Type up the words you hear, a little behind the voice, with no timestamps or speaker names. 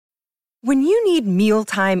When you need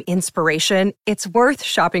mealtime inspiration, it's worth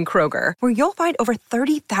shopping Kroger, where you'll find over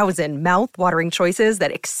 30,000 mouth-watering choices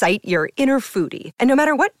that excite your inner foodie. And no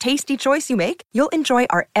matter what tasty choice you make, you'll enjoy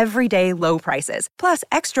our everyday low prices, plus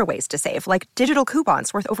extra ways to save, like digital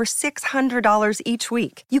coupons worth over $600 each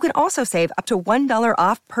week. You can also save up to $1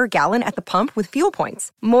 off per gallon at the pump with fuel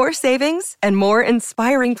points. More savings and more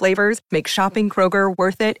inspiring flavors make shopping Kroger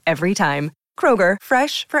worth it every time. Kroger,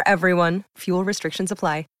 fresh for everyone. Fuel restrictions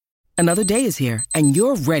apply. Another day is here, and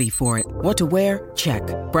you're ready for it. What to wear? Check.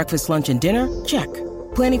 Breakfast, lunch, and dinner? Check.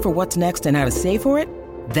 Planning for what's next and how to save for it?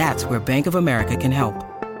 That's where Bank of America can help.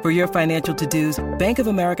 For your financial to-dos, Bank of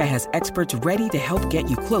America has experts ready to help get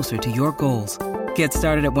you closer to your goals. Get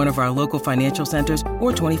started at one of our local financial centers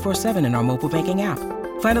or 24/7 in our mobile banking app.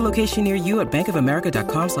 Find a location near you at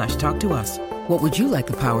bankofamerica.com/talktous. What would you like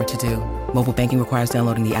the power to do? Mobile banking requires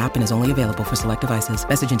downloading the app and is only available for select devices.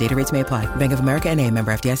 Message and data rates may apply. Bank of America N.A.,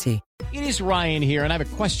 member FDIC. It is Ryan here, and I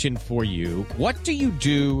have a question for you. What do you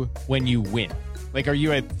do when you win? Like, are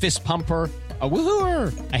you a fist pumper, a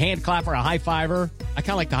woo-hooer, a hand clapper, a high-fiver? I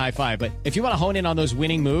kind of like the high-five, but if you want to hone in on those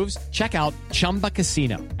winning moves, check out Chumba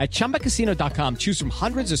Casino. At ChumbaCasino.com, choose from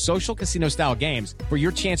hundreds of social casino-style games for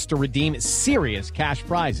your chance to redeem serious cash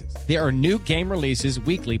prizes. There are new game releases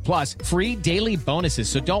weekly, plus free daily bonuses,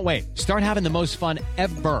 so don't wait. Start having the most fun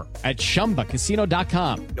ever at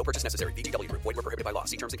ChumbaCasino.com. No purchase necessary. VGW Group. Void where prohibited by law.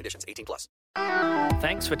 See terms and conditions. 18+.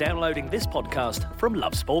 Thanks for downloading this podcast from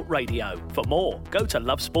Love Sport Radio. For more, go to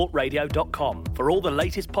lovesportradio.com for all the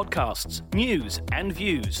latest podcasts, news and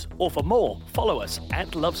views. Or for more, follow us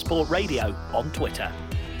at Love Sport Radio on Twitter.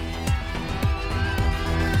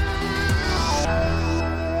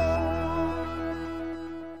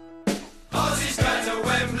 Ozzy's going to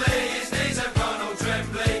Wembley, his knees have gone all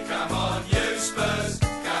trembly. Come on, you Spurs,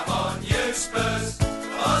 come on, you Spurs.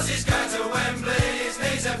 Ozzy's going to Wembley, his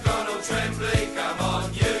knees have gone all trembly. Come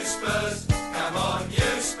on, you Spurs, come on,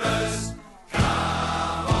 you Spurs.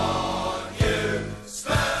 Come on, you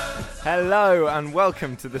Spurs. Hello and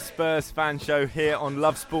welcome to the Spurs Fan Show here on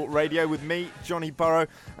Love Sport Radio with me, Johnny Burrow,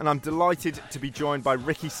 and I'm delighted to be joined by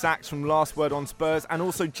Ricky Sachs from Last Word on Spurs and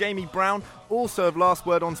also Jamie Brown, also of Last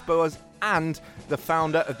Word on Spurs, and the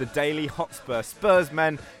founder of the Daily Hotspur, Spurs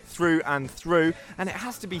men through and through. And it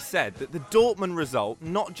has to be said that the Dortmund result,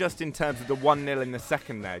 not just in terms of the 1-0 in the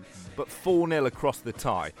second leg, but 4-0 across the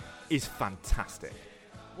tie, is fantastic.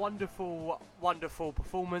 Wonderful, wonderful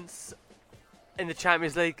performance in the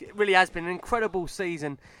Champions League. It really has been an incredible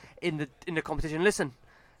season in the competition. Listen,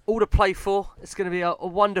 all to play for. It's going to be a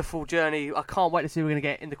wonderful journey. I can't wait to see what we're going to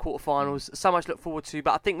get in the quarterfinals. So much to look forward to.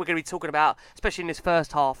 But I think we're going to be talking about, especially in this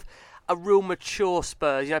first half, a real mature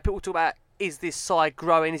Spurs. You know, people talk about, is this side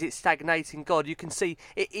growing? Is it stagnating? God, you can see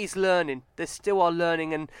it is learning. They still are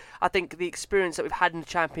learning. And I think the experience that we've had in the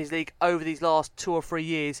Champions League over these last 2 or 3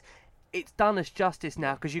 years, it's done us justice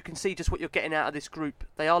now, because you can see just what you're getting out of this group.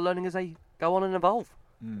 They are learning as they go on and evolve.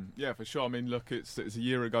 Yeah, for sure. I mean, look, it's a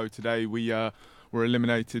year ago today. We were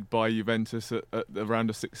eliminated by Juventus at the round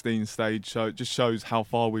of 16 stage, so it just shows how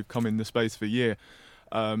far we've come in the space of a year.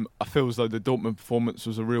 I feel as though the Dortmund performance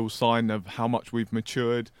was a real sign of how much we've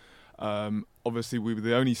matured. Obviously, we were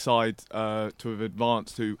the only side to have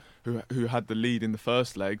advanced who had the lead in the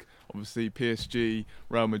first leg. Obviously, PSG,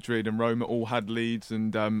 Real Madrid and Roma all had leads,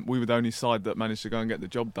 and we were the only side that managed to go and get the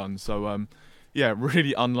job done. So, yeah,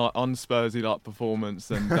 really un-Spursy-like performance,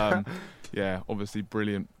 and yeah, obviously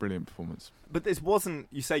brilliant performance. But this wasn't,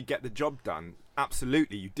 you say, get the job done.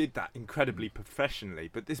 Absolutely, you did that incredibly professionally,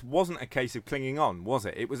 but this wasn't a case of clinging on, was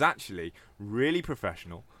it? It was actually really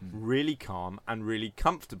professional, really calm and really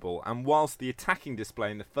comfortable. And whilst the attacking display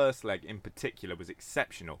in the first leg in particular was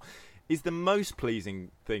exceptional, is the most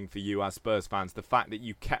pleasing thing for you as Spurs fans the fact that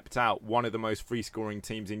you kept out one of the most free-scoring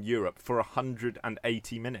teams in Europe for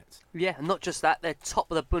 180 minutes? Yeah, and not just that, they're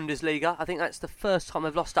top of the Bundesliga. I think that's the first time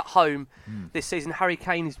they've lost at home this season. Harry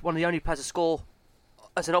Kane is one of the only players to score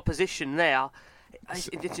as an opposition there.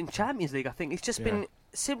 It's in Champions League, I think. It's just been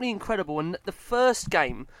simply incredible. And the first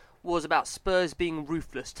game was about Spurs being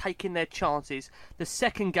ruthless, taking their chances. The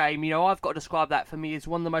second game, you know, I've got to describe that for me as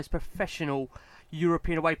one of the most professional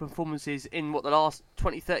European away performances in the last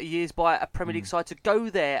 20, 30 years by a Premier League side. To go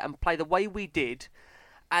there and play the way we did,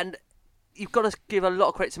 and you've got to give a lot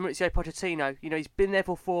of credit to Maurizio Pochettino. You know, he's been there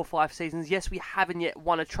for 4 or 5 seasons. Yes, we haven't yet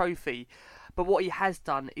won a trophy, but what he has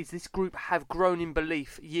done is this group have grown in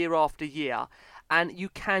belief year after year. And you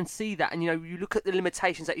can see that. And, you know, you look at the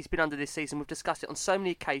limitations that he's been under this season. We've discussed it on so many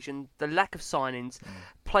occasions. The lack of signings,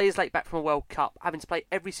 players late back from a World Cup, having to play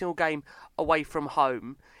every single game away from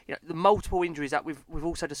home. You know, the multiple injuries that we've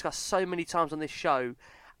also discussed so many times on this show.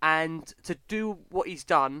 And to do what he's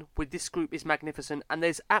done with this group is magnificent. And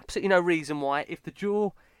there's absolutely no reason why, if the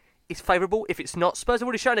draw is favourable, if it's not, Spurs have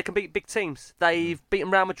already shown they can beat big teams. They've beaten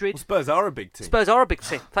Real Madrid. Well, Spurs are a big team. Spurs are a big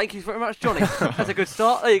team. Thank you very much, Johnny. That's a good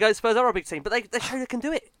start. There you go. Spurs are a big team. But they show they can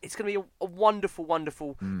do it. It's going to be a wonderful,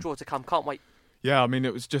 wonderul draw to come. Can't wait. Yeah, I mean,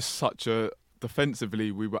 it was just such a...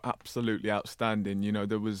 Defensively, we were absolutely outstanding. You know,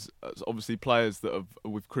 there was obviously players that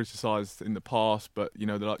we've criticised in the past, but, you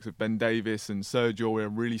know, the likes of Ben Davies and Sergio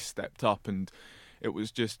Aurier really stepped up, and it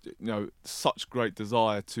was just, you know, such great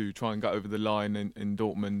desire to try and get over the line in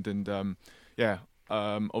Dortmund. And,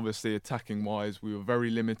 obviously attacking-wise, we were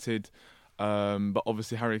very limited. But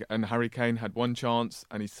obviously Harry Kane had one chance,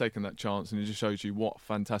 and he's taken that chance, and it just shows you what a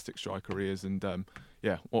fantastic striker he is. And,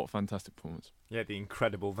 what a fantastic performance. Yeah, the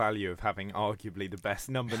incredible value of having arguably the best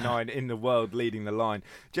number 9 in the world leading the line.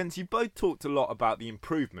 Gents, you both talked a lot about the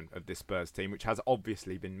improvement of this Spurs team, which has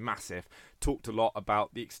obviously been massive. Talked a lot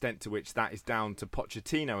about the extent to which that is down to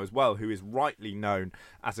Pochettino as well, who is rightly known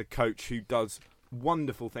as a coach who does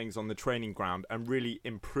wonderful things on the training ground and really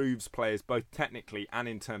improves players both technically and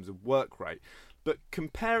in terms of work rate. But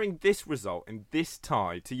comparing this result in this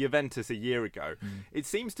tie to Juventus a year ago, it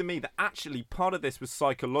seems to me that actually part of this was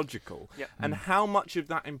psychological. Yep. And how much of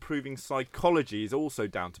that improving psychology is also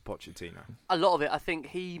down to Pochettino? A lot of it, I think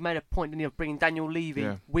he made a point of bringing Daniel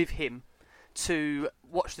Levy with him to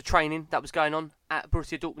watch the training that was going on at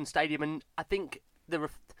Borussia Dortmund Stadium. And I think the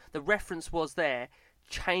reference was there,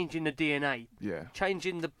 changing the DNA,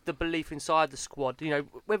 changing the belief inside the squad. You know,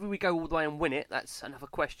 whether we go all the way and win it, that's another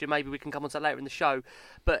question. Maybe we can come on to that later in the show.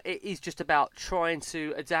 But it is just about trying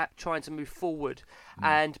to adapt, trying to move forward.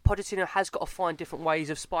 And Pochettino has got to find different ways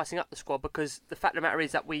of spicing up the squad, because the fact of the matter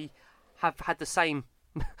is that we have had the same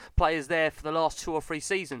players there for the last 2 or 3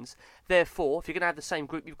 seasons. Therefore, if you're going to have the same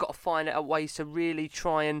group, you've got to find out ways to really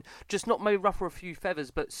try and just not maybe ruffle a few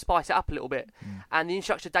feathers, but spice it up a little bit. And the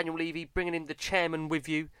instructor Daniel Levy, bringing in the chairman with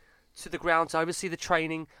you to the ground to oversee the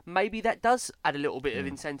training, maybe that does add a little bit of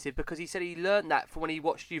incentive, because he said he learned that from when he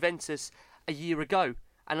watched Juventus a year ago.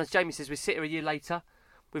 And as Jamie says, we sit here a year later,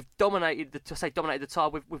 we've dominated the tie.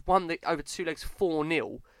 We've won over 2 legs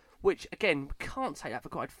 4-0. Which, again, we can't take that for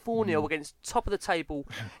granted. 4-0 against top of the table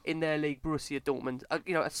in their league, Borussia Dortmund.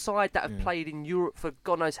 A side that have played in Europe for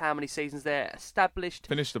God knows how many seasons. They're established.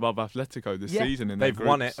 Finished above Atletico this season in their group. They've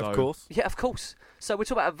won it, of course. Yeah, of course. So we're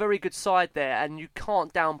talking about a very good side there, and you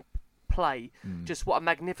can't downplay just what a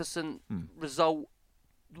magnificent result,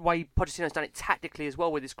 the way Pochettino's done it tactically as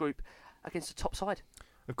well with this group against a top side.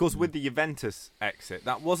 Of course, with the Juventus exit,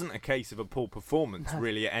 that wasn't a case of a poor performance,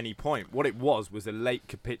 really, at any point. What it was a late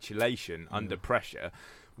capitulation under pressure.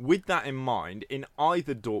 With that in mind, in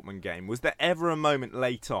either Dortmund game, was there ever a moment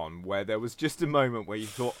late on where there was just a moment where you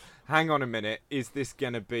thought, hang on a minute, is this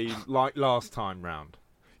going to be like last time round?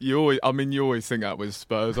 You always think that with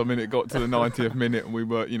Spurs. I mean, it got to the 90th minute and we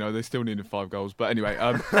were, they still needed 5 goals. But anyway,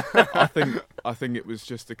 I think it was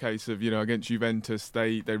just a case of, against Juventus,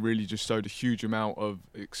 they really just showed a huge amount of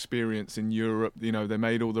experience in Europe. They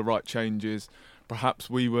made all the right changes. Perhaps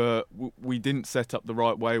we didn't set up the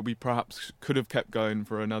right way. We perhaps could have kept going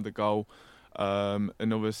for another goal.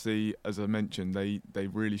 And obviously, as I mentioned, they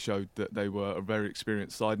really showed that they were a very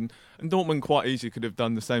experienced side, and Dortmund quite easily could have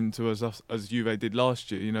done the same to us as Juve did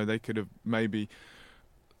last year. They could have they've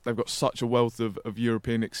got such a wealth of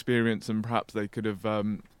European experience, and perhaps they could have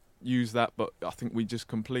used that. But I think we just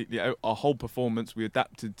completely, our whole performance, we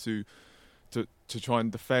adapted to try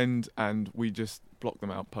and defend, and we just blocked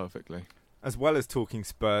them out perfectly. As well as talking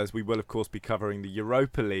Spurs, we will of course be covering the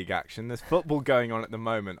Europa League action. There's football going on at the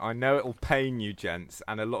moment. I know it'll pain you, gents,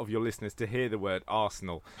 and a lot of your listeners to hear the word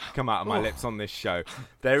Arsenal come out of my lips on this show.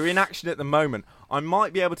 They're in action at the moment. I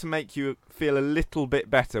might be able to make you feel a little bit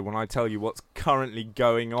better when I tell you what's currently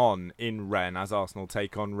going on in Rennes as Arsenal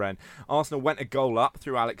take on Rennes. Arsenal went a goal up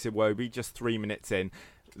through Alex Iwobi just 3 minutes in.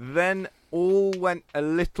 Then all went a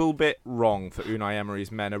little bit wrong for Unai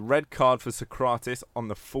Emery's men. A red card for Socrates on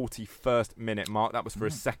the 41st minute mark. That was for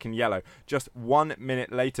a second yellow. Just 1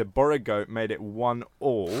 minute later, Borrego made it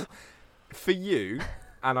 1-1. For you,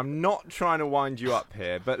 and I'm not trying to wind you up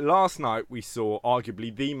here, but last night we saw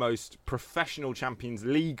arguably the most professional Champions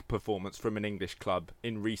League performance from an English club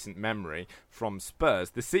in recent memory from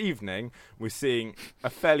Spurs. This evening, we're seeing a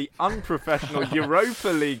fairly unprofessional Europa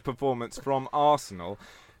League performance from Arsenal.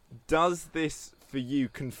 Does this, for you,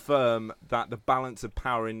 confirm that the balance of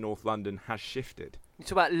power in North London has shifted? You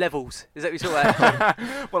talk about levels. Is that what you're talking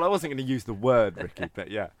about? Well, I wasn't going to use the word, Ricky,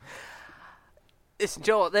 but yeah. Listen,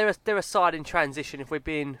 Joe, they're a side in transition, if we're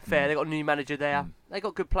being fair. They've got a new manager there. They've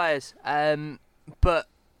got good players. But,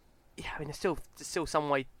 yeah, I mean, there's still some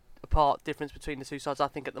way apart difference between the two sides, I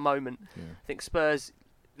think, at the moment. Yeah. I think Spurs,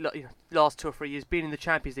 last 2 or 3 years, being in the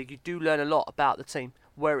Champions League, you do learn a lot about the team,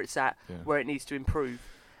 where it's at, where it needs to improve.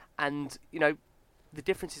 And, the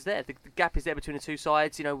difference is there. The gap is there between the two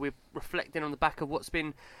sides. We're reflecting on the back of what's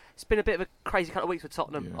been... It's been a bit of a crazy couple of weeks for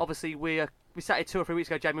Tottenham. Yeah. Obviously, we sat here 2 or 3 weeks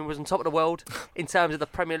ago, Jamie, was on top of the world in terms of the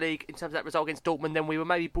Premier League, in terms of that result against Dortmund. Then we were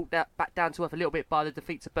maybe brought back down to earth a little bit by the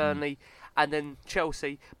defeat to Burnley and then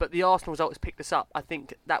Chelsea. But the Arsenal result has picked us up. I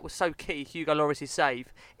think that was so key, Hugo Lloris'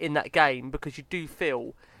 save in that game, because you do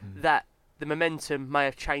feel that the momentum may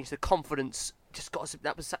have changed, the confidence just got us.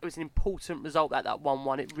 It was an important result, that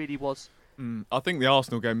 1-1. It really was. I think the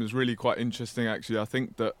Arsenal game was really quite interesting, actually. I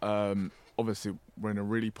think that obviously we're in a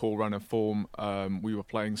really poor run of form. We were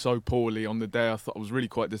playing so poorly on the day. I thought I was really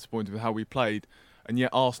quite disappointed with how we played, and yet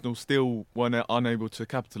Arsenal still weren't unable to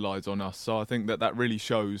capitalise on us. So I think that really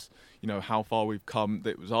shows, how far we've come.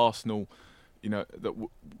 That it was Arsenal, that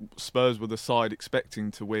Spurs were the side expecting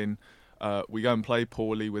to win. We go and play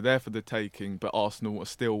poorly. We're there for the taking, but Arsenal are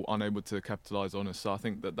still unable to capitalise on us. So I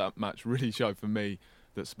think that match really showed for me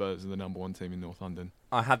that Spurs are the number 1 team in North London.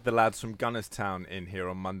 I had the lads from Gunnerstown in here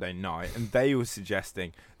on Monday night, and they were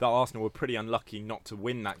suggesting that Arsenal were pretty unlucky not to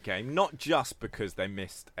win that game, not just because they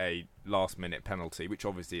missed a last-minute penalty, which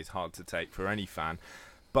obviously is hard to take for any fan,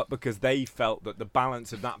 but because they felt that the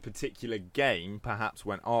balance of that particular game perhaps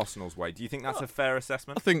went Arsenal's way. Do you think that's a fair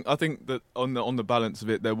assessment? I think that on the balance of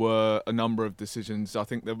it, there were a number of decisions. I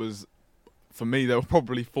think there were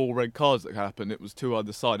probably 4 red cards that happened. It was 2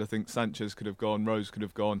 either side. I think Sanchez could have gone, Rose could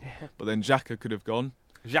have gone, but then Xhaka could have gone.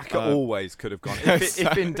 Xhaka always could have gone.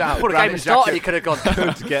 If in doubt, before the game started, he could have gone.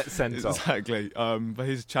 Could get sent off. Exactly. For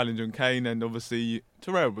his challenge on Kane, and obviously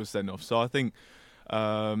Torreira was sent off. So I think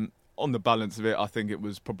on the balance of it, I think it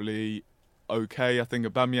was probably okay. I think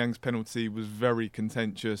Aubameyang's penalty was very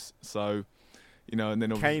contentious. So, and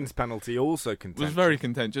then Kane's penalty also contentious. Was very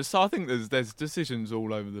contentious. So I think there's decisions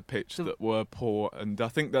all over the pitch that were poor, and I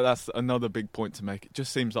think that's another big point to make. It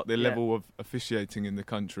just seems like the level of officiating in the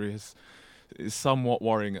country is somewhat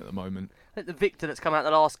worrying at the moment. I think the victor that's come out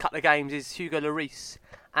the last couple of games is Hugo Lloris,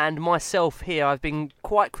 and myself here, I've been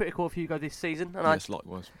quite critical of Hugo this season. And yes,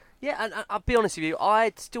 likewise. Yeah, and I'll be honest with you,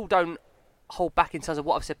 I still don't hold back in terms of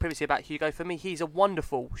what I've said previously about Hugo. For me, he's a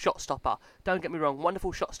wonderful shot stopper. Don't get me wrong,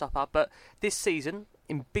 wonderful shot stopper. But this season,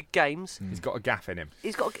 in big games, he's got a gaff in him.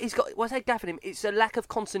 He's got. When I say gaff in him, it's a lack of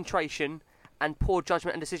concentration and poor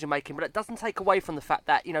judgment and decision making. But it doesn't take away from the fact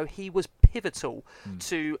that he was pivotal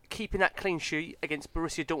to keeping that clean sheet against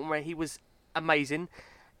Borussia Dortmund, where he was amazing.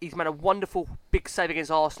 He's made a wonderful big save against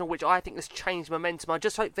Arsenal, which I think has changed momentum. I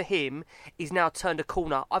just hope for him he's now turned a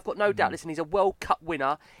corner. I've got no doubt, listen, he's a World Cup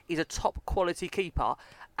winner. He's a top quality keeper,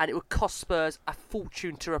 and it would cost Spurs a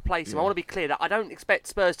fortune to replace him. I want to be clear that I don't expect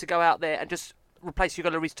Spurs to go out there and just replace Hugo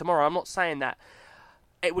Lloris tomorrow. I'm not saying that.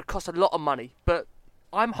 It would cost a lot of money, but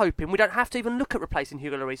I'm hoping we don't have to even look at replacing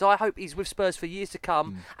Hugo Lloris. I hope he's with Spurs for years to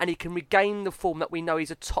come and he can regain the form that we know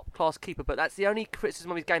he's a top-class keeper. But that's the only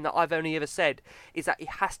criticism of his game that I've only ever said, is that he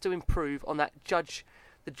has to improve on that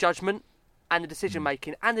the judgment and the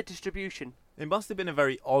decision-making and the distribution. It must have been a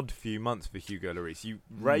very odd few months for Hugo Lloris. You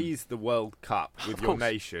raised the World Cup with your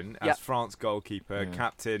nation as France goalkeeper,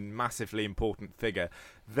 captain, massively important figure.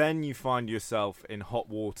 Then you find yourself in hot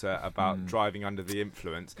water about driving under the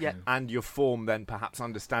influence, and your form then perhaps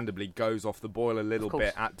understandably goes off the boil a little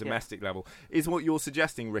bit at domestic level. Is what you're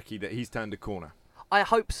suggesting, Ricky, that he's turned a corner? I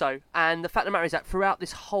hope so. And the fact of the matter is that throughout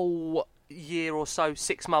this whole year or so,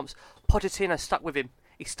 6 months, Pochettino stuck with him.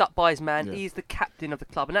 He's stuck by his man. Yeah. He's the captain of the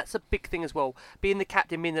club, and that's a big thing as well. Being the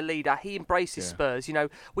captain, being the leader, he embraces Spurs.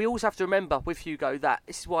 We also have to remember with Hugo that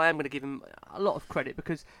this is why I'm going to give him a lot of credit,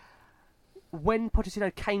 because when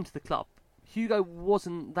Pochettino came to the club, Hugo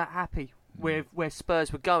wasn't that happy with where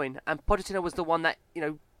Spurs were going, and Pochettino was the one that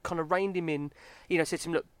kind of reined him in. Said to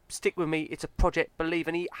him, "Look, stick with me. It's a project. Believe."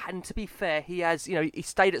 And to be fair, he has. He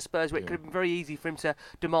stayed at Spurs where it could have been very easy for him to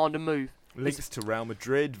demand a move. Links to Real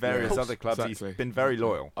Madrid, various other clubs. Exactly. He's been very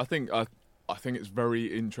loyal. I think it's very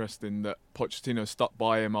interesting that Pochettino stuck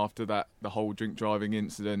by him after the whole drink driving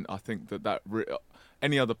incident. I think that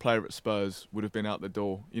any other player at Spurs would have been out the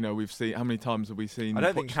door. We've seen, how many times have we seen? I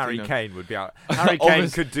don't think Harry Kane would be out. Harry Kane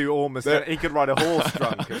could do almost. He could ride a horse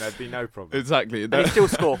drunk, and there'd be no problem. Exactly, and he'd still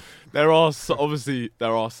score. There are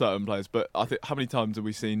certain players, but I think how many times have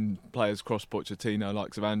we seen players cross Pochettino,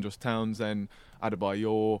 likes of Andros Townsend,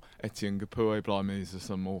 Adebayor, Etienne Capoue, blimey, these are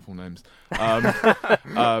some awful names.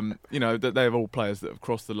 That they're all players that have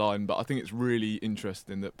crossed the line, but I think it's really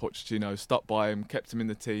interesting that Pochettino stuck by him, kept him in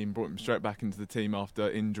the team, brought him straight back into the team after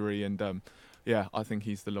injury, and yeah, I think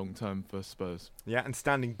he's the long term for Spurs. Yeah, and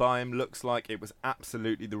standing by him looks like it was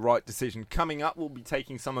absolutely the right decision. Coming up, we'll be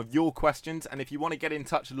taking some of your questions, and if you want to get in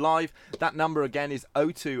touch live, that number again is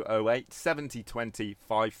 0208 70 20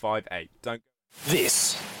 558. Don't.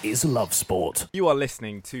 This is Love Sport. You are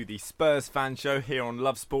listening to the Spurs Fan Show here on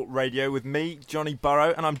Love Sport Radio with me, Johnny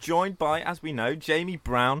Burrow, and I'm joined by, as we know, Jamie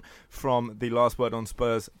Brown from the Last Word on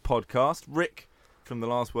Spurs podcast, Rick from the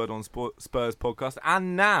Last Word on Spurs podcast,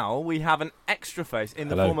 and now we have an extra face in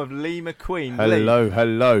the form of Lee McQueen. Hello.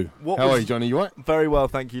 How are you, Johnny? You right? Very well,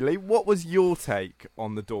 thank you, Lee. What was your take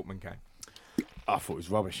on the Dortmund game? I thought it was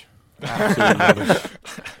rubbish. Absolutely rubbish.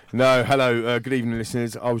 No, hello, good evening,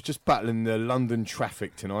 listeners. I was just battling the London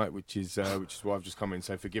traffic tonight, which is why I've just come in.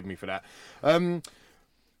 So forgive me for that.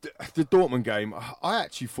 The Dortmund game, I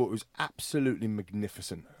actually thought it was absolutely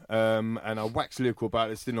magnificent. And I waxed lyrical about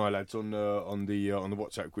this, didn't I, lads, on the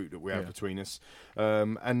WhatsApp group that we have between us.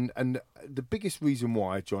 And the biggest reason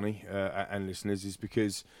why, Johnny and listeners, is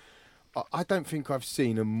because I don't think I've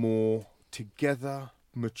seen a more together,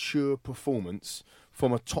 mature performance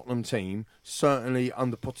from a Tottenham team, certainly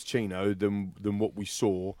under Pochettino, than what we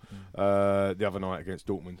saw the other night against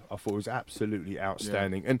Dortmund. I thought it was absolutely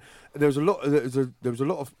outstanding, and there was a lot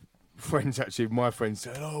of friends, actually, my friends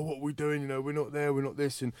said, "Oh, what are we doing? You know, we're not there, we're not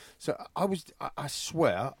this." And so I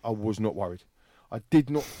swear I was not worried. I did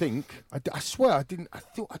not think. I swear I didn't. I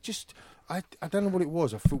don't know what it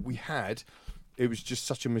was. I thought we had. It was just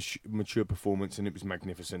such a mature performance, and it was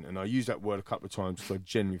magnificent. And I used that word a couple of times because I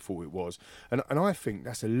genuinely thought it was. And I think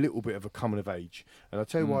that's a little bit of a coming of age. And I'll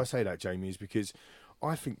tell you why I say that, Jamie, is because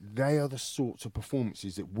I think they are the sorts of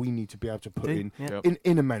performances that we need to be able to put in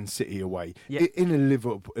a Man City away, in a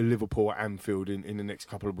Liverpool at Anfield in the next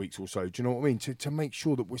couple of weeks or so. Do you know what I mean? To make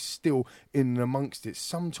sure that we're still in and amongst it.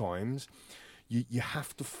 Sometimes you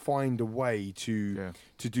have to find a way to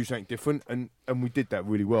do something different, and we did that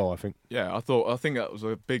really well, I think. Yeah, I think that was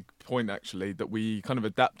a big point, actually, that we kind of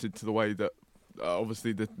adapted to the way that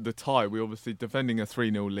obviously the tie. We obviously defending a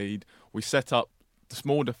 3-0 lead. We set up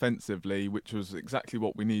more defensively, which was exactly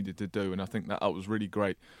what we needed to do, and I think that was really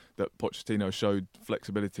great that Pochettino showed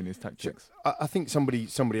flexibility in his tactics. I think somebody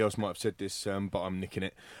else might have said this, but I'm nicking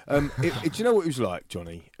it. Do you know what it was like,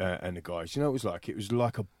 Johnny and the guys? Do you know what it was like? It was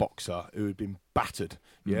like a boxer who had been battered.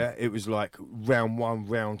 Yeah, it was like round 1,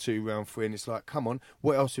 round 2, round 3, and it's like, come on,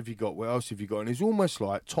 what else have you got? What else have you got? And it's almost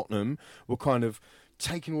like Tottenham were kind of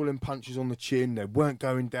taking all them punches on the chin. They weren't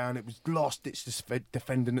going down. It was last-ditch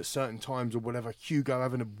defending at certain times or whatever. Hugo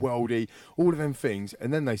having a worldie, all of them things.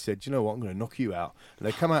 And then they said, you know what, I'm going to knock you out. And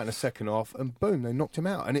they come out in the second half, and boom, they knocked him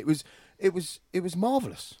out. And it was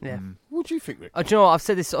marvellous. Yeah. What do you think, Rick? Do you know what? I've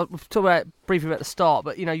said this. I've talked about it briefly at the start,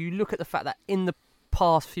 but you look at the fact that in the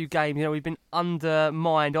past few games, we've been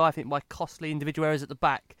undermined, I think, by costly individual errors at the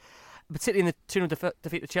back. Particularly in the 2-0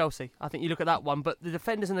 defeat to Chelsea. I think you look at that one, but the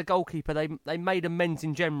defenders and the goalkeeper, they made amends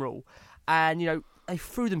in general, and they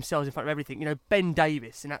threw themselves in front of everything. Ben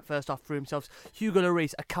Davis in that first half threw himself. Hugo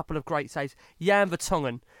Lloris, a couple of great saves. Jan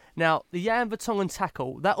Vertonghen. Now, the Jan Vertonghen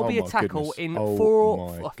tackle, that will be a tackle in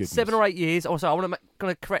 7 or 8 years. Also, I'm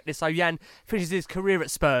going to correct this. So Jan finishes his career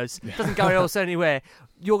at Spurs, doesn't go else anywhere.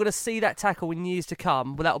 You're going to see that tackle in years to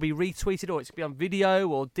come. Well, that will be retweeted, or it's going to be on video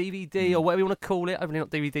or DVD or whatever you want to call it. Hopefully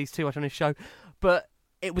not DVDs too much on this show. But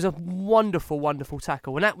it was a wonderful, wonderful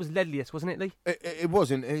tackle. And that was Ledley's, wasn't it, Lee? It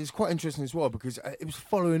was, and it's quite interesting as well because it was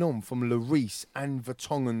following on from Lloris and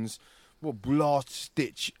Vertonghen's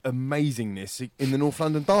last-ditch amazingness in the North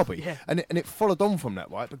London derby. Yeah. And it followed on from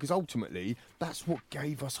that, right? Because ultimately, that's what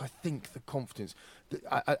gave us, I think, the confidence.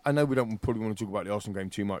 I know we don't probably want to talk about the Arsenal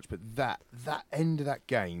game too much, but that end of that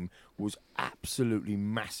game was absolutely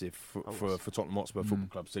massive for Tottenham Hotspur Football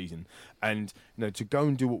Club season. And to go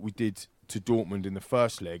and do what we did to Dortmund in the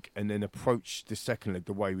first leg and then approach the second leg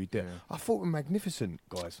the way we did, I thought we were magnificent,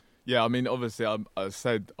 guys. Yeah, I mean, obviously, I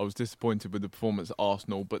said I was disappointed with the performance at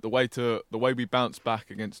Arsenal, but the way we bounced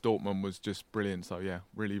back against Dortmund was just brilliant. So yeah,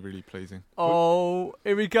 really, really pleasing. Oh,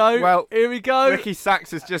 here we go. Well, here we go. Ricky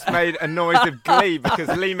Sachs has just made a noise of glee because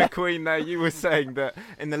Lee McQueen there, you were saying that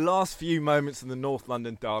in the last few moments of the North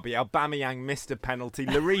London derby, Aubameyang missed a penalty.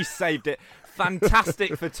 Lloris saved it.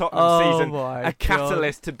 Fantastic for Tottenham season. A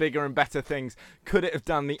catalyst to bigger and better things. Could it have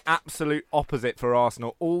done the absolute opposite for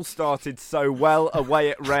Arsenal? All started so well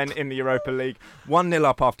away at Rennes in the Europa League. 1-0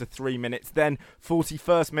 up after 3 minutes. Then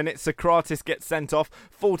 41st minute, Socrates gets sent off.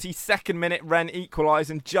 42nd minute, Rennes equalise.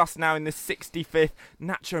 And just now in the 65th,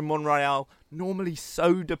 Nacho Monreal, normally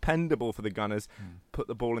so dependable for the Gunners, put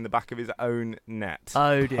the ball in the back of his own net.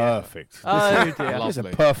 Oh dear. Perfect. Oh dear. It's a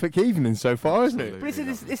perfect evening so far, isn't it? But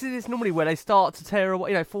this is normally where they start to tear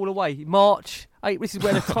away, fall away. March, This is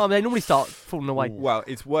where the time they normally start falling away. Well,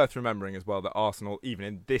 it's worth remembering as well that Arsenal, even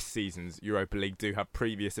in this season's Europa League, do have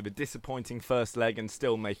previous of a disappointing first leg and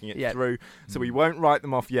still making it through. So we won't write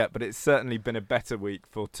them off yet, but it's certainly been a better week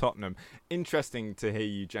for Tottenham. Interesting to hear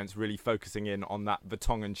you gents really focusing in on that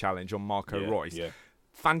Vertonghen challenge on Marco Reus. Yeah.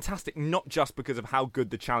 Fantastic, not just because of how good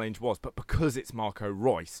the challenge was, but because it's Marco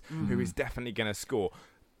Reus, who is definitely going to score.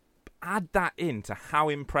 Add that in to how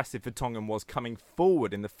impressive Vertonghen was coming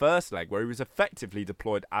forward in the first leg, where he was effectively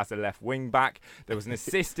deployed as a left wing back. There was an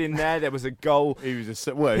assist in there. There was a goal. He was a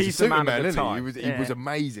Superman, isn't he? He was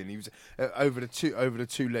amazing. He was over the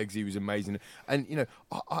two legs. He was amazing. And you know,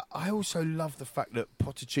 I also love the fact that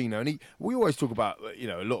Pochettino, and we always talk about, you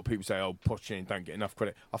know, a lot of people say, oh, Pochettino don't get enough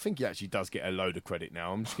credit. I think he actually does get a load of credit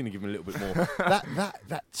now. I'm just going to give him a little bit more.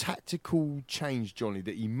 that tactical change, Johnny,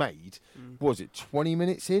 that he made, was it 20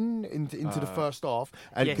 minutes into the first half,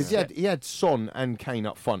 and because he had Son and Kane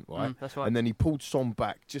up front, right? That's right. And then he pulled Son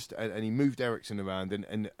back, and he moved Eriksen around,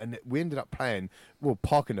 and we ended up playing, well,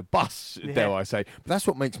 parking the bus, dare I say. But that's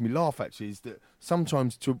what makes me laugh, actually, is that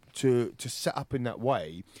sometimes to set up in that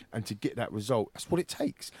way and to get that result, that's what it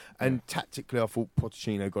takes. And tactically, I thought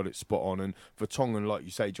Pochettino got it spot on, and Vertonghen, like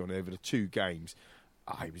you say, John, over the 2 games.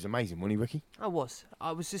 He was amazing, wasn't he, Ricky?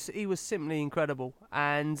 He was simply incredible.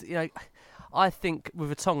 And, you know, I think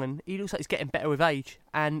with Vertonghen, he looks like he's getting better with age.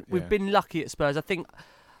 And we've been lucky at Spurs, I think,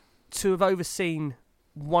 to have overseen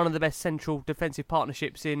one of the best central defensive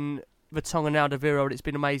partnerships in Vertonghen and Alderweireld. It's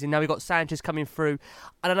been amazing. Now we've got Sanchez coming through.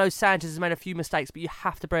 And I know Sanchez has made a few mistakes, but you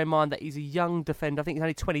have to bear in mind that he's a young defender. I think he's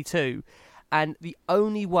only 22. And the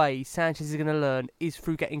only way Sanchez is going to learn is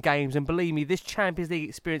through getting games. And believe me, this Champions League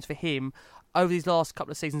experience for him over these last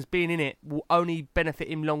couple of seasons, being in it, will only benefit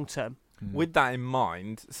him long term. With that in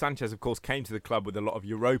mind, Sanchez, of course, came to the club with a lot of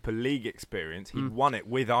Europa League experience. He won it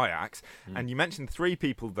with Ajax. And you mentioned 3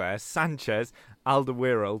 people there, Sanchez,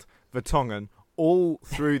 Alderweireld, Vertonghen, all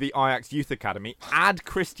through the Ajax Youth Academy. Add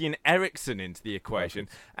Christian Eriksen into the equation.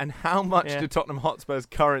 And how much do Tottenham Hotspur's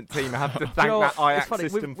current team have to thank that Ajax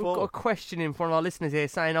system for? We've got a question in from our listeners here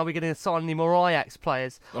saying, are we going to sign any more Ajax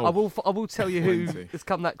players? I will tell you who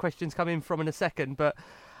that question's come in from in a second, but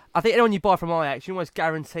I think anyone you buy from Ajax, you almost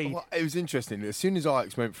guaranteed. Well, it was interesting. As soon as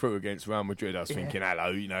Ajax went through against Real Madrid, I was thinking, hello,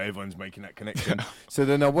 you know, everyone's making that connection. So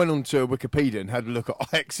then I went on to Wikipedia and had a look at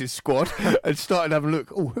Ajax's squad and started having a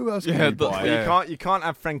look. Oh, who else can you buy? You can't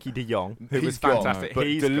have Frankie de Jong, who was fantastic. But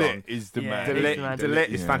De Ligt is the man. De Ligt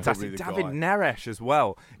is fantastic. David Neres as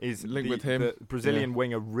well is linked with him. The Brazilian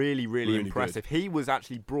winger, really impressive. Good. He was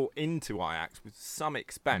actually brought into Ajax with some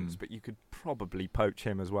expense, but you could probably poach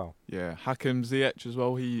him as well. Yeah, Hakim Ziyech as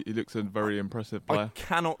well. He looks a very impressive player. I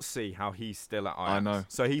cannot see how he's still at Ajax. I know.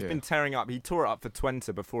 So he's been tearing up. He tore it up for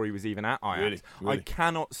Twente before he was even at Ajax. Really? I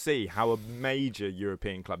cannot see how a major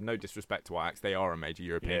European club, no disrespect to Ajax, they are a major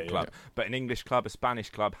European club, but an English club, a Spanish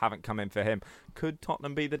club haven't come in for him. Could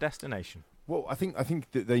Tottenham be the destination? Well, I think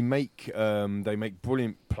that they make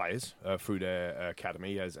brilliant players through their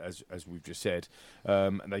academy, as we've just said,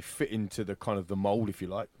 and they fit into the kind of the mould, if you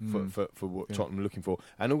like, for what Tottenham are looking for,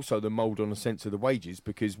 and also the mould on the sense of the wages,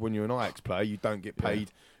 because when you're an Ajax player, you don't get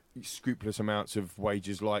paid scrupulous amounts of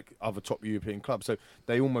wages like other top European clubs, so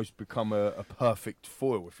they almost become a perfect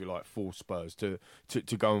foil, if you like, for Spurs to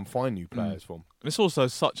go and find new players from. And it's also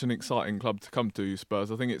such an exciting club to come to,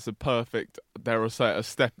 Spurs. I think it's a perfect, dare I say, a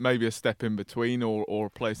step in between, or a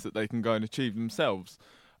place that they can go and achieve themselves.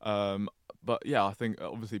 But yeah, I think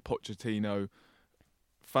obviously Pochettino,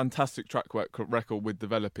 fantastic track record with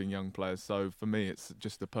developing young players. So for me, it's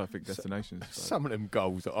just the perfect destination. Some of them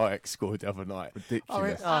goals that Ajax scored the other night,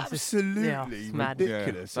 ridiculous, absolutely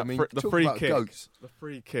ridiculous. Yeah. I mean, the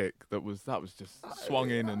free kick that was just swung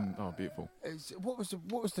in and beautiful. What was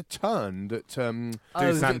the turn that Dusan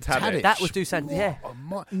Tadic? That was Dusan. Yeah,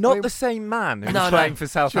 not the same man who was playing for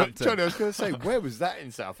Southampton. Johnny, I was going to say, where was that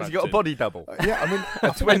in Southampton? Has he got a body double? Yeah, I mean,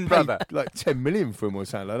 a twin brother, like 10 million for him or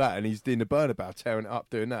something like that, and he's doing the Bernabeu, tearing it up,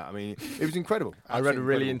 doing that. I mean, it was incredible. I read a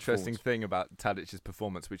really interesting thing about Tadic's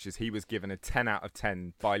performance, which is he was given a 10 out of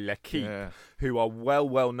 10 by L'Équipe, who are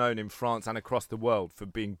well known in France and across the world for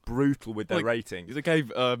being brutal with their ratings. They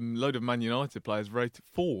gave a load of Man United players rated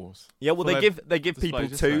 4s. Yeah, well, they give people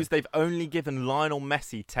 2s. They've only given Lionel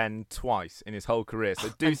Messi 10 twice in his whole career. So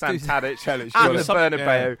Dusan Tadic and the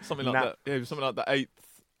Bernabeu. Something like that. Yeah, something like the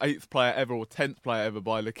 8th player ever or 10th player ever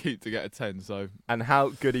by L'Équipe to get a 10. So, and how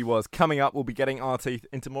good he was. Coming up, we'll be getting our teeth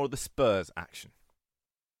into more of the Spurs action.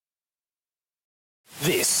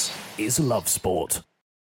 This is Love Sport.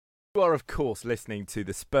 You are, of course, listening to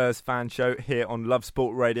the Spurs Fan Show here on Love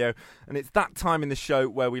Sport Radio, and it's that time in the show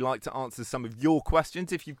where we like to answer some of your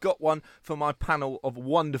questions. If you've got one for my panel of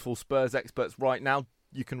wonderful Spurs experts right now,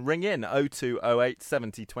 you can ring in 0208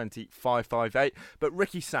 70 20 558. But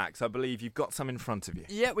Ricky Sachs, I believe you've got some in front of you.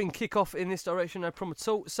 Yeah, we can kick off in this direction, no problem at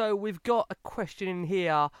all. So we've got a question in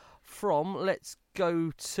here from, let's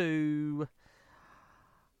go to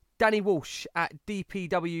Danny Walsh at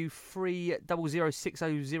DPW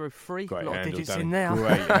 3006003. Great a lot of handle, digits Danny. in there.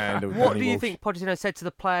 Great handle, What Danny do you Walsh. think Pochettino said to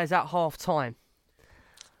the players at half time?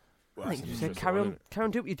 Well, I think that's he an said, interesting carry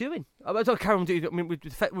on, do what you're doing. I don't carry on, do. I mean, we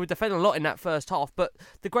defended a lot in that first half, but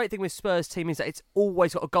the great thing with Spurs team is that it's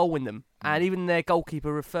always got a goal in them, and even their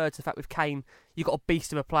goalkeeper referred to the fact with Kane, you've got a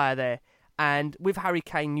beast of a player there, and with Harry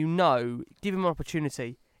Kane, give him an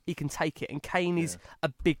opportunity, he can take it, and Kane is a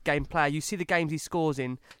big game player. You see the games he scores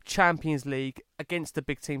in Champions League against the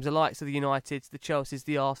big teams, the likes of the Uniteds, the Chelseas,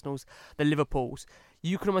 the Arsenals, the Liverpools.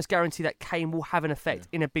 You can almost guarantee that Kane will have an effect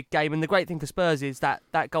in a big game, and the great thing for Spurs is that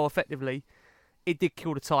goal effectively, it did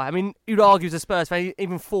kill the tie. I mean, you'd argue as a Spurs fan,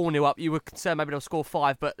 even 4-0 up, you were concerned maybe they'll score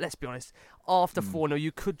 5, but let's be honest, after 4-0,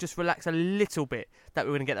 you could just relax a little bit that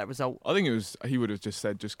we were going to get that result. I think he would have just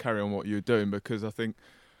said, just carry on what you're doing, because I think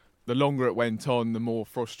the longer it went on, the more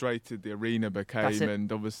frustrated the arena became,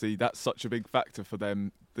 and obviously that's such a big factor for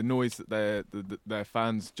them. The noise that their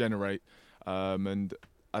fans generate, and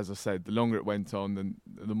as I said, the longer it went on,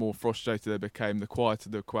 the more frustrated they became, the quieter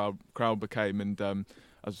the crowd became, and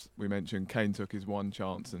as we mentioned, Kane took his one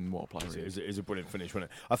chance, and what a play! It was a brilliant finish,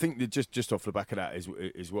 wasn't it? I think that just off the back of that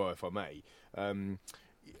as well, if I may,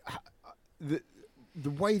 the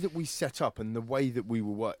way that we set up and the way that we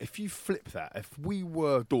will work, if you flip that, if we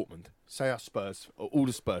were Dortmund, say our Spurs, all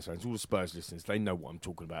the Spurs fans, all the Spurs listeners, they know what I'm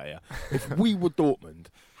talking about here. If we were Dortmund,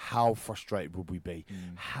 how frustrated would we be?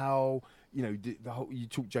 How, the whole, you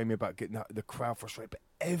talked, Jamie, about getting the crowd frustrated, but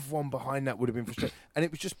everyone behind that would have been frustrated. And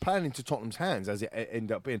it was just playing into Tottenham's hands, as it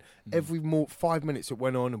ended up being. Every 5 minutes it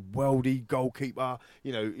went on, Weldy, goalkeeper,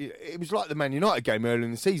 it was like the Man United game early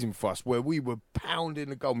in the season for us, where we were pounding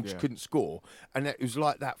the goal and just couldn't score. And it was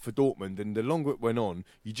like that for Dortmund. And the longer it went on,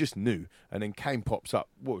 you just knew. And then Kane pops up,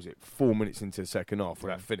 4 minutes into the second half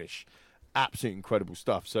with that finish. Absolutely incredible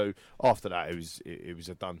stuff. So after that, it was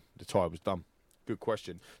done. The tie was done. Good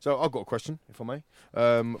question. So I've got a question, if I may,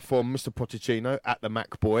 from Mr. Pochettino at the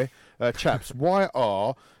Mac Boy. Chaps, why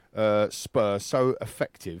are Spurs so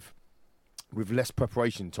effective with less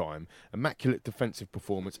preparation time? Immaculate defensive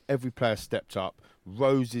performance. Every player stepped up.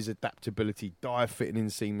 Rose's adaptability, Dyer fitting in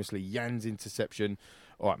seamlessly, Jan's interception.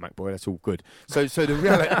 All right, Mac Boy, that's all good. So the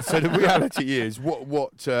reality is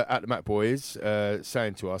what at the Mac Boy is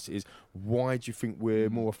saying to us is, why do you think we're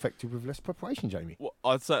more effective with less preparation, Jamie? Well,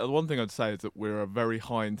 I'd say one thing I'd say is that we're a very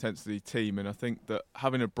high intensity team, and I think that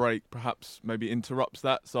having a break perhaps maybe interrupts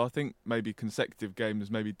that. So I think maybe consecutive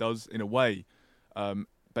games maybe does in a way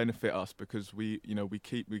benefit us, because we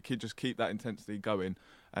could just keep that intensity going.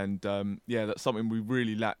 And that's something we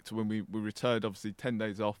really lacked when we returned, obviously 10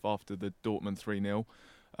 days off after the Dortmund 3-0,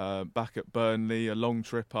 back at Burnley, a long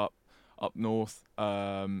trip up north,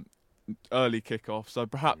 early kick-off. So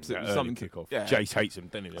perhaps it was something kick-off. Yeah. Jace hates them,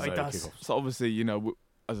 doesn't he? He does. So obviously,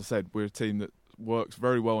 as I said, we're a team that works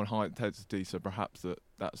very well in high intensity. So perhaps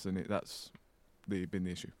that's been the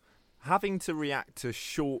issue. Having to react to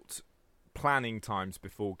short planning times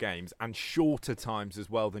before games and shorter times as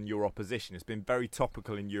well than your opposition has been very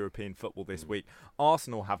topical in European football this week.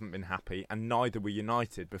 Arsenal haven't been happy, and neither were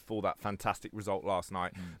United before that fantastic result last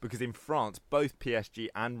night, because in France both PSG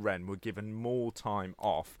and Rennes were given more time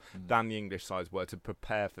off than the English sides were to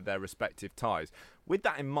prepare for their respective ties. With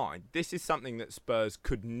that in mind, this is something that Spurs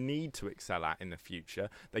could need to excel at in the future.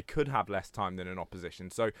 They could have less time than an opposition.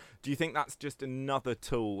 So do you think that's just another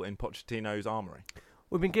tool in Pochettino's armoury?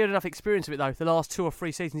 We've been given enough experience of it, though, the last 2 or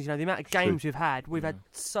 3 seasons. The amount of games we've had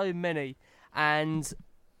so many. And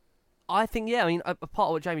I think, a part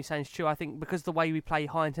of what Jamie's saying is true. I think because of the way we play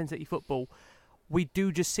high-intensity football, we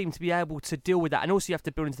do just seem to be able to deal with that. And also you have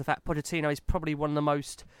to build into the fact Pochettino is probably one of the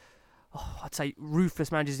most, I'd say,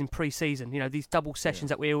 ruthless managers in pre-season. These double sessions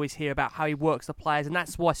that we always hear about, how he works the players. And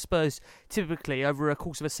that's why Spurs, typically, over a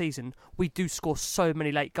course of a season, we do score so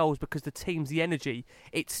many late goals, because the team's, the energy,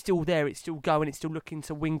 it's still there, it's still going, it's still looking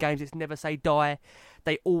to win games, it's never say die.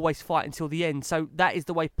 They always fight until the end. So that is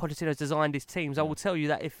the way Pochettino's designed his teams. I will tell you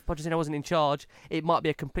that if Pochettino wasn't in charge, it might be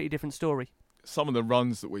a completely different story. Some of the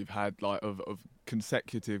runs that we've had, of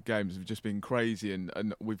consecutive games, have just been crazy,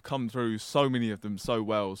 and we've come through so many of them so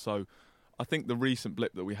well. So I think the recent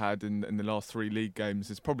blip that we had in the last 3 league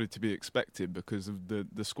games is probably to be expected, because of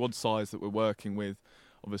the squad size that we're working with.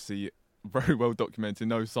 Obviously, very well documented.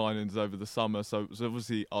 No signings over the summer, so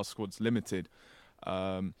obviously our squad's limited.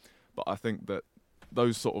 But I think that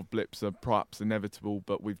those sort of blips are perhaps inevitable,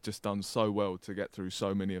 but we've just done so well to get through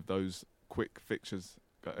so many of those quick fixtures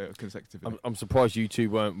consecutively. I'm surprised you two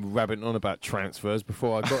weren't rabbiting on about transfers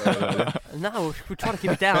before I got it. No, we're trying to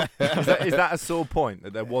keep it down. Is that a sore point,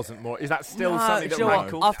 that there wasn't more? Is that still something that you know what?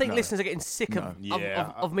 rankles? I think listeners are getting sick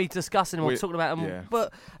of me discussing them or talking about them. Yeah.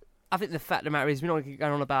 But I think the fact of the matter is, we're not going to keep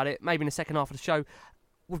going on about it. Maybe in the second half of the show,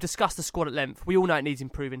 we've discussed the squad at length. We all know it needs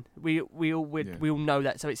improving. We all know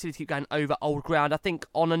that. So it's silly to keep going over old ground. I think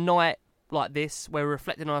on a night like this, where we're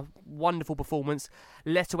reflecting on a wonderful performance,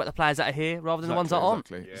 let's talk about the players that are here rather than the ones that aren't.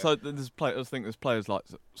 Yeah. So I think there's players like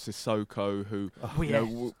Sissoko who,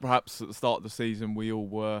 perhaps at the start of the season we all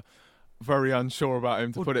were very unsure about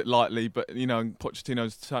him, to put it lightly, but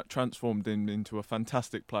Pochettino's transformed him into a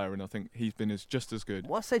fantastic player, and I think he's been just as good.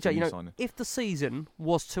 Well, I say, Jay, if the season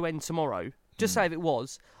was to end tomorrow, just say if it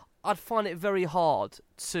was, I'd find it very hard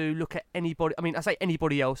to look at anybody. I mean, I say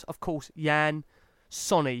anybody else, of course, Jan,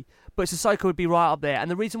 Sonny, but Sissoko would be right up there. And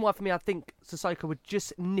the reason why, for me, I think Sissoko would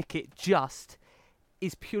just nick it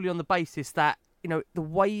is purely on the basis that, the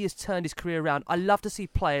way he has turned his career around. I love to see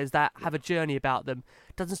players that have a journey about them.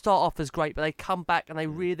 Doesn't start off as great, but they come back and they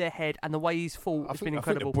rear their head, and the way he's fought has been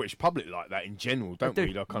incredible. I think the British public like that in general, don't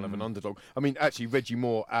we? Like kind of an underdog. I mean, actually, Reggie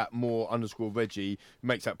Moore at Moore_Reggie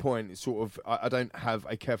makes that point. It's sort of, I don't have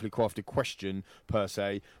a carefully crafted question per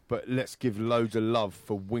se, but let's give loads of love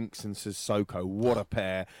for Winks and Sissoko. What a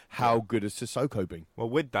pair. How good has Sissoko been? Well,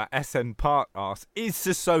 with that, SN Park asks, is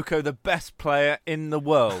Sissoko the best player in the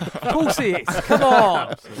world? Of course he is. Come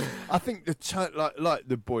on. I think like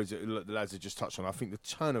the boys, the lads have just touched on, I think the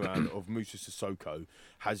turnaround of Moussa Sissoko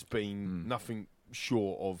has been nothing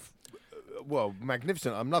short of,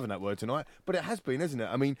 magnificent. I'm loving that word tonight, but it has been, hasn't it?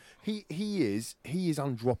 I mean, he is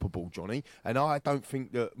undroppable, Johnny, and I don't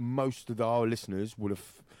think that most of our listeners would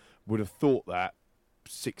have thought that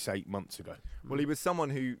 6-8 months ago. Well, he was someone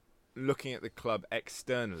who, looking at the club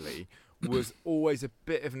externally, was always a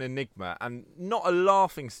bit of an enigma, and not a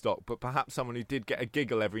laughing stock, but perhaps someone who did get a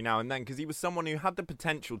giggle every now and then, because he was someone who had the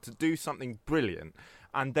potential to do something brilliant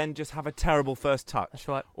and then just have a terrible first touch. That's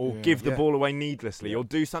right. Or give the ball away needlessly, or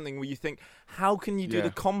do something where you think, how can you do the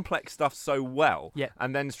complex stuff so well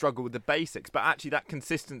and then struggle with the basics? But actually that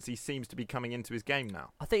consistency seems to be coming into his game now.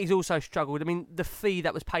 I think he's also struggled. I mean, the fee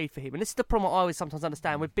that was paid for him, and this is the problem I always sometimes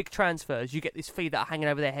understand, with big transfers, you get this fee that are hanging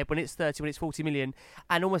over their head when it's 30, when it's 40 million,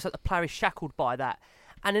 and almost like the player is shackled by that.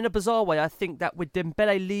 And in a bizarre way, I think that with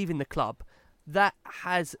Dembele leaving the club, that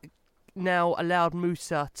has now allowed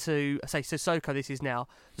Moussa to, Sissoko this is now,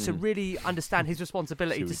 to really understand his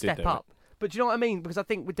responsibility to step up. But do you know what I mean? Because I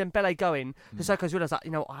think with Dembele going, Sissoko's realised that,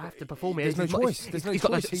 I have to perform here. There's no choice. This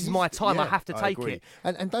is my time. I have to take it.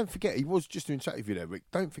 And don't forget, he was just doing chat with you there, Rick.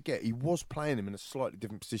 Don't forget, he was playing him in a slightly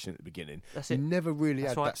different position at the beginning. He never really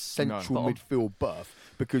had that central midfield berth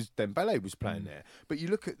because Dembele was playing there. But you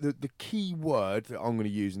look at the key word that I'm going to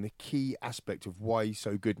use, and the key aspect of why he's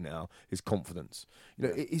so good now is confidence.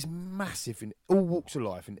 It is massive in all walks of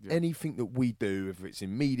life, in anything that we do, if it's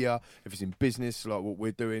in media, if it's in business, like what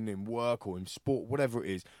we're doing in work or in sport, whatever it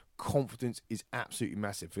is. Confidence is absolutely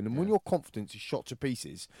massive, and when your confidence is shot to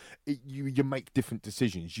pieces, you make different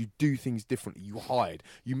decisions, you do things differently, you hide.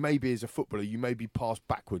 You maybe, as a footballer, you may be passed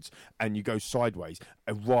backwards and you go sideways,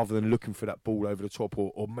 rather than looking for that ball over the top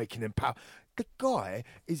or making them power. The guy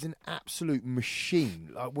is an absolute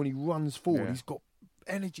machine. Like when he runs forward, he's got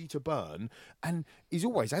energy to burn, and he's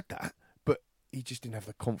always had that, but he just didn't have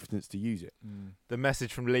the confidence to use it. The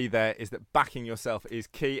message from Lee there is that backing yourself is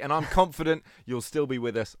key, and I'm confident you'll still be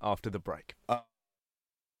with us after the break.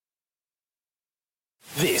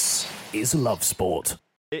 This is Love Sport.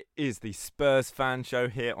 It is the Spurs fan show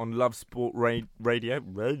here on Love Sport Radio.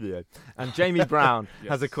 And Jamie Brown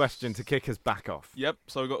has a question to kick us back off. Yep,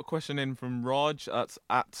 so we've got a question in from Raj. That's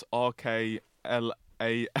at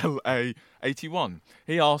RKLALA81.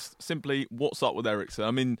 He asked simply, what's up with Eriksen?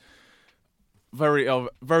 I mean,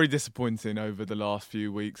 very disappointing over the last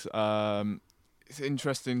few weeks. It's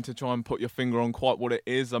interesting to try and put your finger on quite what it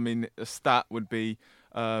is. I mean, a stat would be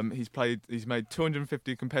he's made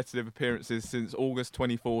 250 competitive appearances since August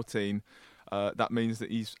 2014. That means that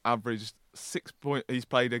he's averaged he's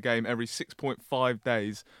played a game every 6.5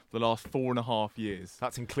 days for the last 4.5 years.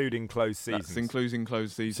 That's including closed seasons.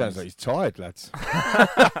 Sounds like he's tired, lads.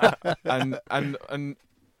 and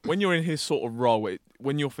when you're in his sort of role,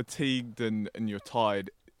 when you're fatigued and you're tired,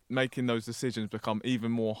 making those decisions become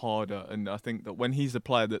even more harder. And I think that when he's a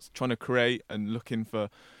player that's trying to create and looking for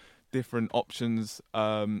different options,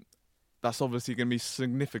 that's obviously going to be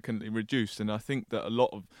significantly reduced. And I think that a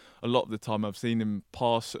lot of the time I've seen him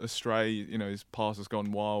pass astray. His pass has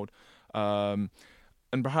gone wild, and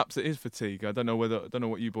perhaps it is fatigue. I don't know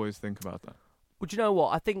what you boys think about that. Well, do you know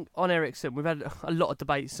what? I think on Eriksen, we've had a lot of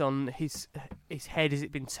debates on his head. Has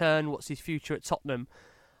it been turned? What's his future at Tottenham?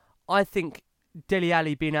 I think Dele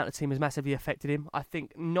Alli being out of the team has massively affected him. I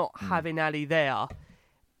think not having Ali there,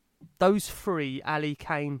 those three, Ali,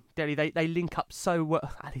 Kane, Dele, they link up so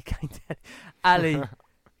well. Ali,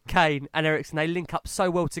 Kane and Eriksen, they link up so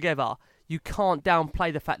well together. You can't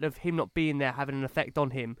downplay the fact of him not being there having an effect on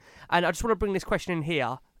him. And I just want to bring this question in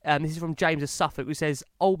here. This is from James of Suffolk, who says,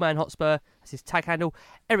 Old Man Hotspur, that's his tag handle.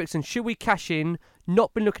 Eriksen, should we cash in?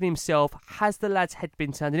 Not been looking at himself. Has the lad's head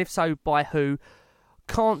been turned? And if so, by who?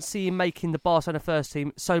 Can't see him making the Barcelona first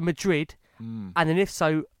team. So Madrid. And then if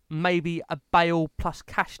so, maybe a Bale plus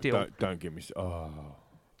cash deal. Don't give me... Oh.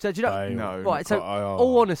 So do you know... Bale. No. Right, so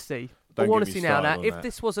all honesty now, if that.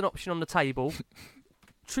 this was an option on the table,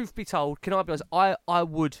 truth be told, can I be honest, I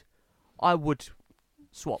would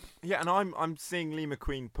swap. Yeah, and I'm seeing Lee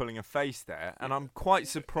McQueen pulling a face there, and I'm quite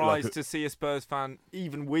surprised to see a Spurs fan,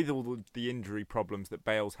 even with all the injury problems that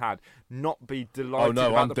Bale's had, not be delighted. Oh no,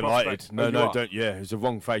 about I'm the delighted. prospect. No, don't. Yeah, it's a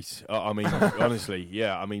wrong face. I mean, honestly,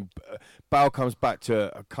 yeah. I mean, Bale comes back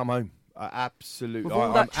to come home. Absolutely. With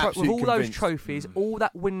all, absolutely those trophies, all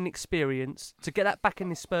that winning experience, to get that back in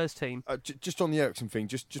this Spurs team. Just on the Eriksen thing,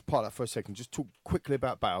 just part that for a second. Just talk quickly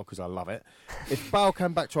about Bale because I love it. If Bale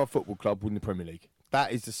came back to our football club, win the Premier League.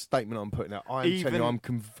 That is the statement I'm putting out. I'm telling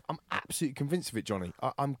you, I'm absolutely convinced of it, Johnny.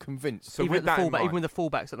 I'm convinced. So even with the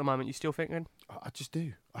fullbacks at the moment, you still thinking? I just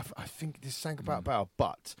do. I think there's something about Bale.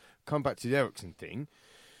 But come back to the Eriksen thing.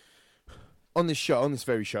 On this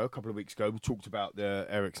very show, a couple of weeks ago, we talked about the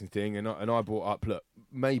Eriksen thing, and I brought up, look,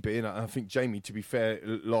 maybe, and I think, Jamie, to be fair,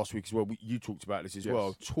 last week as well, you talked about this as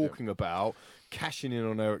well, talking about cashing in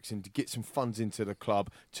on Eriksen to get some funds into the club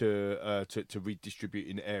to redistribute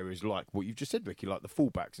in areas like what you've just said, Ricky, like the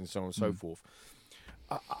fullbacks and so on and so forth.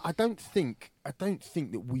 I don't think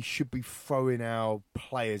that we should be throwing our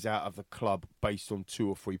players out of the club based on 2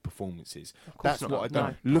 or 3 performances. That's what I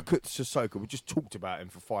don't. No. Look at Sissoko. We just talked about him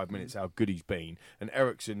for 5 minutes, how good he's been. And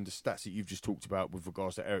Eriksen, the stats that you've just talked about with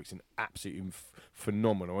regards to Eriksen, absolutely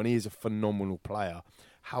phenomenal. And he is a phenomenal player.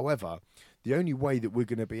 However, the only way that we're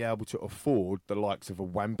going to be able to afford the likes of a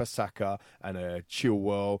Wan-Bissaka and a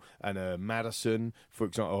Chilwell and a Maddison, for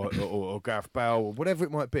example, or Gareth Bale, or whatever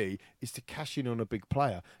it might be, is to cash in on a big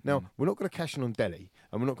player. Now, we're not going to cash in on Dele,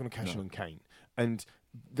 and we're not going to cash in on Kane. And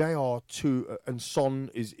they are two, and Son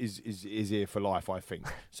is here for life, I think.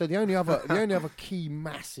 So the only other key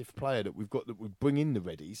massive player that we've got that would bring in the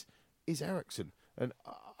Reddies is Eriksen. And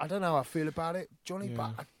I don't know how I feel about it, Johnny,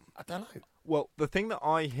 but I don't know. Well, the thing that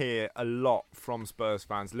I hear a lot from Spurs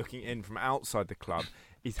fans looking in from outside the club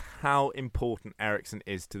is how important Eriksen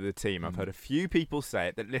is to the team. I've heard a few people say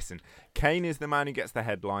it, that listen, Kane is the man who gets the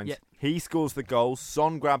headlines. Yep. He scores the goals.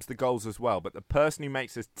 Son grabs the goals as well. But the person who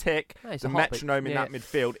makes us tick, the metronome in that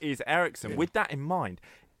midfield, is Eriksen. Yeah. With that in mind,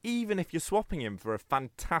 even if you're swapping him for a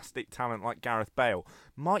fantastic talent like Gareth Bale,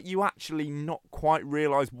 might you actually not quite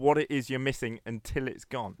realise what it is you're missing until it's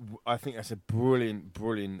gone? I think that's a brilliant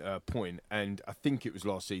point. And I think it was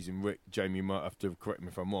last season, Rick, Jamie, you might have to correct me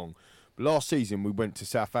if I'm wrong. But last season, we went to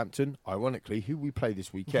Southampton, ironically, who we play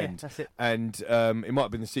this weekend. Yeah, that's it. And it might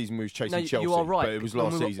have been the season we was chasing Chelsea. You are right. But it was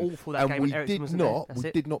last season. And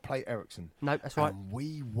we did not play Eriksen. No, that's right. And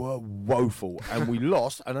we were woeful. And we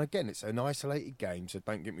lost. And again, it's an isolated game, so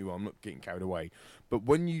don't get me wrong, I'm not getting carried away. But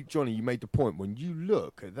when you made the point, when you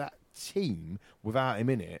look at that team without him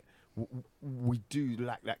in it, we do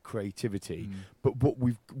lack that creativity. But what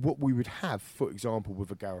we would have, for example,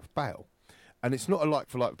 with a Gareth Bale, and it's not a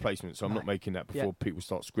like-for-like replacement, so I'm not making that before people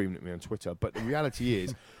start screaming at me on Twitter. But the reality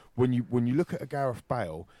is, when you look at a Gareth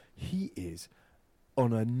Bale, he is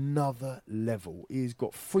on another level. He's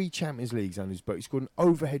got 3 Champions Leagues under his belt. He's got an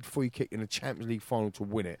overhead free kick in a Champions League final to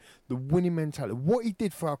win it. The winning mentality. What he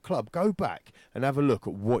did for our club, go back and have a look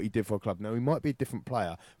at what he did for our club. Now, he might be a different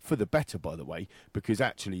player, for the better, by the way, because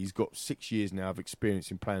actually he's got 6 years now of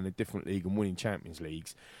experience in playing a different league and winning Champions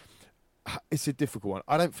Leagues. It's a difficult one.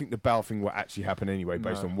 I don't think the Bale thing will actually happen anyway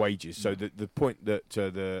based on wages. So the point that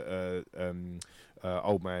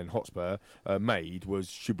Old Man Hotspur made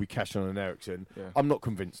was, should we cash on an Eriksen? Yeah. I'm not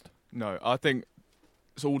convinced. No, I think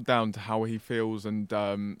it's all down to how he feels and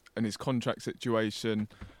his contract situation.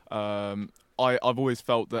 I've always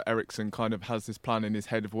felt that Eriksen kind of has this plan in his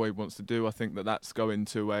head of what he wants to do. I think that's going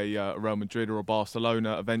to a Real Madrid or a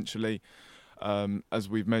Barcelona eventually. As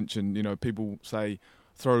we've mentioned, people say,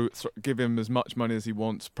 give him as much money as he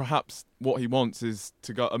wants. Perhaps what he wants is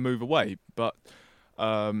to go a move away. But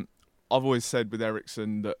I've always said with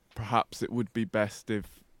Eriksson that perhaps it would be best if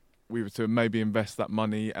we were to maybe invest that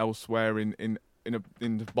money elsewhere in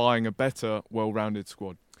buying a better, well-rounded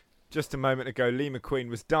squad. Just a moment ago, Lee McQueen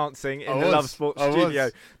was dancing in the Love Sport studio.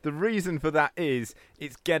 The reason for that is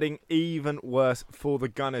it's getting even worse for the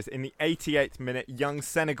Gunners. In the 88th minute, young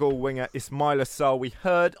Senegal winger Ismaila Sarr, we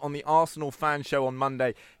heard on the Arsenal fan show on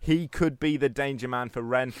Monday, he could be the danger man for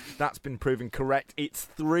Rennes. That's been proven correct. It's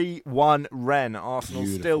 3-1 Rennes. Arsenal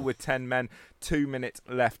still with 10 men, 2 minutes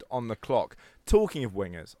left on the clock. Talking of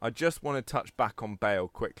wingers, I just want to touch back on Bale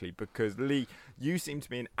quickly because, Lee, you seem to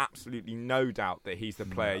be in absolutely no doubt that he's the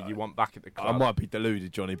player you want back at the club. I might be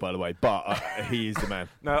deluded, Johnny, by the way, but he is the man.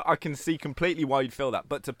 No, I can see completely why you'd feel that.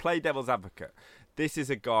 But to play devil's advocate, this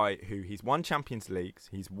is a guy who he's won Champions Leagues,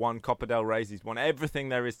 he's won Copa del Rey, he's won everything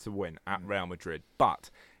there is to win at Real Madrid.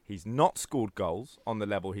 But he's not scored goals on the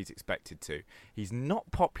level he's expected to. He's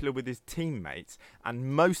not popular with his teammates.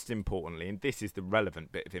 And most importantly, and this is the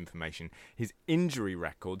relevant bit of information, his injury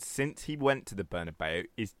record since he went to the Bernabeu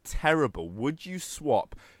is terrible. Would you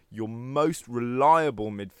swap your most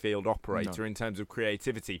reliable midfield operator in terms of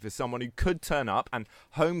creativity for someone who could turn up and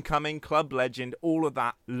homecoming, club legend, all of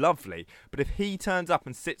that, lovely. But if he turns up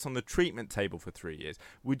and sits on the treatment table for 3 years,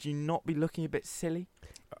 would you not be looking a bit silly?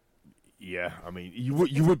 Yeah, I mean, you would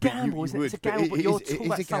be. It's a gamble, but you're talking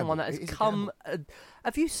about someone that has come.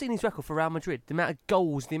 Have you seen his record for Real Madrid? The amount of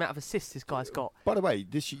goals, the amount of assists this guy's got. By the way,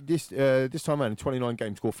 this time around in 29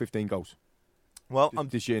 games, scored 15 goals. Well,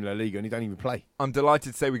 this year in La Liga, and he don't even play. I'm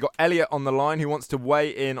delighted to say we've got Elliot on the line who wants to weigh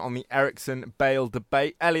in on the Eriksson-Bale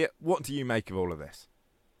debate. Elliot, what do you make of all of this?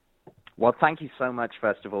 Well, thank you so much,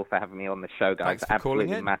 first of all, for having me on the show, guys. Thanks for calling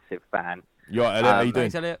in. Absolutely massive fan. You're right, Elliot. How you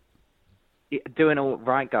doing? Thanks, Elliot. Doing all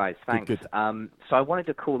right, guys. Thanks. Good. So I wanted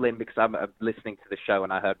to call in because I'm listening to the show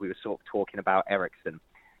and I heard we were sort of talking about Eriksson.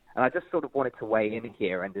 And I just sort of wanted to weigh in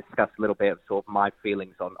here and discuss a little bit of sort of my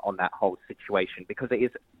feelings on that whole situation because it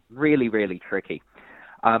is really, really tricky.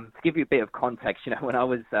 To give you a bit of context, when I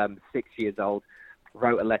was 6 years old,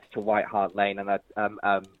 wrote a letter to White Hart Lane and I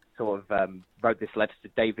wrote this letter to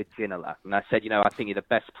David Ginola. And I said, I think you're the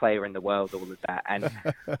best player in the world, all of that. And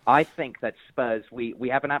I think that Spurs, we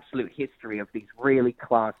have an absolute history of these really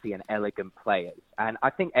classy and elegant players. And I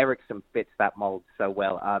think Eriksson fits that mold so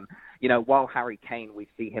well. While Harry Kane, we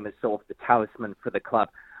see him as sort of the talisman for the club.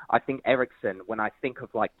 I think Eriksson, when I think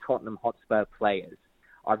of like Tottenham Hotspur players,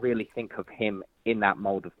 I really think of him in that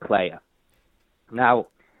mold of player. Now,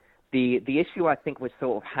 the issue I think we're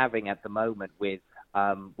sort of having at the moment with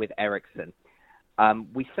Eriksson,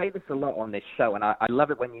 we say this a lot on this show, and I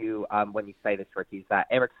love it when you say this, Ricky, is that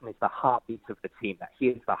Eriksson is the heartbeat of the team, that he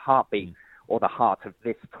is the heartbeat or the heart of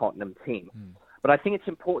this Tottenham team. But I think it's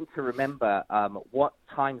important to remember what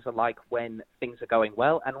times are like when things are going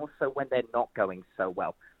well and also when they're not going so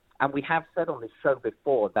well. And we have said on this show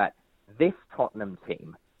before that this Tottenham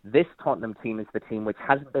team is the team which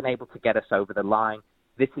hasn't been able to get us over the line.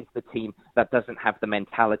 This is the team that doesn't have the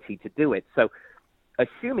mentality to do it. So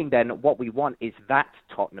assuming then what we want is that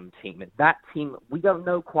Tottenham team. And that team, we don't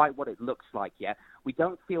know quite what it looks like yet. We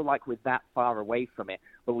don't feel like we're that far away from it,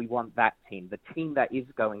 but we want that team, the team that is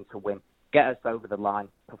going to win, get us over the line,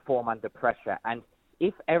 perform under pressure. And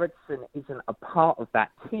if Eriksson isn't a part of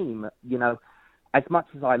that team, as much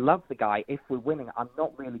as I love the guy, if we're winning, I'm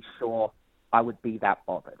not really sure I would be that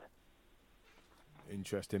bothered.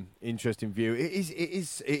 Interesting view. It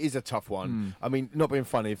is a tough one. I mean, not being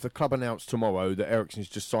funny, if the club announced tomorrow that Eriksson's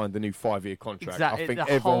just signed the new 5-year contract, exactly. I think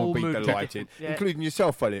everyone would be delighted, including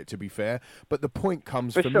yourself, Elliot, to be fair. But the point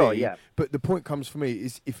comes for me. But the point comes for me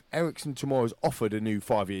is if Eriksson tomorrow is offered a new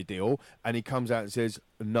 5-year deal and he comes out and says,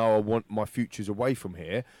 "No, I want my futures away from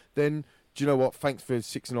here," then do you know what? Thanks for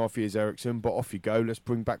 6.5 years, Eriksson, but off you go. Let's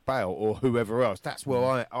bring back Bale or whoever else. That's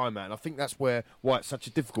where I'm at. And I think that's why it's such a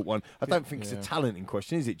difficult one. I don't think it's a talent in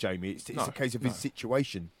question, is it, Jamie? It's a case of his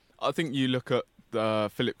situation. I think you look at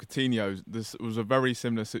Philip Coutinho. This was a very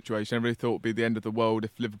similar situation. Everybody thought it would be the end of the world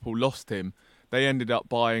if Liverpool lost him. They ended up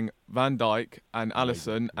buying Van Dijk and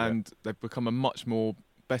Alisson, and they've become a much more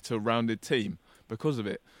better rounded team because of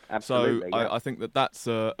it. Absolutely, so I think that's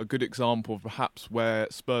a good example of perhaps where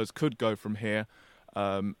Spurs could go from here.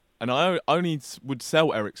 And I only would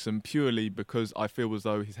sell Eriksson purely because I feel as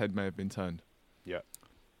though his head may have been turned. Yeah.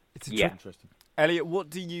 It's interesting. Elliot, what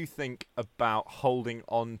do you think about holding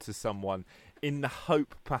on to someone in the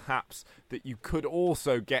hope perhaps that you could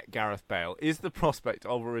also get Gareth Bale? Is the prospect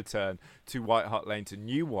of a return to White Hart Lane, to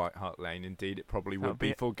New White Hart Lane, indeed it probably would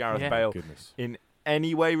be for Gareth Bale, in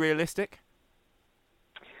any way realistic?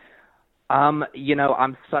 You know,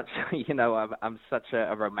 I'm such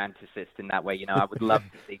a romanticist in that way. You know, I would love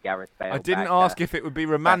to see Gareth Bale. I didn't back, ask if it would be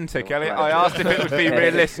romantic, Elliot. I asked if it would be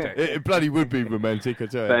realistic. It bloody would be romantic, I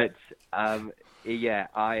tell you. But yeah,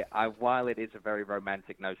 I while it is a very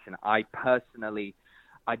romantic notion, I personally,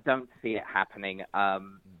 I don't see it happening as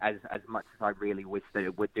much as I really wish that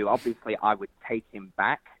it would do. Obviously, I would take him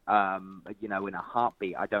back, you know, in a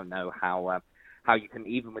heartbeat. I don't know how you can,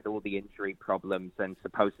 even with all the injury problems and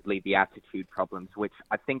supposedly the attitude problems, which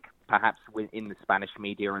I think perhaps in the Spanish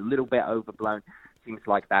media are a little bit overblown. Seems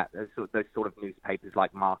like that those sort of newspapers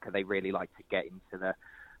like Marca, they really like to get into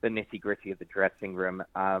the nitty-gritty of the dressing room.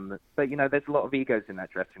 But, you know, there's a lot of egos in that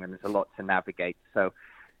dressing room. There's a lot to navigate. So,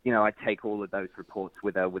 you know, I take all of those reports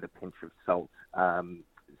with a pinch of salt. I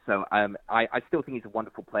still think he's a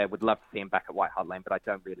wonderful player. Would love to see him back at White Hart Lane, but I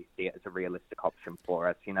don't really see it as a realistic option for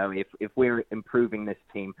us. You know, if we're improving this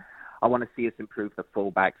team, I want to see us improve the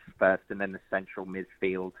fullbacks first and then the central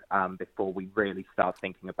midfield before we really start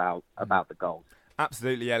thinking about the goals.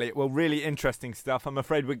 Absolutely, Elliot. Well, really interesting stuff. I'm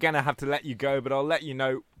afraid we're going to have to let you go, but I'll let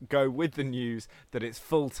you go with the news that it's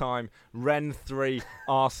full-time. Rennes 3,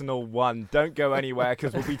 Arsenal 1. Don't go anywhere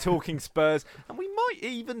because we'll be talking Spurs and we might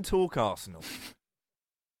even talk Arsenal.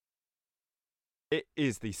 It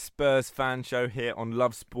is the Spurs fan show here on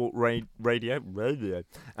Love Sport Radio.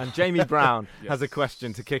 And Jamie Brown has a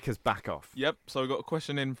question to kick us back off. Yep, so we've got a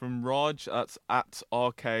question in from Raj. That's at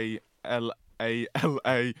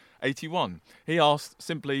RKLALA81. He asked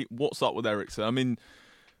simply, what's up with Eriksen? I mean,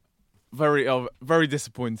 very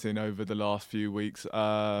disappointing over the last few weeks.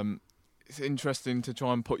 It's interesting to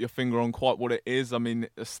try and put your finger on quite what it is. I mean,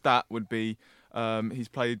 a stat would be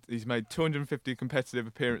he's made 250 competitive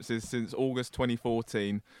appearances since August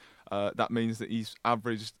 2014. That means that he's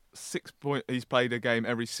averaged he's played a game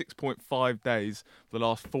every 6.5 days for the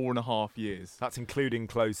last 4.5 years. That's including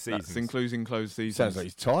closed seasons. That's including closed seasons. Sounds like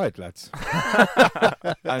he's tired, lads.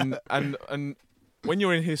 and when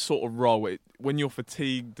you're in his sort of role, when you're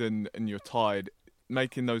fatigued and you're tired,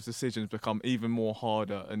 making those decisions become even more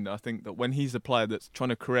harder. And I think that when he's a player that's trying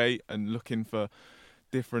to create and looking for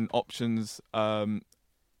different options,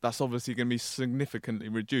 that's obviously going to be significantly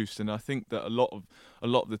reduced. And I think that a lot of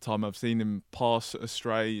the time I've seen him pass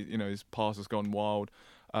astray. You know, his pass has gone wild,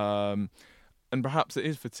 and perhaps it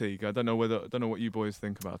is fatigue. I don't know what you boys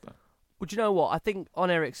think about that. Well, do you know what? I think on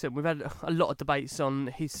Eriksen, we've had a lot of debates on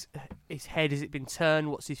his head. Has it been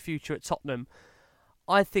turned? What's his future at Tottenham?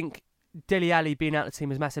 I think Dele Alli being out of the team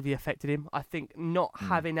has massively affected him. I think not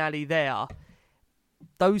having Ali there,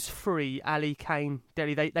 those three, Ali, Kane,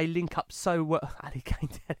 Dele, they link up so well.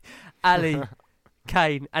 Ali,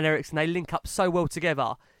 Kane and Eriksen, they link up so well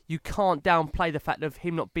together. You can't downplay the fact of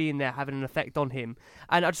him not being there having an effect on him.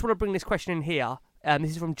 And I just want to bring this question in here.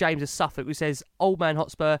 This is from James of Suffolk, who says, Old Man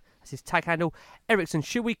Hotspur, that's his tag handle. Eriksen,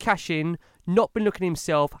 should we cash in? Not been looking at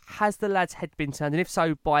himself. Has the lad's head been turned? And if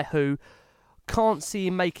so, by who? Can't see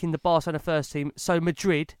him making the Barcelona first team. So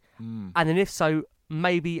Madrid. And then if so,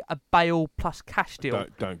 maybe a Bale plus cash deal.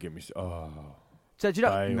 Don't give me... Oh. So do you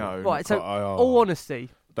know... Bale. No. Right, so all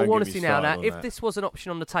honesty now, if that. this was an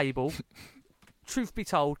option on the table, truth be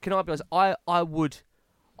told, can I be honest, I would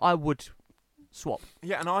swap.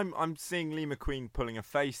 Yeah, and I'm seeing Lee McQueen pulling a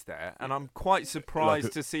face there, and I'm quite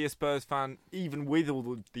surprised to see a Spurs fan, even with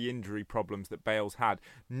all the injury problems that Bale's had,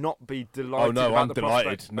 not be delighted. Oh no, about I'm the delighted.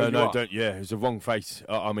 prospect. No, don't. Yeah, it's a wrong face.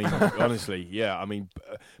 I mean, honestly, yeah. I mean,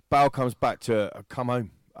 Bale comes back to come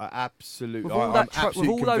home. Absolutely. With all,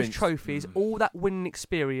 absolutely those trophies, all that winning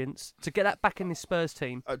experience, to get that back in this Spurs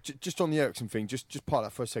team. Just on the Eriksen thing, just part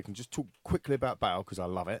that for a second. Just talk quickly about Bale because I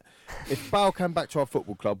love it. If Bale came back to our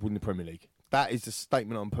football club, win the Premier League. That is the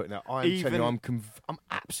statement I'm putting out. I'm telling you, I'm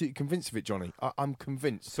absolutely convinced of it, Johnny. I'm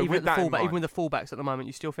convinced. So even with the fullbacks at the moment,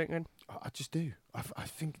 you still thinking? I just do. I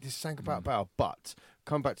think there's something about Bale. But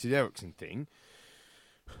come back to the Eriksen thing.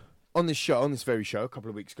 On this very show, a couple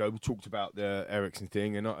of weeks ago, we talked about the Eriksen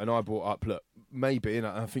thing, and I brought up, look, maybe, and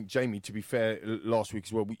I think, Jamie, to be fair, last week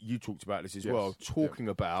as well, you talked about this as well, talking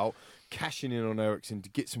about cashing in on Eriksen to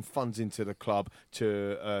get some funds into the club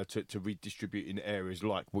to redistribute in areas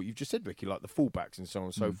like what you've just said, Ricky, like the fullbacks and so on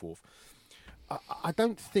and so forth. I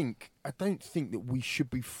don't think that we should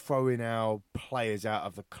be throwing our players out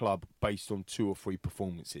of the club based on 2 or 3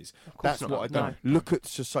 performances. That's what I don't. Look at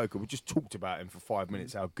Sissoko. We just talked about him for 5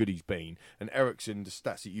 minutes, how good he's been. And Eriksen, the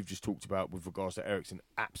stats that you've just talked about with regards to Eriksen,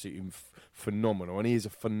 absolutely phenomenal. And he is a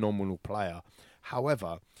phenomenal player.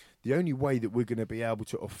 However, the only way that we're going to be able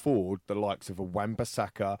to afford the likes of a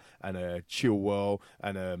Wan-Bissaka and a Chilwell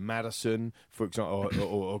and a Maddison, for example,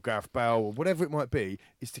 or Gareth Bale, or whatever it might be,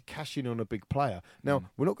 is to cash in on a big player. Now,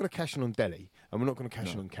 we're not going to cash in on Dele, and we're not going to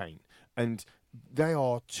cash in on Kane. and they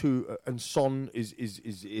are two. And Son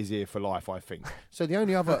is here for life, I think. So the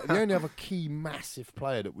only other key massive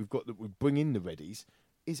player that we've got that would bring in the Reddies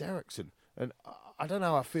is Eriksen. And I don't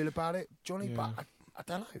know how I feel about it, Johnny, but I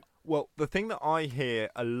don't know. Well, the thing that I hear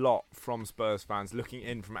a lot from Spurs fans looking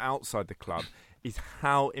in from outside the club is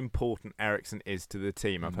how important Eriksen is to the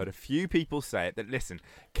team. I've heard a few people say it, that listen,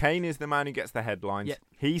 Kane is the man who gets the headlines. Yep.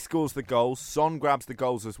 He scores the goals. Son grabs the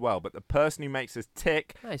goals as well. But the person who makes us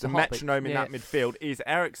tick, the metronome in that midfield, is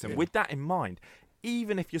Eriksen. Yeah. With that in mind,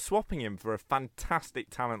 even if you're swapping him for a fantastic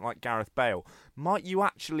talent like Gareth Bale, might you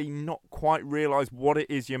actually not quite realise what it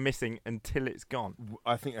is you're missing until it's gone?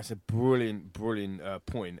 I think that's a brilliant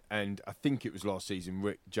point. And I think it was last season,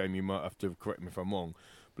 Rick, Jamie, you might have to correct me if I'm wrong.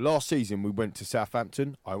 But last season, we went to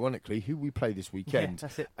Southampton, ironically, who we play this weekend. Yeah,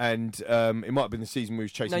 that's it. And it might have been the season we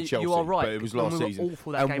was chasing Chelsea. You are right. But it was last season.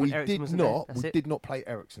 And we did not play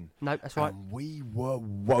Eriksen. No, that's right. And we were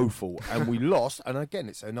woeful. And we lost. And again,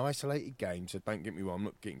 it's an isolated game, so don't get me wrong, I'm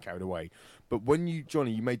not getting carried away. But when you,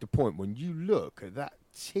 Johnny, you made the point, when you look at that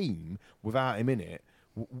team without him in it,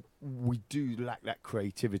 we do lack that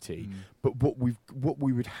creativity. But what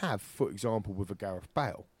we would have, for example, with a Gareth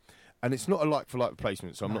Bale, and it's not a like-for-like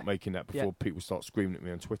replacement, so I'm not making that before people start screaming at me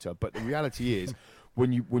on Twitter. But the reality is,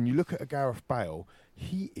 when you look at a Gareth Bale,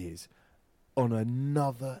 he is on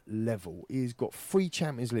another level. He's got 3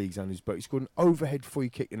 Champions Leagues on his belt. He's got an overhead free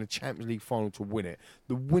kick in a Champions League final to win it.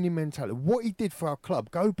 The winning mentality. What he did for our club,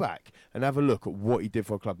 go back and have a look at what he did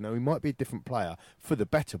for our club. Now, he might be a different player, for the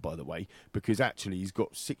better, by the way, because actually he's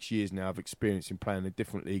got 6 years now of experience in playing a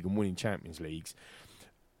different league and winning Champions Leagues.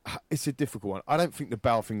 It's a difficult one. I don't think the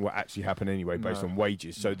Bale thing will actually happen anyway based on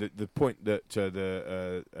wages. So the point that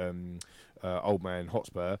the old man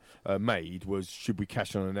Hotspur made was, should we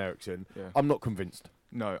cash on an Eriksen? Yeah. I'm not convinced.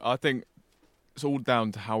 No, I think it's all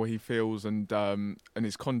down to how he feels and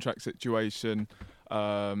his contract situation.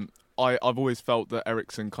 I've always felt that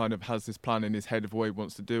Eriksen kind of has this plan in his head of what he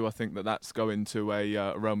wants to do. I think that's going to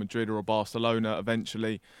a Real Madrid or a Barcelona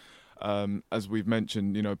eventually. As we've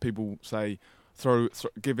mentioned, people say,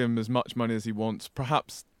 give him as much money as he wants.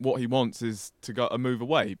 Perhaps what he wants is to go a move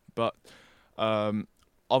away. But I've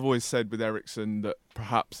always said with Eriksen that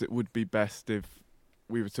perhaps it would be best if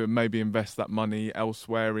we were to maybe invest that money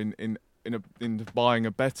elsewhere in buying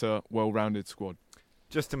a better, well-rounded squad.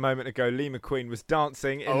 Just a moment ago, Lee McQueen was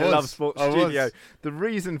dancing in the Love Sport studio. The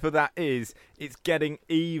reason for that is it's getting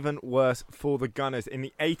even worse for the Gunners. In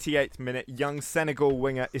the 88th minute, young Senegal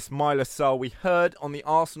winger Ismaila Sarr, we heard on the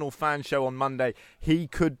Arsenal fan show on Monday, he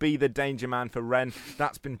could be the danger man for Rennes.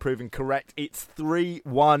 That's been proven correct. It's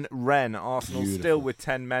 3-1 Rennes. Arsenal still with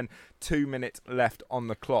 10 men, 2 minutes left on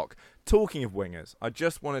the clock. Talking of wingers, I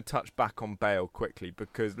just want to touch back on Bale quickly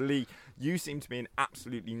because, Lee, you seem to be in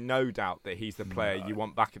absolutely no doubt that he's the player you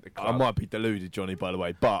want back at the club. I might be deluded, Johnny, by the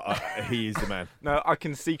way, but he is the man. No, I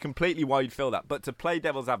can see completely why you'd feel that. But to play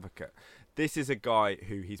devil's advocate, this is a guy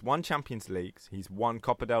who he's won Champions Leagues, he's won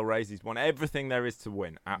Copa del Rey, he's won everything there is to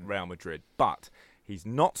win at Real Madrid. But he's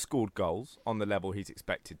not scored goals on the level he's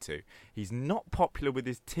expected to. He's not popular with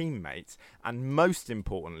his teammates. And most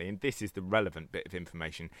importantly, and this is the relevant bit of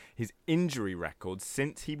information, his injury record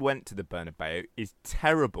since he went to the Bernabeu is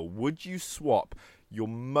terrible. Would you swap your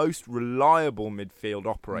most reliable midfield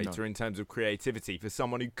operator in terms of creativity for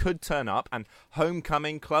someone who could turn up and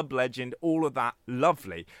homecoming, club legend, all of that,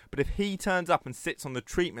 lovely. But if he turns up and sits on the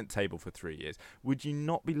treatment table for 3 years, would you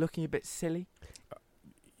not be looking a bit silly?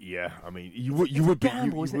 Yeah, I mean, you would be.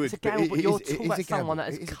 It's a gamble, but you're talking about someone that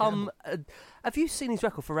has come. Have you seen his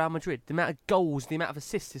record for Real Madrid? The amount of goals, the amount of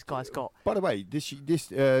assists this guy's got. By the way, this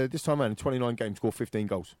time around in 29 games, scored 15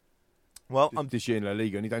 goals. Well, this year in La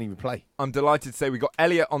Liga, and he don't even play. I'm delighted to say we've got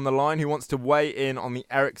Elliot on the line who wants to weigh in on the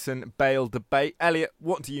Eriksen-Bale debate. Elliot,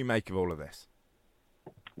 what do you make of all of this?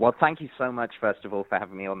 Well, thank you so much, first of all, for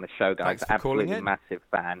having me on the show, guys. Thanks for Absolutely calling massive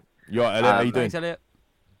fan. You're right, Elliot. How you doing? Thanks, Elliot.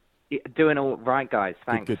 Doing all right, guys.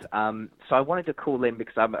 Thanks. Good. So I wanted to call in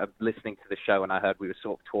because I'm listening to the show and I heard we were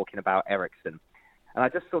sort of talking about Eriksen. And I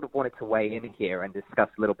just sort of wanted to weigh in here and discuss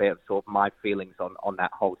a little bit of sort of my feelings on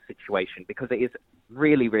that whole situation because it is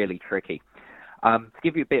really, really tricky. To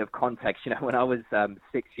give you a bit of context, when I was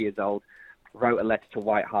 6 years old, wrote a letter to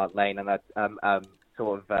White Hart Lane and I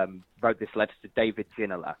wrote this letter to David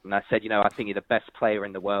Ginola. And I said, I think you're the best player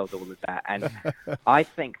in the world, all of that. And I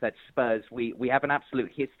think that Spurs, we have an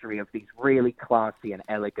absolute history of these really classy and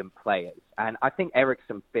elegant players. And I think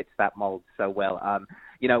Eriksen fits that mold so well.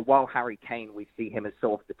 While Harry Kane, we see him as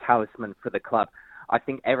sort of the talisman for the club. I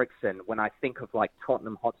think Eriksen, when I think of like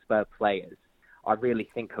Tottenham Hotspur players, I really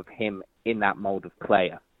think of him in that mold of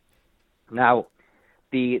player. Now,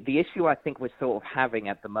 the issue I think we're sort of having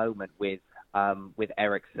at the moment with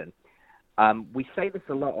Eriksen. We say this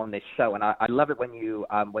a lot on this show, and I love it when you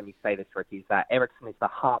say this, Ricky, is that Eriksen is the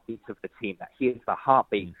heartbeat of the team, that he is the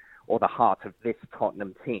heartbeat or the heart of this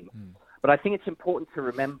Tottenham team. But I think it's important to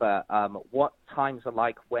remember what times are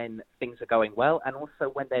like when things are going well and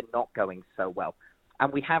also when they're not going so well.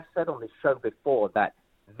 And we have said on this show before that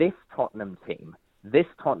this Tottenham team is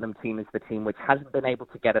the team which hasn't been able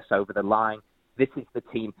to get us over the line. This is the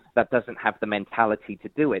team that doesn't have the mentality to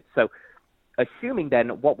do it. So assuming then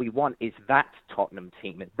what we want is that Tottenham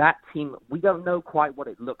team. That team, we don't know quite what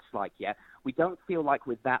it looks like yet. We don't feel like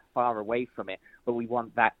we're that far away from it, but we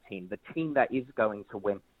want that team, the team that is going to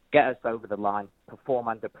win, get us over the line, perform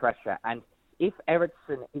under pressure. And if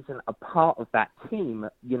Eriksen isn't a part of that team,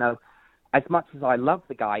 you know, as much as I love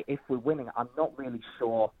the guy, if we're winning, I'm not really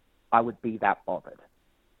sure I would be that bothered.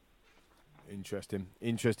 Interesting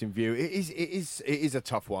view. It is a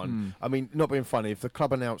tough one. I mean, not being funny, if the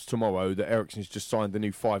club announced tomorrow that Eriksen's just signed the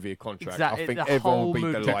new 5-year contract, I think everyone will be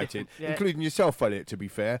delighted, including yourself, Elliot, to be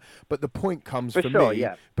fair. But the point comes for me.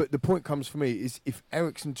 But the point comes for me is if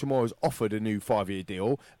Eriksen tomorrow is offered a new 5-year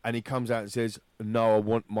deal and he comes out and says, "No, I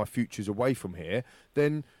want my futures away from here,"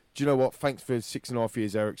 then, do you know what? Thanks for 6.5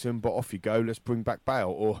 years, Eriksen, but off you go. Let's bring back Bale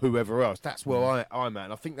or whoever else. That's where I'm at.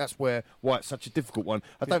 And I think that's why it's such a difficult one.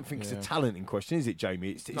 I don't think it's a talent in question, is it,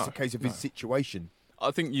 Jamie? It's a case of his situation.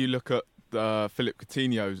 I think you look at Philip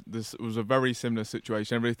Coutinho. This was a very similar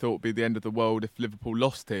situation. Everybody thought it would be the end of the world if Liverpool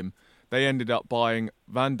lost him. They ended up buying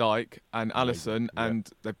Van Dijk and Alisson, and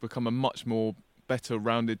they've become a much more better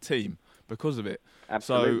rounded team because of it.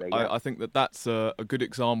 Absolutely, so I think that's a good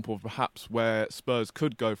example of perhaps where Spurs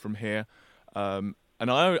could go from here. And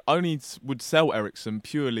I only would sell Eriksen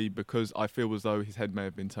purely because I feel as though his head may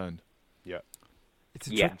have been turned. It's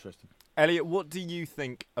interesting. Elliot, what do you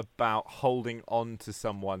think about holding on to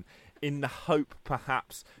someone in the hope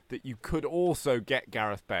perhaps that you could also get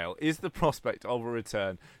Gareth Bale? Is the prospect of a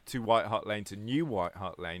return to White Hart Lane, to New White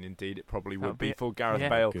Hart Lane, indeed it probably would be for Gareth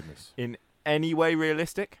Bale, in any way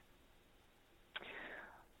realistic?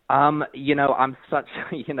 You know, I'm such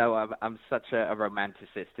a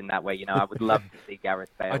romanticist in that way. You know, I would love to see Gareth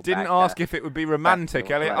Bale. I didn't ask if it would be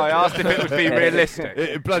romantic, Elliot. I asked if it would be realistic.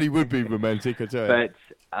 It bloody would be romantic, I tell you.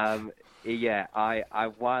 But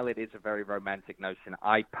while it is a very romantic notion,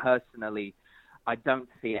 I personally, I don't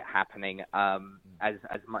see it happening as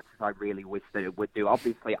much as I really wish that it would do.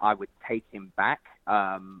 Obviously, I would take him back,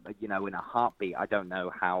 you know, in a heartbeat. I don't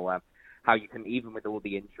know how you can, even with all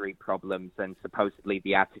the injury problems and supposedly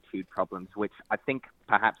the attitude problems, which I think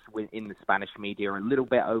perhaps in the Spanish media are a little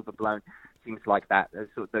bit overblown. Seems like that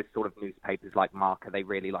those sort of newspapers like Marca, they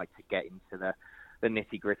really like to get into the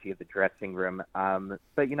nitty-gritty of the dressing room.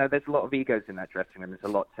 But, you know, there's a lot of egos in that dressing room. There's a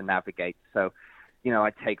lot to navigate. So, you know,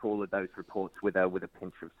 I take all of those reports with a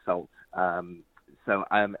pinch of salt. So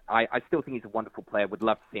I still think he's a wonderful player. Would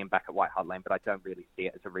love to see him back at White Hart Lane, but I don't really see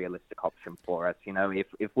it as a realistic option for us. You know,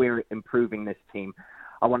 if we're improving this team,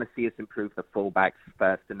 I want to see us improve the fullbacks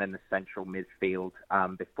first and then the central midfield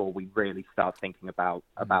before we really start thinking about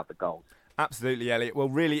the goals. Absolutely, Elliot. Well,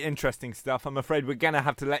 really interesting stuff. I'm afraid we're going to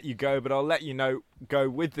have to let you go, but I'll let you go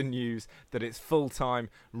with the news that it's full-time.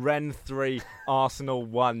 Rennes 3, Arsenal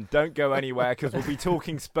 1. Don't go anywhere because we'll be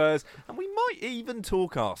talking Spurs and we might even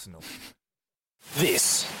talk Arsenal.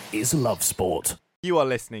 This is Love Sport. You are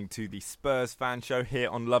listening to the Spurs Fan Show here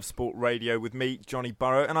on Love Sport Radio with me, Johnny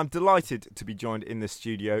Burrow, and I'm delighted to be joined in the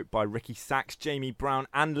studio by Ricky Sachs, Jamie Brown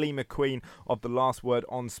and Lee McQueen of the Last Word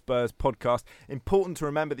on Spurs podcast. Important to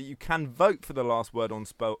remember that you can vote for the Last Word on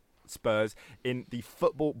Spurs in the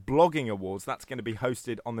Football Blogging Awards. That's going to be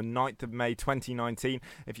hosted on the 9th of May 2019.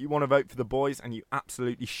 If you want to vote for the boys, and you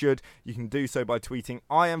absolutely should, you can do so by tweeting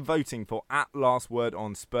 "I am voting for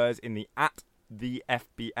 @LastWordOnSpurs" in the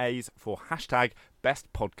FBAs for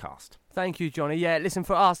 #BestPodcast. Thank you, Johnny. Yeah, listen,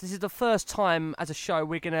 for us, this is the first time as a show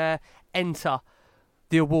we're going to enter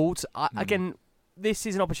the awards. Again, this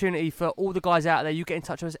is an opportunity for all the guys out there. You get in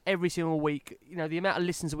touch with us every single week. You know, the amount of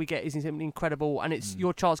listens that we get is incredible, and it's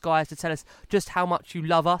your chance, guys, to tell us just how much you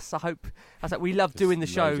love us. We love doing the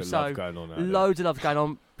show, so loads of love going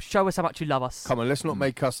on. Show us how much you love us. Come on, let's not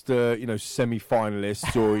make us the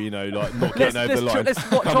semi-finalists or like not getting over the line. Let's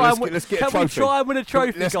get a trophy. Can we try and win a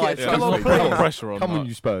trophy, guys? Come on, put pressure on. Come on,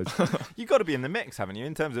 you Spurs. You've got to be in the mix, haven't you?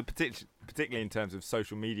 In terms of particularly in terms of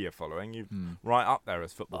social media following, you're right up there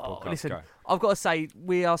as football podcast listen, guy. I've got to say,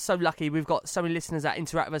 we are so lucky. We've got so many listeners that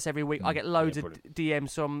interact with us every week. I get loads of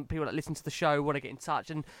DMs from people that listen to the show, want to get in touch.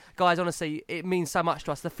 And guys, honestly, it means so much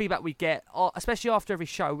to us. The feedback we get, especially after every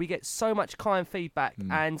show, we get so much kind feedback.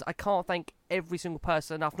 And fans. I can't thank every single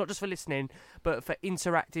person enough, not just for listening, but for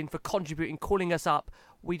interacting, for contributing, calling us up.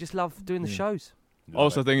 We just love doing the shows. I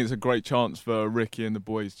also think it's a great chance for Ricky and the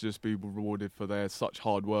boys to just be rewarded for their such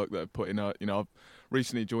hard work that they've put in. I've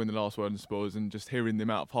recently joined the Last Word on Spurs, and just hearing the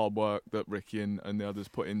amount of hard work that Ricky and the others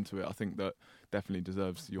put into it, I think that definitely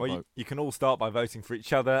deserves your vote. You can all start by voting for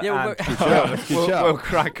each other. Yeah, and we'll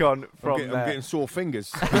crack on from there. I'm getting sore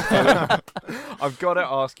fingers. I've got to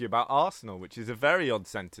ask you about Arsenal, which is a very odd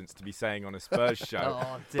sentence to be saying on a Spurs show.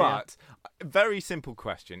 Oh, dear. But a very simple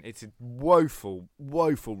question. It's a woeful,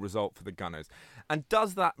 woeful result for the Gunners. And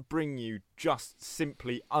does that bring you just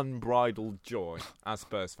simply unbridled joy as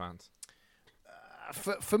Spurs fans?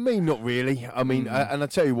 For me, not really. I mean, and I'll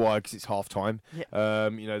tell you why, because it's half-time. Yeah.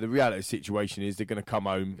 The reality of the situation is they're going to come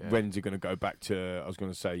home. Yeah. Rennes are going to go back to, I was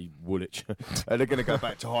going to say Woolwich. They're going to go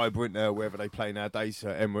back to Highbury, wherever they play nowadays,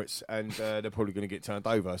 Emirates, and they're probably going to get turned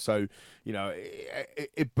over. So,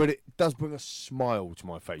 but it does bring a smile to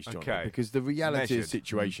my face, John. Okay. Because the reality of the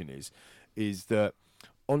situation is that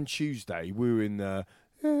on Tuesday, we were in the...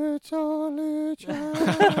 and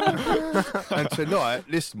tonight,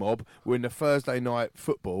 this mob were in the Thursday night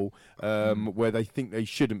football where they think they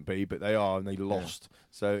shouldn't be, but they are, and they lost.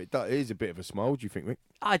 So it is a bit of a smile. Do you think, Rick?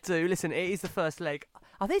 I do. Listen, it is the first leg.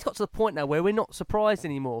 I think it's got to the point now where we're not surprised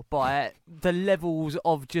anymore by the levels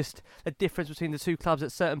of just the difference between the two clubs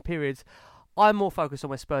at certain periods. I'm more focused on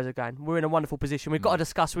where Spurs are going. We're in a wonderful position. We've got to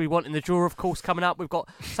discuss what we want in the draw, of course, coming up. We've got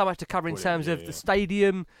so much to cover in terms of the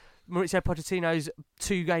stadium, Mauricio Pochettino's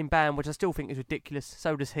 2-game ban, which I still think is ridiculous.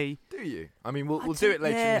 So does he. Do you? I mean, we'll do it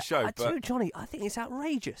later in the show. I do, Johnny. I think it's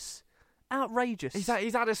outrageous. Outrageous. He's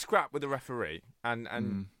had a scrap with the referee,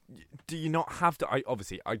 and do you not have to?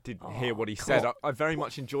 I didn't hear what he said. I very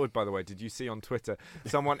much enjoyed, by the way. Did you see on Twitter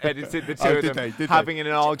someone edited the two of them having an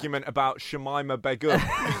argument about Shamima Begum,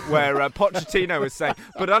 where Pochettino was saying,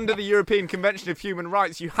 but under the European Convention of Human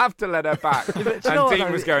Rights, you have to let her back. And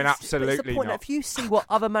Dean was going, absolutely it's the point not. That if you see what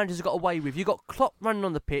other managers have got away with, you've got Klopp running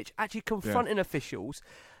on the pitch, actually confronting officials.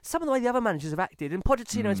 Some of the way the other managers have acted, and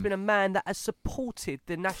Pochettino has been a man that has supported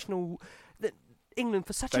the England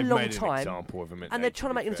for such a long time, and they're trying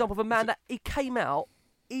to make an example of a man that he came out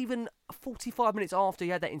even 45 minutes after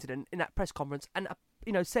he had that incident in that press conference and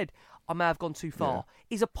said, I may have gone too far. Yeah.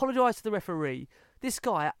 He's apologised to the referee. This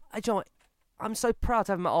guy, I'm so proud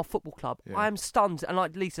to have him at our football club. Yeah. I am stunned, and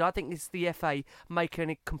like Lisa, I think it's the FA making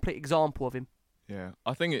a complete example of him. Yeah,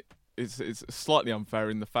 I think it's slightly unfair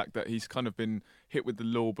in the fact that he's kind of been hit with the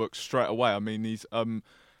law book straight away. I mean, he's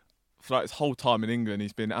throughout his whole time in England,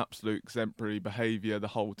 he's been absolute exemplary behaviour the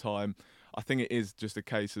whole time. I think it is just a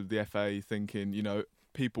case of the FA thinking,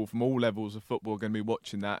 people from all levels of football are going to be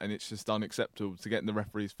watching that, and it's just unacceptable to get in the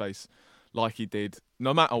referee's face like he did.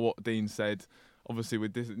 No matter what Dean said, obviously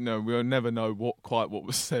with this, we'll never know what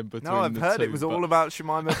was said between the two. No, I've heard it was all about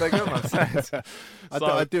Shamima Begum, I've said.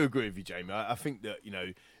 I do agree with you, Jamie. I think that,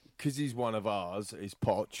 because he's one of ours, is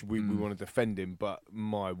Poch, we want to defend him, but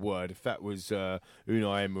my word, if that was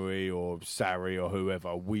Unai Emery or Sarri or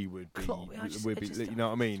whoever, we would be, you know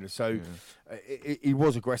what I mean? So he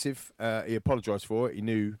was aggressive, he apologised for it, he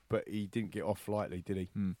knew, but he didn't get off lightly, did he?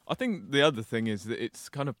 I think the other thing is that it's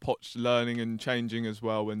kind of Poch learning and changing as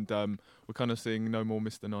well, and we're kind of seeing no more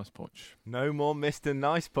Mr. Nice Poch. No more Mr.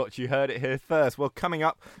 Nice Poch, you heard it here first. Well, coming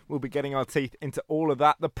up, we'll be getting our teeth into all of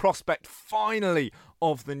that. The prospect, finally,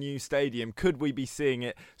 of the new stadium. Could we be seeing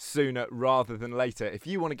it sooner rather than later? If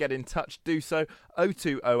you want to get in touch, do so.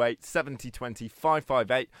 0208 70 20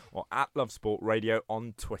 558 or at Love Sport Radio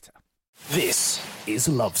on Twitter. This is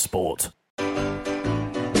Love Sport.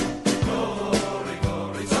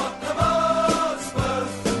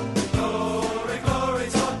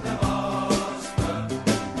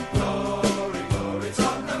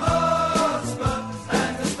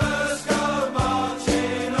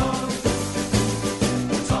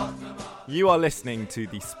 You are listening to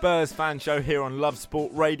the Spurs Fan Show here on Love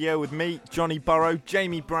Sport Radio with me, Johnny Burrow,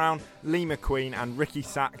 Jamie Brown, Lee McQueen and Ricky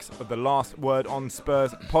Sachs of the Last Word on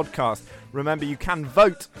Spurs podcast. Remember, you can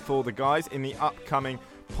vote for the guys in the upcoming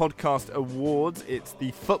podcast awards. It's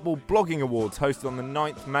the Football Blogging Awards hosted on the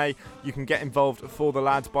 9th May. You can get involved for the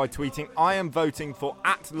lads by tweeting. I am voting for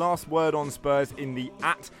at Last Word on Spurs in the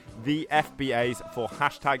at the FBAs for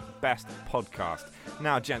hashtag best podcast.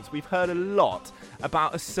 Now, gents, we've heard a lot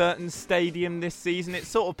about a certain stadium this season. It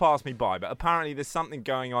sort of passed me by, but apparently there's something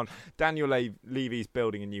going on. Daniel Levy's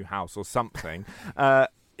building a new house or something.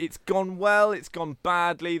 It's gone well, it's gone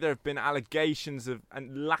badly. There have been allegations of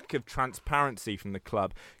and lack of transparency from the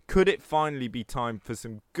club. Could it finally be time for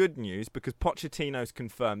some good news? Because Pochettino's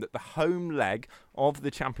confirmed that the home leg of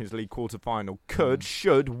the Champions League quarter-final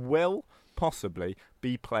will possibly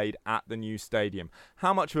be played at the new stadium.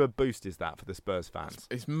 How much of a boost is that for the Spurs fans?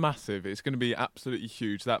 It's massive. It's going to be absolutely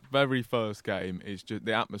huge. That very first game is just,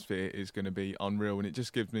 the atmosphere is going to be unreal, and it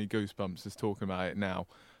just gives me goosebumps just talking about it now.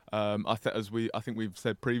 I think we've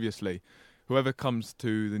said previously, whoever comes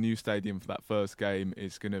to the new stadium for that first game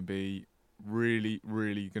is going to be really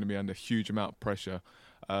going to be under a huge amount of pressure.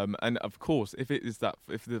 And of course, if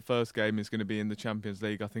the first game is going to be in the Champions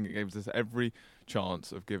League, I think it gives us every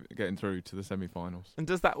chance of getting through to the semi-finals. And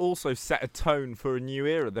does that also set a tone for a new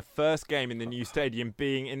era? The first game in the new stadium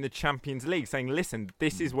being in the Champions League, saying, listen,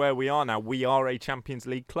 this is where we are now. We are a Champions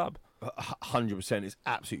League club. 100%. It's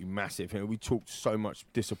absolutely massive. We talked so much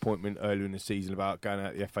disappointment earlier in the season about going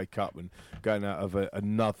out of the FA Cup and going out of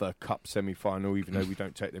another cup semi-final, even though we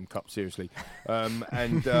don't take them cups seriously.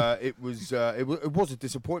 It was a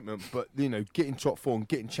disappointment. But getting top four and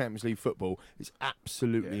getting Champions League football is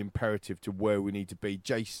absolutely imperative to where we need to be.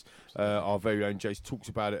 Jace, our very own Jace, talks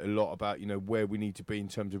about it a lot about where we need to be in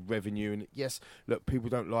terms of revenue. And yes, look, people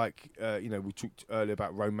don't like. We talked earlier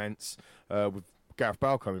about romance with Gareth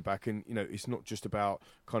Bale coming back, and it's not just about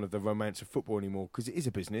kind of the romance of football anymore, because it is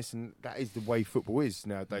a business, and that is the way football is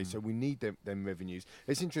nowadays. So we need them revenues.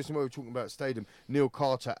 It's interesting when we're talking about stadium. Neil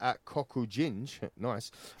Carter at Cockle Ginge,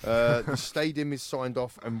 nice. The stadium is signed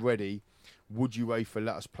off and ready. Would you UEFA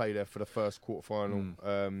let us play there for the first quarter-final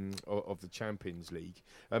of the Champions League?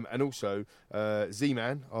 And also,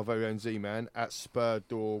 Z-Man, our very own Z-Man, at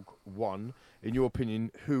SpurDog1, in your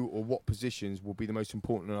opinion, who or what positions will be the most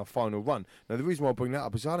important in our final run? Now, the reason why I bring that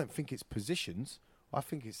up is I don't think it's positions. I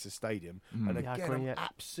think it's the stadium. And again, I'm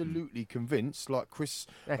absolutely convinced, like Chris,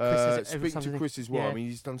 speaking to Chris as well. I mean,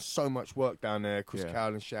 he's done so much work down there. Chris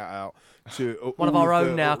Cowlin, shout out to one of our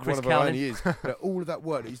own now, Chris Cowlin. He is. All of that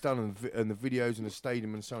work that he's done and the videos and the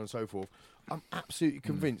stadium and so on and so forth. I'm absolutely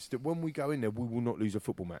convinced that when we go in there, we will not lose a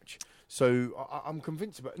football match. So I'm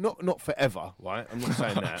convinced about not forever, right? I'm not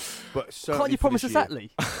saying that, but certainly can't you promise us that, Lee?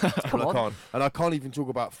 Come on. I can't, and I can't even talk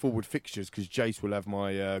about forward fixtures because Jace will have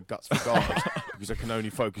my guts for guards because I can only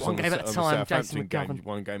focus on the Southampton game,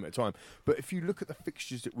 one game at a time. But if you look at the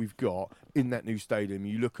fixtures that we've got in that new stadium,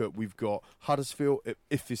 we've got Huddersfield.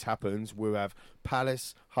 If this happens, we'll have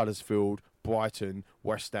Palace, Huddersfield, Brighton,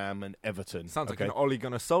 West Ham and Everton. Sounds like an Ole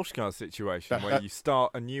Gunnar Solskjaer situation where you start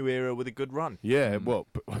a new era with a good run. Yeah, well,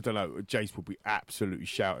 I don't know. Jace will be absolutely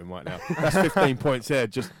shouting right now. That's 15 points there,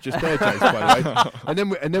 just there, Jace, by the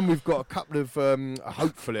way. And then we've got a couple of,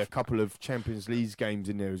 hopefully, a couple of Champions League games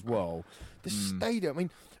in there as well. The stadium, I mean,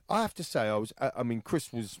 I have to say,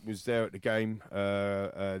 Chris was there at the game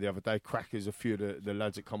the other day. Crackers, a few of the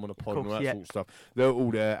lads that come on the pod and all that sort of stuff. They're all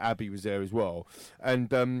there. Abby was there as well.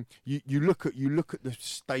 And you look at the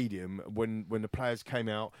stadium when the players came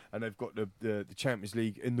out and they've got the Champions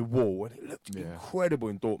League in the wall, and it looked incredible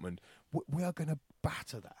in Dortmund. We are going to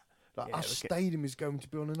batter that. Our stadium is going to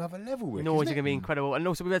be on another level. The noise is going to be incredible. And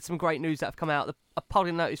also we've had some great news that have come out. A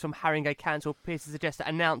public notice from Haringey Council appears to suggest that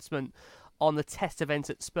announcement on the test event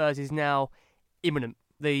at Spurs is now imminent,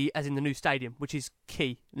 as in the new stadium, which is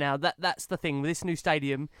key. Now, that's the thing. With this new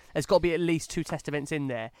stadium, there's got to be at least 2 test events in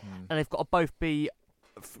there, and they've got to both be,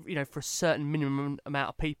 for a certain minimum amount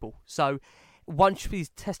of people. So once these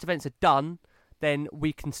test events are done, then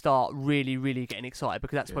we can start really, really getting excited,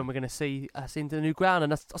 because that's when we're going to see us into the new ground.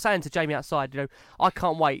 And I was saying to Jamie outside, I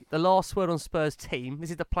can't wait. The last word on Spurs team, this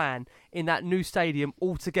is the plan, in that new stadium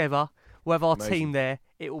all together, we'll have our team there.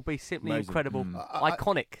 It will be simply incredible,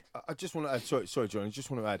 iconic. I just want to add, sorry, John. I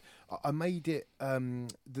just want to add. I made it.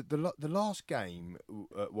 The last game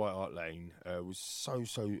at White Hart Lane was so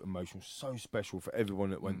emotional, so special for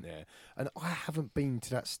everyone that went there. And I haven't been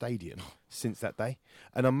to that stadium since that day.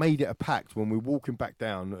 And I made it a pact when we were walking back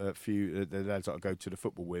down. A few the lads that I go to the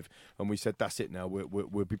football with, and we said, "That's it now.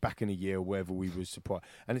 We'll be back in a year, or wherever we were surprised."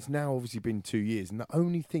 And it's now obviously been 2 years, and the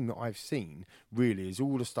only thing that I've seen really is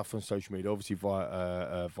all the stuff on social media, obviously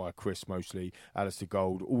via Chris mostly, Alistair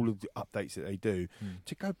Gold, all of the updates that they do.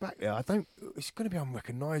 To go back there, it's going to be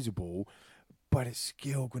unrecognisable, but it's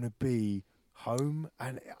still going to be home,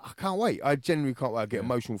 and I can't wait. I genuinely can't wait. I get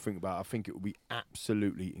emotional thinking about it. I think it will be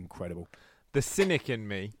absolutely incredible. The cynic in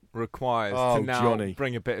me requires to now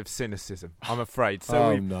bring a bit of cynicism, I'm afraid.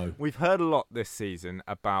 So we've heard a lot this season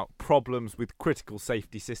about problems with critical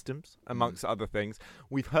safety systems, amongst other things.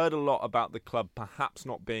 We've heard a lot about the club perhaps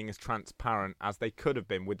not being as transparent as they could have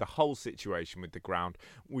been with the whole situation with the ground.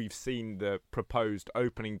 We've seen the proposed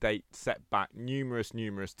opening date set back numerous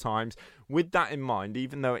times. With that in mind,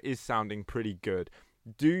 even though it is sounding pretty good,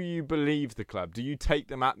 do you believe the club? Do you take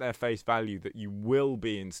them at their face value that you will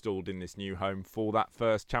be installed in this new home for that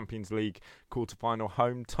first Champions League quarter-final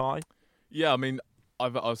home tie? Yeah, I mean,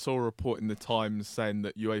 I saw a report in the Times saying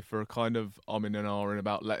that UEFA are kind of umming and ahhing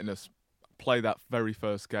about letting us play that very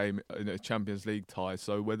first game in a Champions League tie.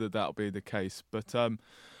 So whether that'll be the case, but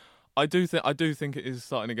I do think it is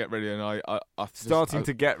starting to get ready, and I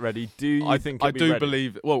to get ready. Do you think? I do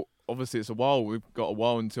believe. Well, obviously it's a while. We've got a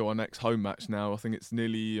while until our next home match now. I think it's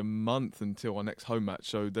nearly a month until our next home match.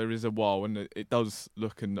 So there is a while, and it does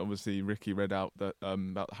look. And obviously Ricky read out that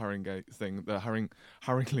about the Haringey thing, the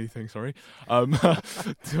Haringey thing. Sorry,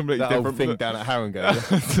 that old thing down at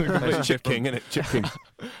Haringey. Chip King, isn't it? Chip King.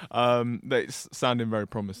 It's sounding very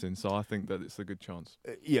promising. So I think that it's a good chance.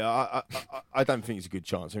 I don't think it's a good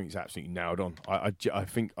chance. I think it's absolutely nailed on. I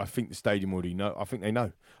think the stadium already know. I think they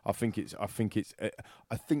know. I think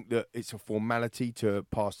that it's a formality to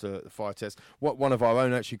pass the fire test. One of our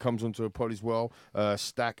own actually comes onto a pod as well.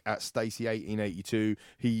 Stack at Stacey 1882.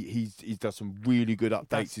 He's done some really good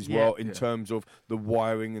updates as well in terms of the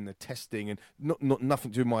wiring and the testing, and not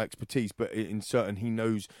nothing to do with my expertise, but in certain he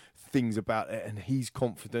knows things about it, and he's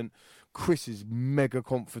confident. Chris is mega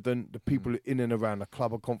confident. The people in and around the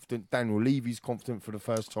club are confident. Daniel Levy's confident for the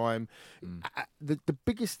first time. The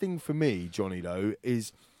biggest thing for me, Johnny, though,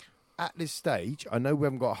 is at this stage, I know we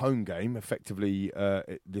haven't got a home game effectively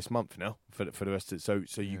this month now for the rest of it,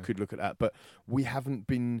 so you could look at that, but we haven't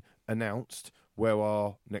been announced where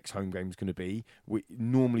our next home game is going to be. We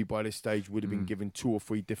normally by this stage would have been given 2 or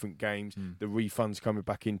 3 different games. The refunds coming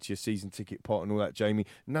back into your season ticket pot and all that, Jamie.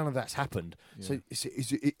 None of that's happened. So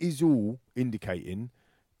it is all indicating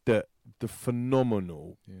that the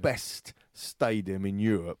phenomenal best stadium in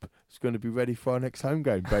Europe is going to be ready for our next home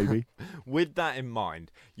game, baby. With that in mind,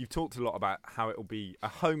 you've talked a lot about how it will be a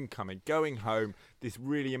homecoming, going home, this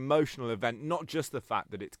really emotional event, not just the fact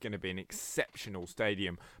that it's going to be an exceptional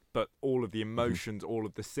stadium, but all of the emotions, all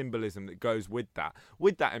of the symbolism that goes with that.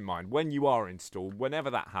 With that in mind, when you are installed, whenever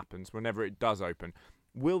that happens, whenever it does open,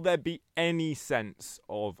 will there be any sense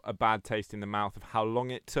of a bad taste in the mouth of how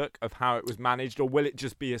long it took, of how it was managed, or will it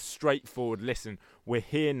just be a straightforward, listen, we're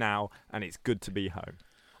here now and it's good to be home?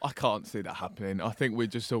 I can't see that happening. I think we're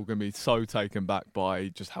just all going to be so taken back by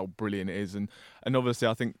just how brilliant it is. And obviously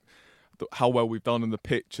I think how well we've done on the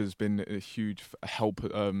pitch has been a huge help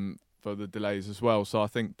for the delays as well. So I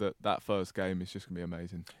think that first game is just going to be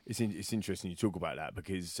amazing. It's interesting you talk about that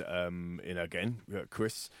because, again,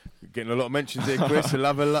 Chris, getting a lot of mentions here, Chris.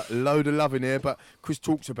 load of love in here. But Chris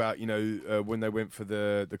talks about, when they went for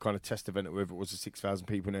the kind of test event, or whether it was 6,000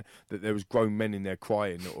 people in there, that there was grown men in there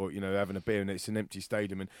crying or, having a beer, and it's an empty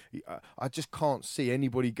stadium. And I just can't see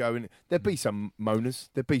anybody going. There'd be some moaners.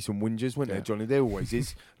 There'd be some whingers, wouldn't there, Johnny? There always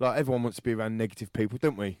is. Like, everyone wants to be around negative people,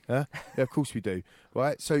 don't we? Huh? Yeah, of course we do.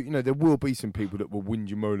 Right? So, there will be some people that will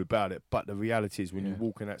whinge and moan about it, but the reality is when you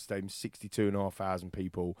walk in that stadium, 62,500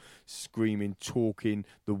 people screaming, talking,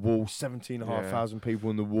 the wall, 17,500 people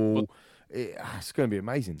on the wall. It's going to be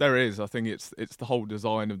amazing. There is. I think it's the whole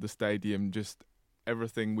design of the stadium, just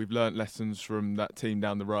everything. We've learnt lessons from that team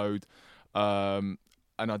down the road.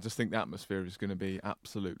 And I just think the atmosphere is going to be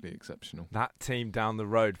absolutely exceptional. That team down the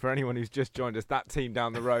road, for anyone who's just joined us, that team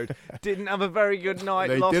down the road didn't have a very good night.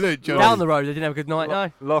 They didn't, John. Down the road, they didn't have a good night,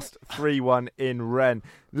 no. Lost 3-1 in Rennes.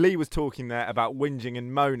 Lee was talking there about whinging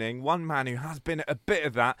and moaning. One man who has been a bit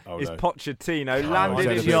of that is Pochettino.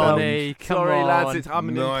 Landed in Johnny, Sorry, lads, I'm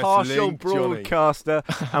an impartial link, broadcaster,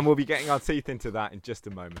 and we'll be getting our teeth into that in just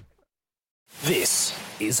a moment. This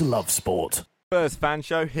is Love Sport. Spurs Fan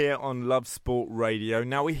Show here on Love Sport Radio.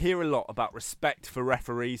 Now, we hear a lot about respect for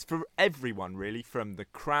referees, for everyone really, from the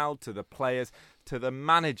crowd to the players to the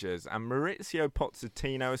managers. And Maurizio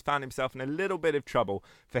Pochettino has found himself in a little bit of trouble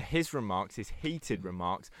for his remarks, his heated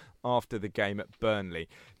remarks, after the game at Burnley.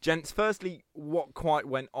 Gents, firstly, what quite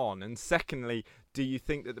went on? And secondly, do you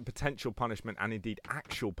think that the potential punishment, and indeed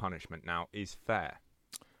actual punishment now, is fair?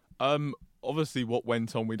 Obviously what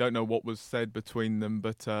went on, we don't know what was said between them,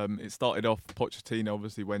 but it started off, Pochettino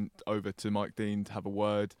obviously went over to Mike Dean to have a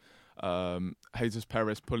word. Jesus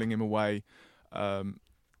Perez pulling him away.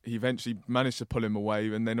 He eventually managed to pull him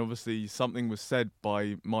away, and then obviously something was said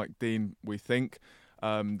by Mike Dean, we think,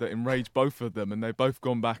 that enraged both of them, and they've both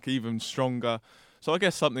gone back even stronger. So I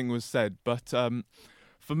guess something was said, but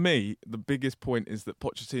for me, the biggest point is that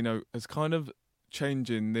Pochettino has kind of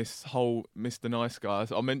changing this whole Mr. Nice Guy.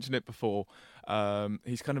 I mentioned it before.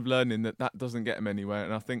 He's kind of learning that doesn't get him anywhere,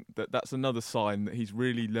 and I think that's another sign that he's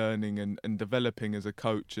really learning and developing as a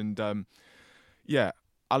coach. And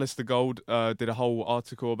Alistair Gold did a whole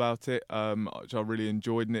article about it, which I really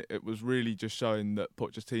enjoyed, and it was really just showing that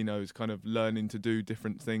Pochettino is kind of learning to do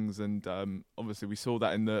different things, and obviously we saw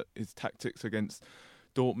that in his tactics against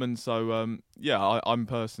Dortmund. So I'm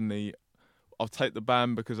personally, I'll take the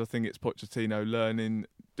ban because I think it's Pochettino learning,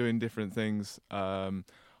 doing different things. I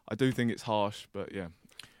do think it's harsh, but yeah.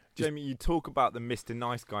 Jamie, you talk about the Mr.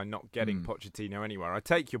 Nice Guy not getting Pochettino anywhere. I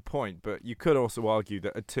take your point, but you could also argue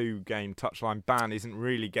that a 2-game touchline ban isn't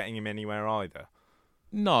really getting him anywhere either.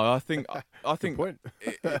 No, I think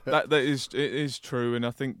that is true, and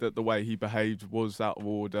I think that the way he behaved was out of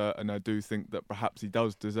order, and I do think that perhaps he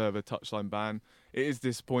does deserve a touchline ban. It is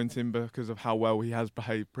disappointing because of how well he has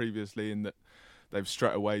behaved previously, and that they've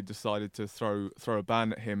straight away decided to throw a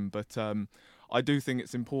ban at him. But I do think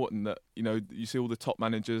it's important that, you know, you see all the top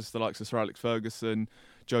managers, the likes of Sir Alex Ferguson,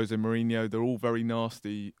 Jose Mourinho, they're all very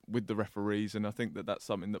nasty with the referees, and I think that that's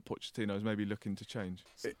something that Pochettino is maybe looking to change.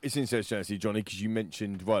 It's interesting, actually, Johnny, because you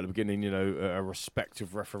mentioned right at the beginning, you know, a respect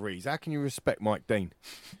of referees. How can you respect Mike Dean?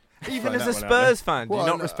 Even as a Spurs fan, do you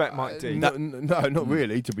not respect Mike Dean? No, not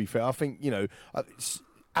really, to be fair. I think, you know, it's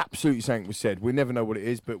absolutely something was said. We never know what it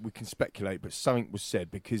is, but we can speculate, but something was said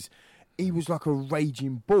because he was like a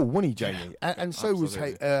raging bull, wasn't he, Jamie? And so was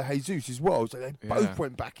Jesus as well. So they both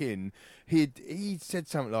went back in. He said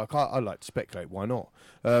something like, I like to speculate, why not?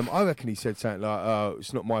 I reckon he said something like, oh,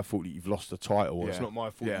 it's not my fault that you've lost the title, or it's not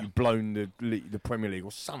my fault that you've blown the Premier League,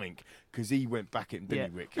 or something, because he went back in,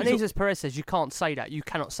 didn't he, Rick? And Jesus Perez says, you can't say that, you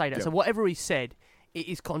cannot say that. Yeah. So whatever he said, it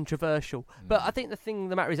is controversial. But I think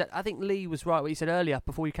the matter is that I think Lee was right what he said earlier,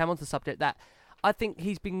 before we came onto the subject, that I think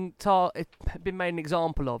he's been made an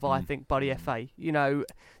example of, I think, by the FA. You know,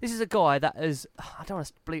 this is a guy that has, I don't want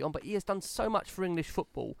to bleat on, but he has done so much for English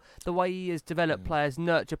football. The way he has developed players,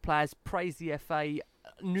 nurtured players, praised the FA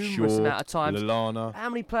numerous amount of times. Lallana. How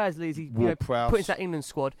many players has he put into that England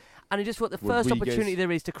squad? And he just thought the first opportunity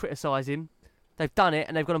there is to criticise him. They've done it,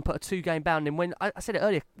 and they've gone and put a 2-game ban in. When I said it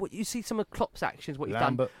earlier, what you see some of Klopp's actions, what he's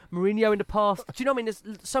done. Mourinho in the past. Do you know what I mean?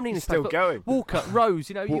 There's so many. Still going. Walker, Rose.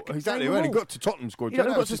 You know, exactly. When he got to Tottenham squad, you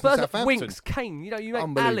know, got to Spurs, Winks, Kane. You know, you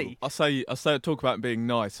make Ali. I say, talk about being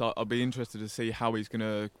nice. I'll be interested to see how he's going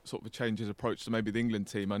to sort of change his approach to maybe the England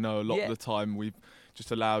team. I know a lot of the time we've just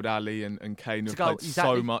allowed Ali and Kane, who've played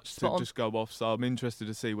so much, to just go off. So I'm interested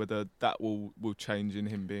to see whether that will change in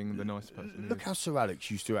him being the nice person. Look how Sir Alex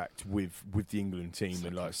used to act with the England team,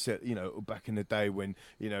 and like, you know, back in the day when,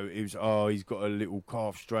 you know, it was he's got a little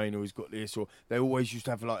calf strain, or he's got this, or they always used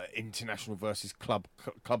to have like international versus club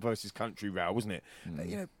versus country row, wasn't it?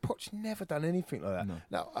 You know, Poch never done anything like that. No.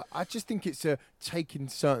 Now I just think it's taking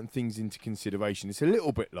certain things into consideration. It's a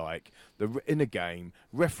little bit like in a game,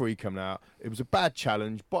 referee coming out. It was a bad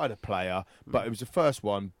challenge by the player, but it was the first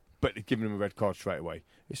one, but they're giving him a red card straight away.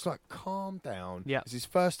 It's like, calm down. Yeah. It's his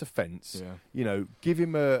first offence. Yeah. You know, give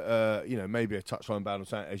him a you know, maybe a touchline ban or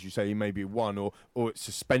something, as you say, maybe one, or it's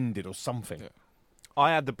suspended or something. Yeah.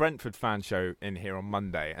 I had the Brentford fan show in here on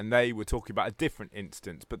Monday, and they were talking about a different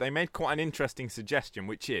instance, but they made quite an interesting suggestion,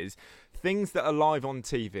 which is things that are live on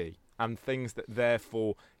TV and things that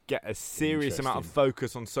therefore get a serious amount of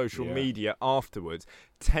focus on social media afterwards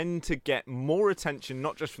tend to get more attention,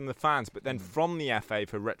 not just from the fans, but then from the FA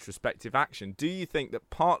for retrospective action. Do you think that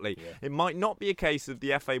partly it might not be a case of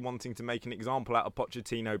the FA wanting to make an example out of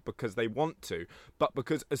Pochettino because they want to, but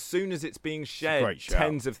because as soon as it's being shared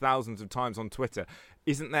tens of thousands of times on Twitter,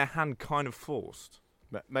 isn't their hand kind of forced?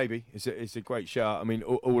 Maybe. It's a great shout. I mean,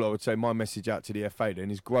 all I would say, my message out to the FA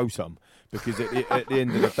then is grow some. Because at the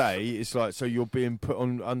end of the day, it's like, so you're being put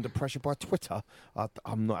under pressure by Twitter.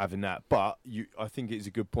 I'm not having that. But I think it's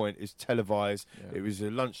a good point. It's televised. Yeah. It was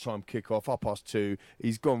a lunchtime kickoff, 2:30.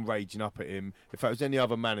 He's gone raging up at him. If it was any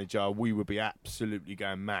other manager, we would be absolutely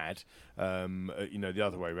going mad. You know, the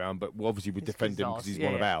other way around. But obviously we defend him because he's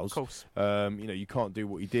one of ours. Of course. You know, you can't do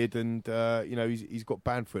what he did. And, you know, he's got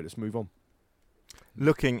banned for it. Let's move on.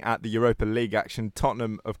 Looking at the Europa League action,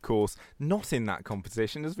 Tottenham, of course, not in that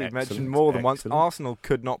competition, as we've mentioned more than once. Arsenal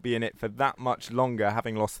could not be in it for that much longer,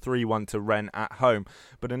 having lost 3-1 to Rennes at home.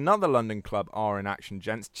 But another London club are in action,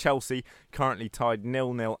 gents. Chelsea, currently tied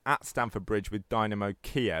 0-0 at Stamford Bridge with Dynamo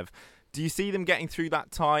Kiev. Do you see them getting through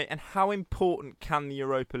that tie, and how important can the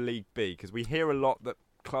Europa League be? Because we hear a lot that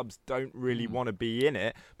clubs don't really want to be in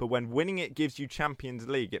it, but when winning it gives you Champions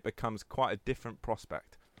League, it becomes quite a different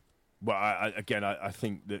prospect. Well, I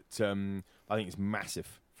think that I think it's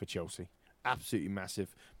massive for Chelsea, absolutely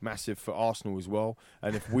massive for Arsenal as well.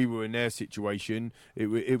 And if we were in their situation,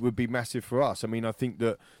 it would be massive for us. I mean, I think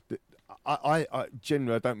that I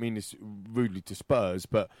generally, I don't mean this rudely to Spurs,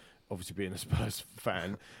 but obviously being a Spurs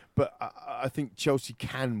fan, But I think Chelsea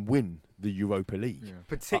can win the Europa League.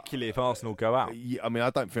 Particularly if Arsenal go out. I mean,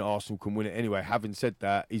 I don't think Arsenal can win it anyway. Having said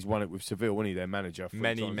that, he's won it with Seville, wasn't he, their manager?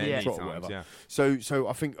 Many times, yeah. So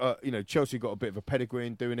I think, Chelsea got a bit of a pedigree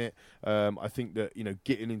in doing it. I think that,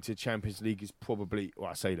 getting into Champions League is probably,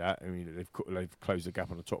 I say that, I mean, they've closed the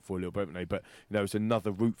gap on the top four a little bit, haven't they? But, it's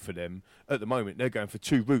another route for them. At the moment, they're going for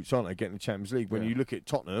 2 routes, aren't they, getting the Champions League? When you look at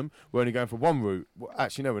Tottenham, we're only going for 1 route. Well,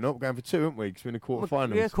 actually, no, we're not. We're going for 2, aren't we? Because we're in the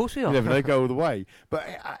quarterfinals. Yeah, of course we are. You never know, go all the way. But,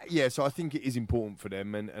 so I think it is important for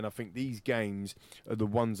them, and I think these games are the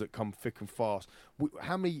ones that come thick and fast.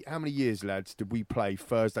 How many years, lads, did we play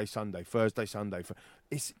Thursday, Sunday?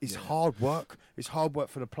 It's hard work. It's hard work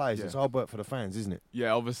for the players. It's hard work for the fans, isn't it?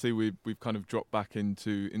 Yeah, obviously we've kind of dropped back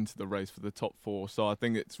into the race for the top 4. So I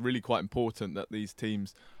think it's really quite important that these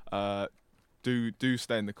teams do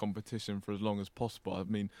stay in the competition for as long as possible. I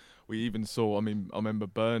mean, we even saw. I remember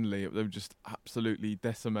Burnley. They were just absolutely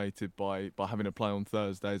decimated by having to play on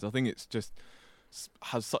Thursdays. I think it's just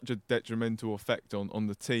has such a detrimental effect on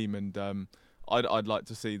the team, and I'd like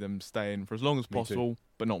to see them stay in for as long as possible,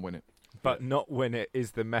 but not win it. But not win it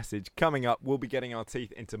is the message. Coming up, we'll be getting our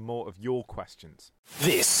teeth into more of your questions.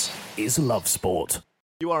 This is Love Sport.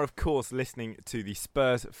 You are, of course, listening to the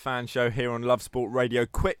Spurs Fan Show here on Love Sport Radio.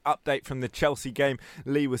 Quick update from the Chelsea game.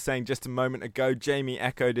 Lee was saying just a moment ago, Jamie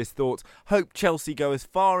echoed his thoughts. Hope Chelsea go as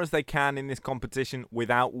far as they can in this competition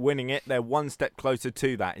without winning it. They're one step closer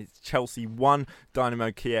to that. It's Chelsea 1,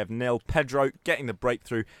 Dynamo Kiev 0. Pedro getting the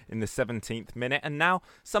breakthrough in the 17th minute. And now,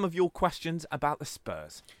 some of your questions about the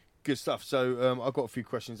Spurs. Good stuff. So I've got a few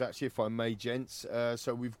questions, actually, if I may, gents.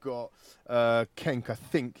 So we've got Kenk, I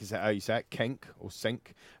think, is that how you say it? Kenk or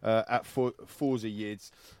Senk at Forza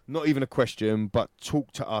Yids. Not even a question, but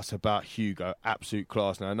talk to us about Hugo. Absolute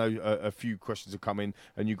class. Now, I know a few questions have come in,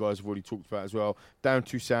 and you guys have already talked about it as well. Darren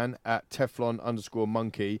Toussaint at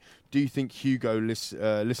Teflon_monkey. Do you think Hugo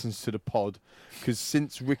listens to the pod? Because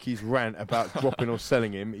since Ricky's rant about dropping or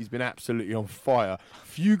selling him, he's been absolutely on fire.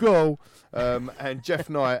 Hugo! And Jeff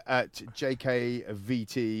Knight at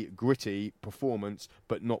JKVT, gritty performance,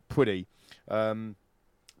 but not pretty.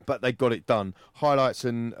 But they got it done. Highlights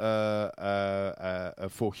and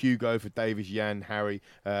for Hugo, for Davis, Jan, Harry,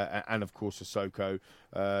 and of course Sissoko.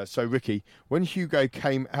 So Ricky, when Hugo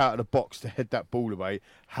came out of the box to head that ball away,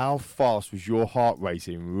 how fast was your heart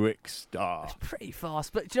racing, Rick Starr? It's pretty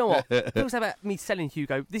fast, but do you know what? People say about me selling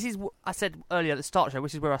Hugo. This is what I said earlier at the start of the show,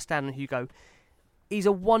 which is where I stand on Hugo. He's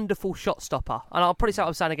a wonderful shot stopper, and I'll probably say what I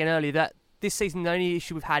was saying again earlier, that this season the only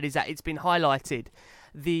issue we've had is that it's been highlighted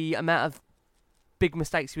the amount of big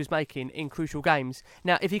mistakes he was making in crucial games.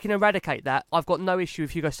 Now, if he can eradicate that, I've got no issue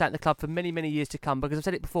with Hugo staying at the club for many, many years to come, because I've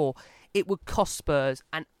said it before, it would cost Spurs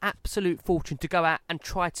an absolute fortune to go out and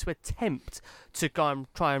try to attempt to go and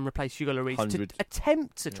try and replace Hugo Lloris. To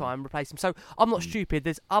attempt to try and replace him. So I'm not stupid.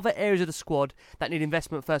 There's other areas of the squad that need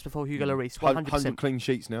investment first before Hugo Lloris. 100%. 100 clean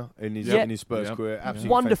sheets now in his Spurs career. Absolutely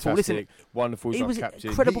wonderful. Fantastic. Listen, wonderful. He was captain.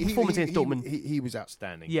 Incredible performance against Dortmund. He was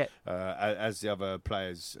outstanding. Yeah. As the other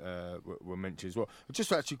players were mentioned as well.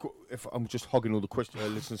 Just actually, if I'm just hogging all the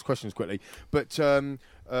listeners' questions quickly, but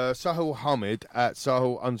Sahil Hamid at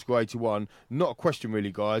Sahil_81. Not a question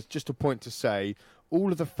really, guys. Just a point to say,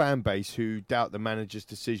 all of the fan base who doubt the manager's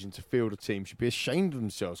decision to field a team should be ashamed of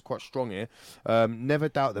themselves. Quite strong here. Never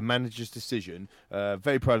doubt the manager's decision.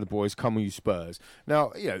 Very proud of the boys. Come on, you Spurs.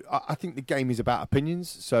 Now, I think the game is about opinions.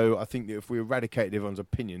 So I think that if we eradicated everyone's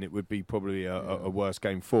opinion, it would be probably a worse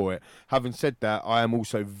game for it. Having said that, I am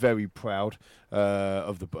also very proud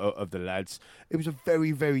of the lads. It was a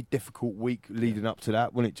very, very difficult week leading up to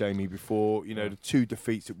that, wasn't it, Jamie? Before the 2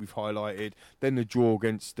 defeats that we've highlighted, then the draw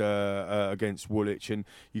against Woolwich, and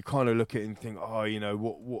you kind of look at it and think, how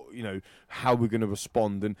we're going to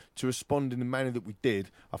respond, and to respond in the manner that we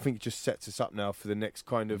did, I think it just sets us up now for the next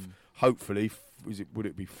kind of hopefully. Would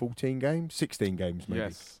it be 14 games, 16 games, maybe?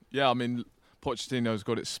 Yes. Yeah, I mean, Pochettino's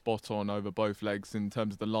got it spot on over both legs in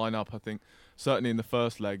terms of the lineup. I think certainly in the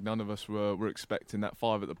first leg, none of us were expecting that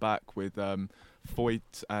 5 at the back with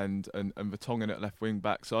Foyt and Vertonghen at left wing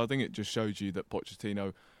back. So I think it just shows you that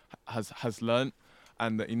Pochettino has learnt,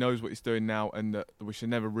 and that he knows what he's doing now, and that we should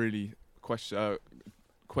never really question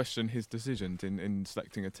his decisions in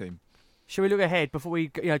selecting a team. Shall we look ahead before we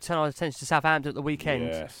turn our attention to Southampton at the weekend?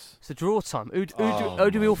 Yes. It's the draw time. Who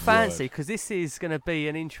do we all fancy? Because this is going to be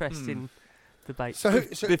an interesting debate. So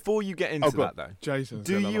Before you get into that, though, Jason,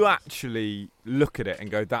 do you actually look at it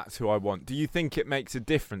and go, that's who I want? Do you think it makes a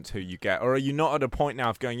difference who you get? Or are you not at a point now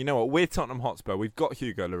of going, you know what, we're Tottenham Hotspur, we've got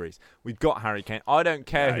Hugo Lloris, we've got Harry Kane, I don't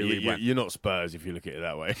care who we went. You're not Spurs if you look at it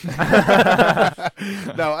that way.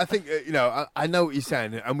 No, I think, I know what you're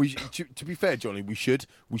saying. And we, to be fair, Johnny, we should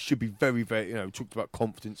be very, very, we talked about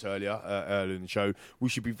confidence earlier in the show. We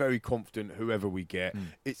should be very confident whoever we get.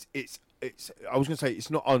 I was going to say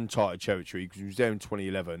it's not uncharted territory because he was there in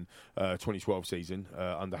 2011, 2012 season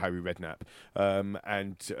under Harry Redknapp,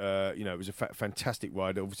 and it was a fantastic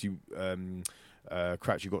ride. Obviously,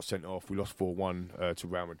 Crouchy got sent off. We lost 4-1 to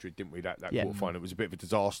Real Madrid, didn't we? That quarter final, it was a bit of a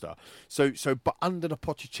disaster. But under the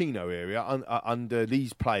Pochettino area, under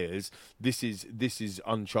these players, this is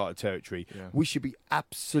uncharted territory. Yeah. We should be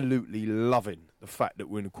absolutely loving the fact that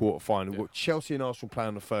we're in the quarter final. We've got Chelsea and Arsenal playing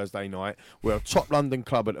on a Thursday night. We're a top London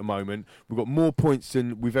club at the moment. We've got more points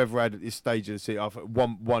than we've ever had at this stage of the season.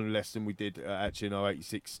 One less than we did actually in our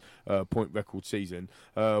 86 point record season.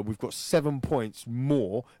 We've got 7 points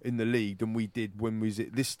more in the league than we did when we was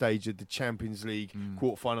at this stage of the Champions League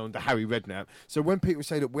quarter final under Harry Redknapp. So when people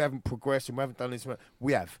say that we haven't progressed and we haven't done this,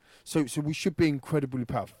 we have. So we should be incredibly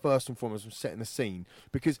proud, first and foremost, of setting the scene,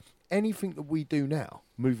 because anything that we do now,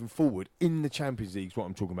 moving forward in the Champions League, is what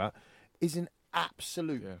I'm talking about, is an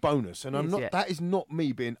absolute bonus. And that is not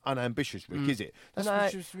me being unambitious, Rick, is it?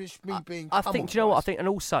 That's just me being. I think. Do you know what I think? And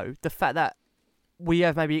also the fact that we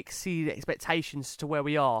have maybe exceeded expectations to where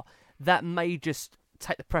we are, that may just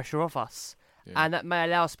take the pressure off us, and that may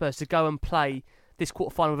allow Spurs to go and play this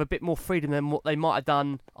quarter-final with a bit more freedom than what they might have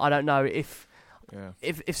done. I don't know if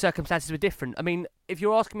circumstances were different. I mean, if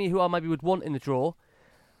you're asking me who I maybe would want in the draw.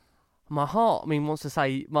 My heart wants to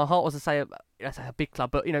say a big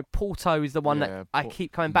club, but Porto is the one that I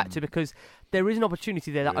keep coming back to, because there is an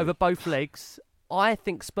opportunity there that over both legs, I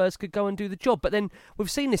think Spurs could go and do the job. But then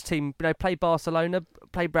we've seen this team, play Barcelona,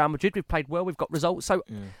 play Real Madrid. We've played well. We've got results. So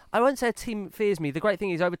I won't say a team fears me. The great thing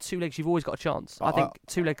is over 2 legs, you've always got a chance. I think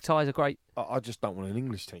 2-leg ties are great. I just don't want an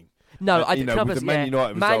English team. No, with the Man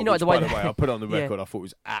United result, the way I put it on the record, I thought it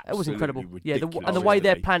was absolutely it was incredible. Ridiculous. And the way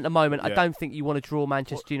they're playing at the moment, I don't think you want to draw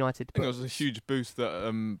Manchester United. I think it was a huge boost that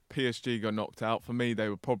PSG got knocked out. For me, they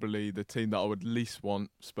were probably the team that I would least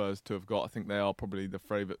want Spurs to have got. I think they are probably the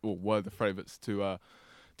favourite, or were the favourites to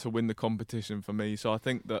win the competition for me. So I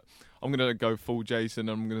think that I'm going to go full Jason.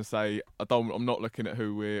 I'm going to say I'm not looking at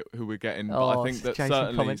who we're getting, but I think that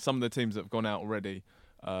certainly some of the teams that have gone out already.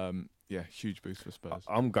 Huge boost for Spurs.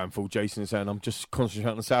 I'm going full Jason and saying I'm just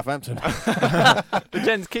concentrating on Southampton. But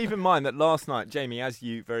gents, keep in mind that last night, Jamie, as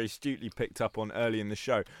you very astutely picked up on early in the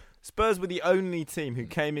show, Spurs were the only team who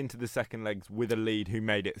came into the second legs with a lead who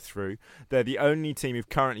made it through. They're the only team who've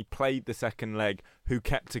currently played the second leg who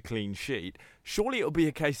kept a clean sheet. Surely it'll be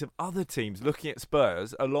a case of other teams looking at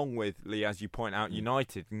Spurs, along with, Lee, as you point out,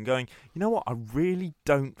 United, and going, you know what, I really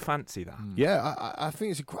don't fancy that. Yeah, I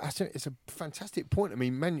think it's a fantastic point. I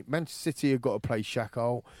mean, Manchester City have got to play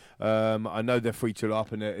Shakhtar. I know they're 3-2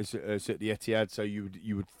 up and it's at the Etihad, so you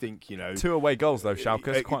would think, 2 away goals, though,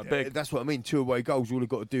 Schalke's quite big. That's what I mean, 2 away goals. All they've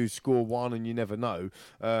got to do is score 1 and you never know.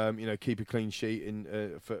 Keep a clean sheet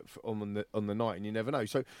on the night and you never know.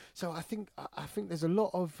 So I think there's a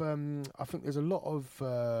lot of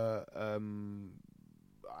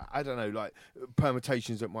I don't know, like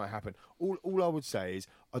permutations that might happen. All I would say is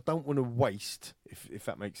I don't want to waste, if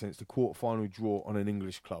that makes sense, the quarter-final draw on an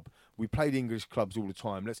English club. We play the English clubs all the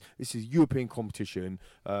time. This is European competition.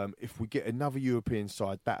 If we get another European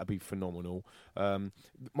side, that'd be phenomenal.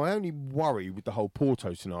 My only worry with the whole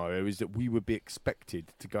Porto scenario is that we would be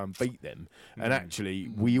expected to go and beat them, and actually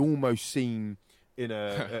we almost seem.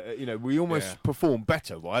 We almost perform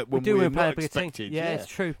better, right? When we're not expected. Yeah, it's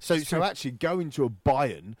true. So actually going to a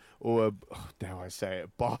Bayern or dare I say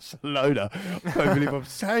it, Barcelona. I can't believe I'm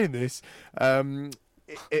saying this.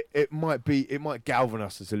 It might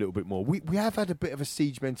galvanise us a little bit more. We have had a bit of a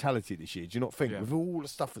siege mentality this year. Do you not think? With all the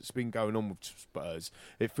stuff that's been going on with Spurs,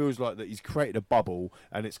 it feels like that he's created a bubble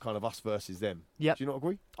and it's kind of us versus them. Yep. Do you not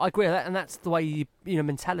agree? I agree with that, and that's the way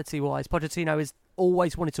mentality-wise, Pochettino has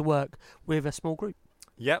always wanted to work with a small group.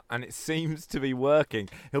 Yep, and it seems to be working.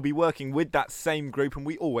 He'll be working with that same group, and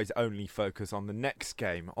we always only focus on the next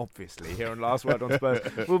game, obviously, here on Last Word on Spurs.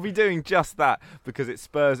 We'll be doing just that, because it's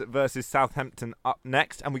Spurs versus Southampton up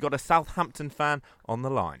next, and we got a Southampton fan on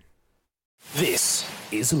the line. This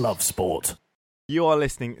is Love Sport. You are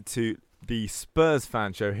listening to the Spurs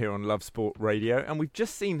fan show here on Love Sport Radio, and we've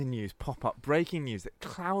just seen the news pop up, breaking news that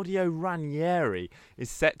Claudio Ranieri is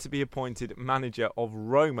set to be appointed manager of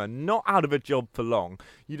Roma, not out of a job for long.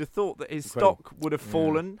 You'd have thought that his stock would have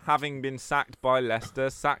fallen, having been sacked by Leicester,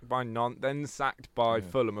 sacked by Nantes, then sacked by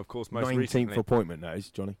Fulham, of course, most 19th recently. 19th appointment, that is,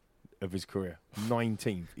 Johnny, of his career.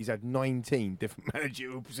 19th. He's had 19 different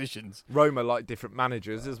managerial positions. Roma like different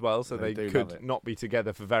managers as well, so they could not be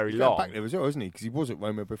together for very long. Back there as well, isn't he? Because he was at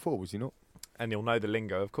Roma before, was he not? And he'll know the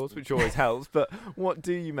lingo, of course, which always helps. But what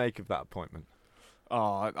do you make of that appointment?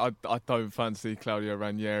 Oh, I don't fancy Claudio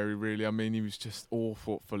Ranieri, really. I mean, he was just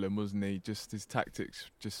awful at Fulham, wasn't he? Just his tactics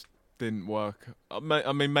just didn't work. I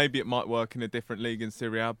mean, maybe it might work in a different league in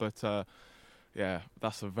Serie A, but yeah,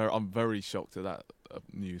 I'm very shocked at that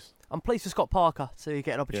news. I'm pleased for Scott Parker to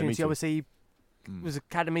get an opportunity. Obviously, was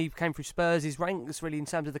academy, came through Spurs. His ranks really in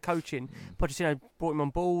terms of the coaching. Pochettino brought him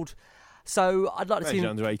on board. So I'd like to see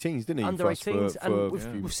him under 18s, didn't he? Under 18s,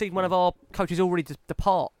 and we've seen one of our coaches already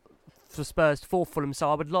depart for Spurs for Fulham.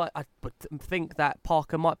 So I think that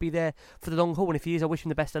Parker might be there for the long haul. And if he is, I wish him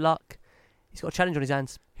the best of luck. He's got a challenge on his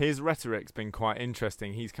hands. His rhetoric's been quite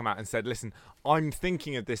interesting. He's come out and said, listen, I'm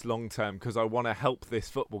thinking of this long term because I want to help this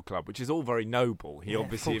football club, which is all very noble. He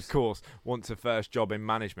obviously, of course, wants a first job in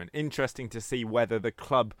management. Interesting to see whether the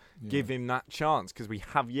club give him that chance, because we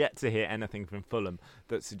have yet to hear anything from Fulham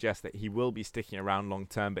that suggests that he will be sticking around long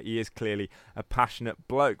term, but he is clearly a passionate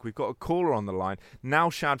bloke. We've got a caller on the line.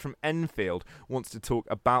 Naushad from Enfield wants to talk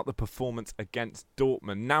about the performance against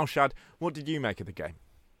Dortmund. Naushad, what did you make of the game?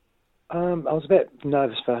 I was a bit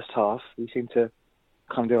nervous first half. We seemed to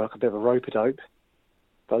kind of do like a bit of a rope-a-dope.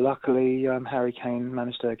 But luckily, Harry Kane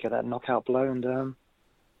managed to get that knockout blow, and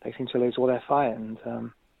they seemed to lose all their fight. And,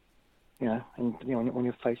 when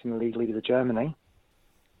you're facing the league leader of Germany,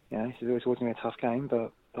 it's always going to be a tough game,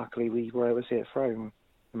 but luckily we were able to see it through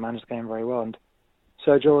and managed the game very well. And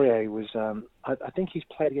Serge Aurier was, I think he's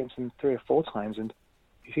played against him 3 or 4 times, and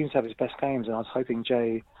he seems to have his best games, and I was hoping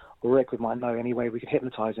Jay or Rick might know any way we could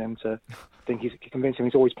hypnotise him to convince him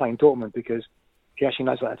he's always playing Dortmund, because he actually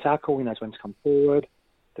knows how to tackle, he knows when to come forward,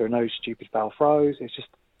 there are no stupid foul throws, it's just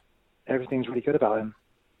everything's really good about him.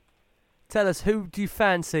 Tell us, who do you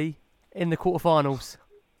fancy in the quarterfinals?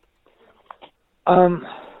 Part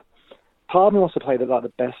of me wants to play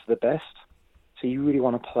the best of the best, so you really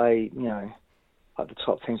want to play, like the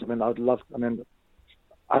top teams.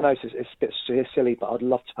 I know it's a bit silly, but I'd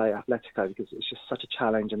love to play Atletico because it's just such a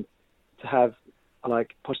challenge, and to have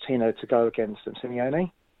like Pochettino to go against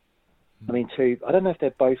Simeone. I mean, I don't know if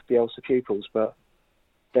they're both Bielsa pupils, but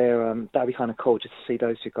they're that'd be kind of cool just to see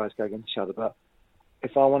those 2 guys go against each other. But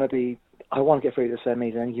if I want to get through to the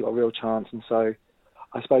semis, then you've got a real chance. And so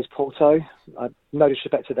I suppose Porto, no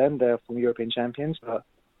disrespect to them, they're from European champions, but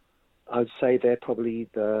I'd say they're probably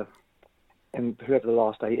and whoever the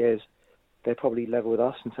last 8 is, they're probably level with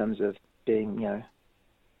us in terms of being,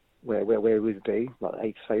 where we would be, like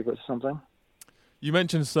 8th favourites or something. You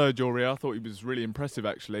mentioned Serge Aurier. I thought he was really impressive,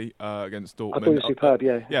 actually, against Dortmund. I thought he was superb,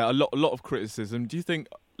 yeah. Yeah, a lot of criticism. Do you think,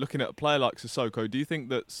 looking at a player like Sissoko, do you think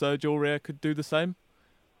that Serge Aurier could do the same?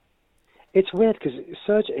 It's weird because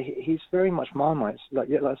Serge, he's very much Marmite. Like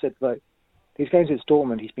I said, like these games against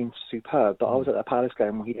Dortmund, he's been superb. But I was at that Palace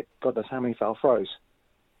game where he had God knows how many foul throws.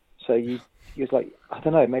 So he was like, I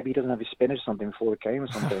don't know, maybe he doesn't have his spinach or something before the game or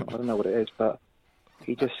something. I don't know what it is, but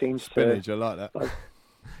he just seems spinach, to... I like that.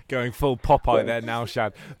 Going full Popeye there now,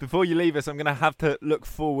 Shad. Before you leave us, I'm going to have to look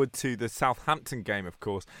forward to the Southampton game, of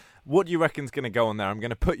course. What do you reckon's going to go on there? I'm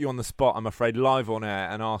going to put you on the spot, I'm afraid, live on air,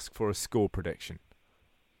 and ask for a score prediction.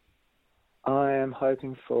 I am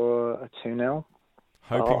hoping for a 2-0.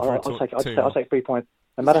 I'll take 3 points.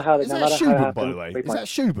 No matter how... Is that Schuben, by the way? Is that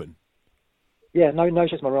Schuben? Yeah, no,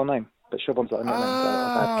 it's just my real name. But Schuben's like a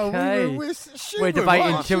nickname. Okay. We're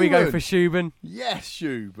debating, right, shall we go for Schuben? Yes,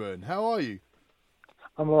 Schuben. How are you?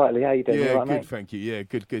 I'm all right, Lee. How you doing? Yeah, all right, good, mate? thank you. Yeah,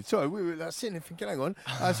 good. Sorry, we were sitting there thinking, hang on.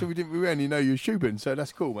 So we only know you're Schuben, so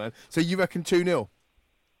that's cool, man. So you reckon 2-0?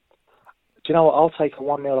 Do you know what? I'll take a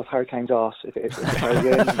 1-0 off Hurricane's arse if it's very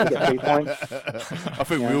good. You get 3 points. I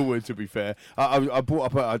think we all would, to be fair. I brought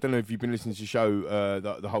up, I don't know if you've been listening to the show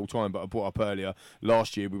the whole time, but I brought up earlier,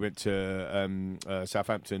 last year we went to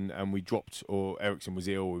Southampton and we dropped, or Ericsson was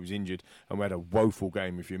ill, or he was injured, and we had a woeful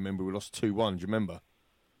game, if you remember. We lost 2-1, do you remember?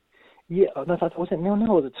 Yeah, no, was it 0-0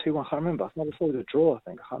 or was it 2-1? I can't remember. I thought it was a draw, I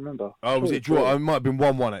think. I can't remember. Oh, was it draw? It might have been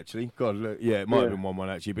 1-1, actually. God, look, yeah, it might have been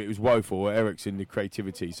 1-1, actually, but it was woeful. Ericsson, the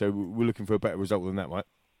creativity. So we're looking for a better result than that, right?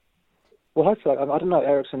 Well, hopefully. I don't know,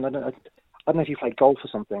 Ericsson. I don't know if you play golf or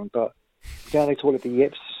something, but they talk about the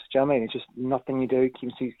yips. Do you know what I mean? It's just nothing you do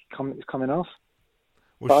keeps you coming off.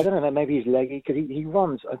 But I don't know, maybe he's leggy, because he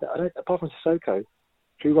runs, apart from Sissoko,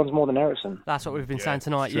 he runs more than Ericsson. That's what we've been saying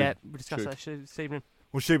tonight, we discussed that this evening.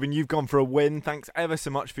 Well, Shubin, you've gone for a win. Thanks ever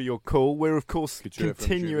so much for your call. We're, of course,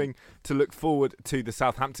 continuing to look forward to the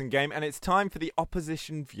Southampton game, and it's time for the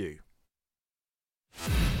Opposition View.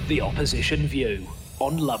 The Opposition View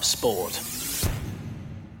on Love Sport.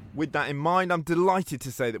 With that in mind, I'm delighted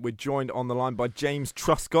to say that we're joined on the line by James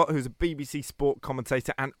Truscott, who's a BBC Sport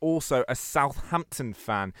commentator and also a Southampton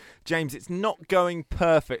fan. James, it's not going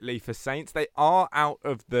perfectly for Saints. They are out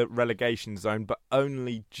of the relegation zone, but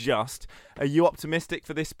only just. Are you optimistic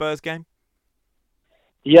for this Spurs game?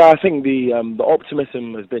 Yeah, I think the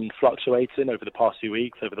optimism has been fluctuating over the past few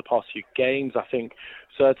weeks, over the past few games. I think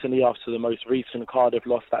certainly after the most recent Cardiff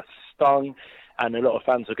loss, that stung. And a lot of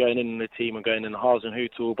fans are going in the team and going in the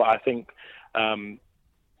Hasenhüttl, but I think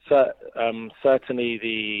certainly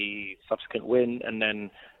the subsequent win and then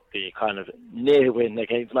the kind of near win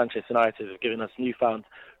against Manchester United have given us newfound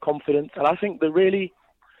confidence. And I think that really,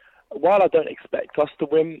 while I don't expect us to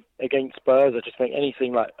win against Spurs, I just think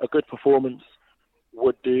anything like a good performance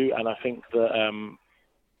would do. And I think that,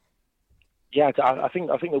 I think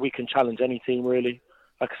that we can challenge any team really.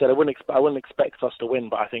 Like I said, I wouldn't expect us to win,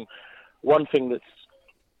 but I think one thing that's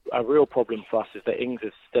a real problem for us is that Ings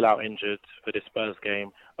is still out injured for this Spurs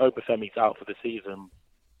game. Obafemi's out for the season.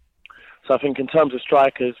 So I think in terms of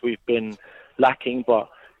strikers, we've been lacking, but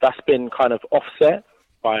that's been kind of offset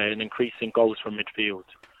by an increase in goals from midfield.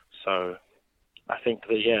 So I think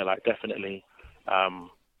that, definitely.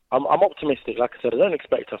 I'm optimistic. Like I said, I don't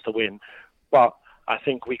expect us to win, but I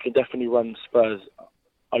think we can definitely run Spurs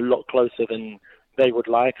a lot closer than they would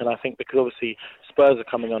like. And I think because obviously Spurs are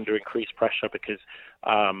coming under increased pressure because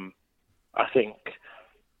I think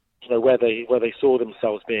where they saw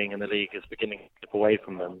themselves being in the league is beginning to slip away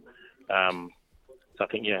from them. So I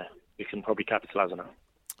think we can probably capitalise on that.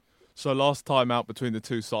 So last time out between the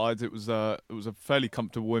two sides, it was a fairly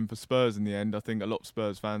comfortable win for Spurs in the end. I think a lot of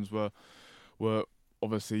Spurs fans were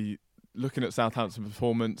obviously looking at Southampton's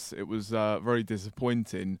performance. It was very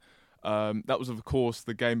disappointing. That was, of course,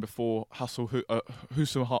 the game before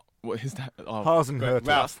Hasenhüttl. What is that? Hasenhüttl.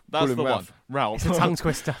 That's the one. Ralph. It's a tongue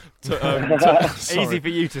twister. Easy for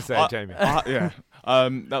you to say, Jamie. That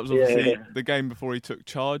was obviously the game before he took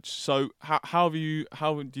charge. So how do you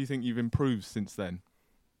think you've improved since then?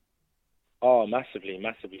 Oh, massively.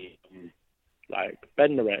 Like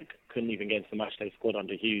Bednarek couldn't even get into the matchday squad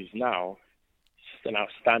under Hughes. Now, he's just an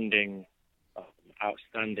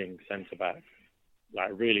outstanding centre back.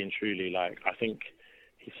 Like really and truly, like I think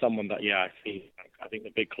he's someone that I see. Like, I think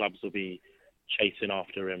the big clubs will be chasing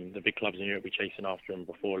after him. The big clubs in Europe will be chasing after him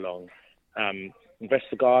before long.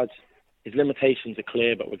 Vestergaard, his limitations are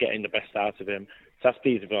clear, but we're getting the best out of him. So that's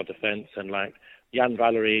piece of our defence, and like Jan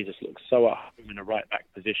Valery just looks so at home in a right back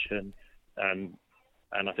position. And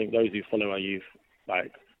I think those who follow our youth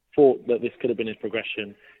thought that this could have been his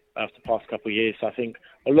progression after the past couple of years. So I think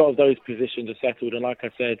a lot of those positions are settled. And like I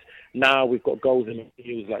said, now we've got goals in the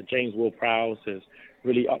fields. Like James Ward-Prowse has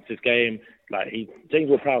really upped his game. James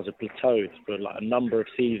Ward-Prowse has plateaued for a number of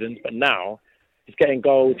seasons, but now he's getting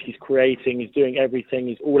goals, he's creating, he's doing everything,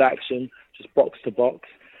 he's all action, just box to box.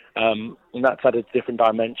 And that's had a different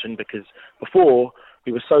dimension because before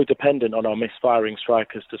we were so dependent on our misfiring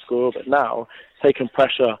strikers to score, but now it's taken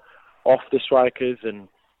pressure off the strikers, and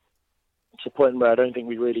to the point where I don't think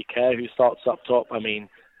we really care who starts up top. I mean,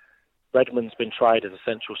 Redmond's been tried as a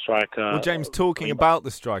central striker. Well, James, talking about the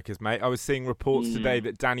strikers, mate, I was seeing reports today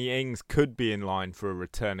that Danny Ings could be in line for a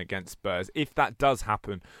return against Spurs. If that does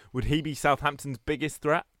happen, would he be Southampton's biggest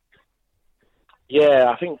threat? Yeah,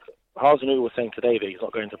 I think Hasenhüttl was saying today that he's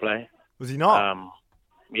not going to play. Was he not?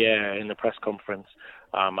 In the press conference.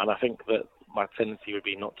 And I think that my tendency would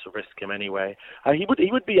be not to risk him anyway. He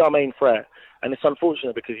would be our main threat, and it's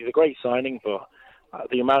unfortunate because he's a great signing, but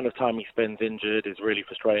the amount of time he spends injured is really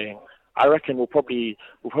frustrating. I reckon we'll probably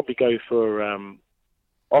go for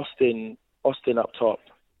Austin up top,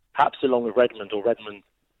 perhaps along with Redmond, or Redmond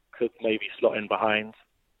could maybe slot in behind.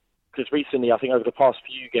 Because recently, I think over the past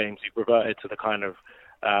few games, we've reverted to the kind of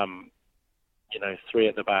three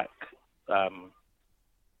at the back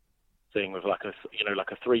thing with either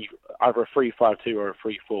a 3-5-2 or a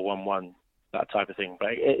 3-4-1-1, that type of thing. But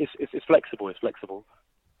it's flexible. It's flexible.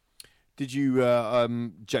 Did you,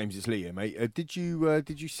 James? It's Lee here, mate. Did you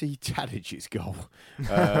see Tadic's goal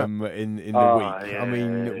in the week? Yeah, I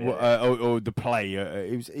mean, or the play?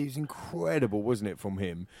 It was incredible, wasn't it, from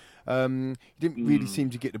him? He didn't really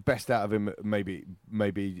seem to get the best out of him. Maybe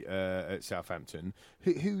at Southampton.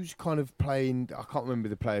 Who's kind of playing? I can't remember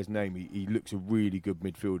the player's name. He looks a really good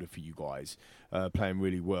midfielder for you guys, playing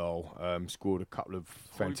really well. Scored a couple of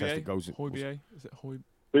fantastic goals. Højbjerg? Is it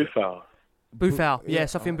Højbjerg? Boufal, yeah,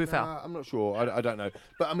 Sofiane Boufal. I'm not sure. I don't know.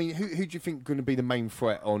 But I mean, who do you think is going to be the main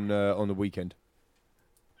threat on the weekend?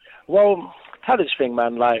 Well, Tadic thing,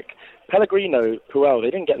 man. Like Pellegrino, Puel,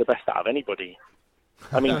 they didn't get the best out of anybody.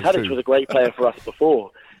 I mean, Tadic was a great player for us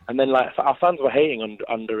before, and then like our fans were hating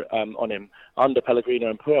on him under Pellegrino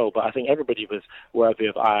and Puel, but I think everybody was worthy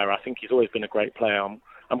of ire. I think he's always been a great player.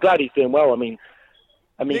 I'm glad he's doing well. I mean,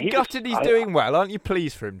 You're gutted he's doing well, aren't you?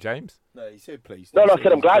 Pleased for him, James? No, he said pleased. No, I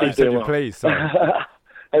said I'm glad he's doing well. Pleased, sorry.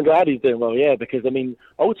 I'm glad he's doing well, yeah, because I mean,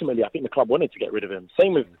 ultimately, I think the club wanted to get rid of him.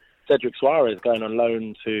 Same with Cedric Suarez going on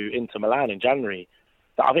loan to Inter Milan in January.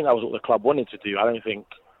 I think that was what the club wanted to do. I don't think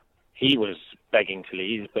he was begging to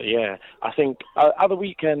leave, but yeah, I think other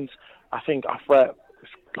weekends, I think our threat,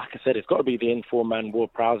 like I said, it's got to be the informed man,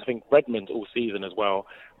 Ward-Prowse. I think Redmond all season as well.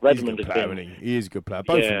 Redmond he's a good player, isn't he? He is a good player.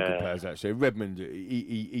 Both of them are good players, actually. Redmond,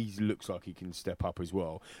 he looks like he can step up as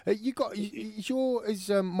well. Is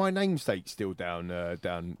my namesake still down there?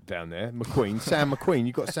 McQueen, Sam McQueen.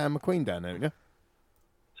 You got Sam McQueen down there, haven't you?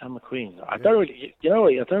 Sam McQueen. I don't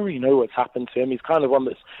really know what's happened to him. He's kind of one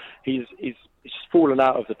that's he's just fallen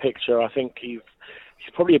out of the picture. I think he's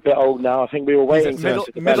probably a bit old now. I think we were waiting to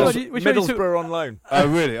Middlesbrough on loan. Oh,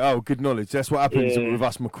 really? Oh, good knowledge. That's what happens with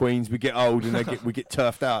us McQueens. We get old and we get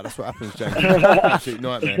turfed out. That's what happens, James. Absolute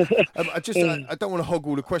nightmare. I don't want to hog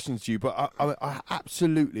all the questions to you, but I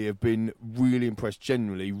absolutely have been really impressed,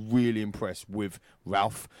 genuinely really impressed with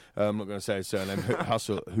Ralph. I'm not going to say his surname,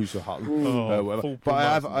 whatever. But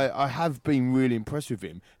I have been really impressed with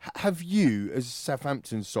him. Have you, as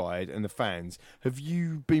Southampton side and the fans, have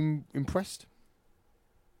you been impressed?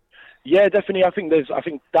 Yeah, definitely. I think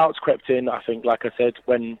doubts crept in. I think, like I said,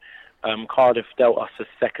 when Cardiff dealt us a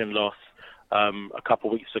second loss a couple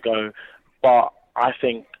of weeks ago. But I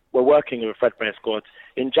think we're working with a threadbare squad.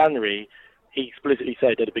 In January, he explicitly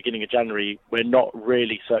said at the beginning of January, we're not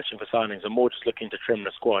really searching for signings. We're more just looking to trim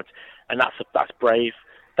the squad, and that's brave.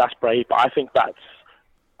 That's brave. But I think that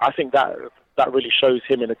really shows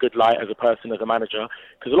him in a good light as a person, as a manager.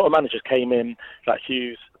 Because a lot of managers came in, like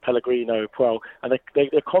Hughes, Pellegrino, Puel, and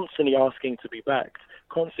they're constantly asking to be backed.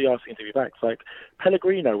 It's like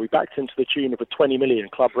Pellegrino, we backed him to the tune of a 20 million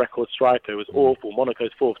club record striker. It was awful.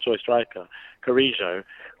 Monaco's fourth choice striker, Carrillo.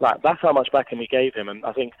 Like, that's how much backing we gave him. And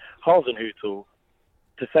I think Hasenhüttl,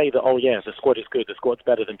 to say that, oh yeah, the squad is good, the squad's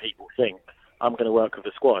better than people think, I'm going to work with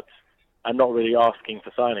the squad, and not really asking for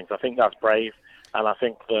signings. I think that's brave, and I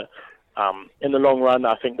think that in the long run,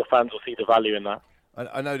 I think the fans will see the value in that.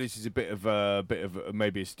 I know this is a bit of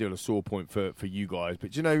maybe still a sore point for you guys,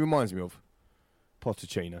 but it reminds me of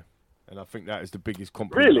Pochettino, and I think that is the biggest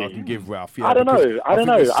compliment I can give Ralph. Yeah, I don't know. I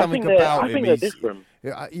think they're different.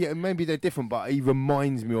 Yeah, maybe they're different, but he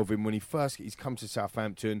reminds me of him when he's come to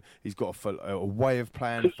Southampton. He's got a way of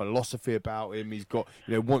playing, a philosophy about him. He's got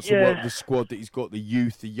wants to work with the squad that he's got, the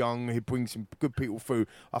youth, the young. He brings some good people through.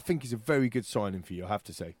 I think he's a very good signing for you, I have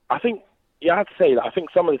to say. I have to say that. I think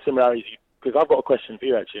some of the similarities, because I've got a question for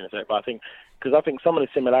you actually in a sec, but I think some of the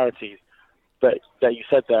similarities that you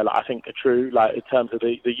said there, like, I think are true, like in terms of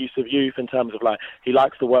the use of youth, in terms of like he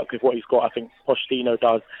likes to work with what he's got. I think Pochettino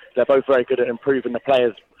does. They're both very good at improving the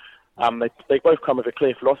players. They both come with a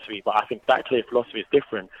clear philosophy, but I think that clear philosophy is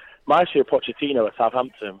different. My issue with Pochettino at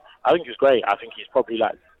Southampton, I think he's great. I think he's probably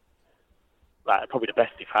probably the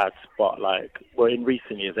best he's had, but in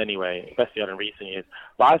recent years anyway, best he had in recent years.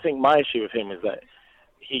 But I think my issue with him is that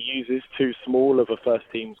he uses too small of a first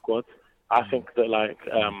team squad. I think that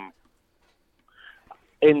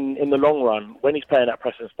in the long run, when he's playing that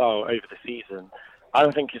pressing style over the season, I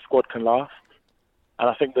don't think his squad can last. And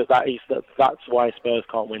I think that's why Spurs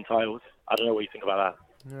can't win titles. I don't know what you think about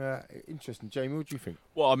that. Interesting. Jamie, what do you think?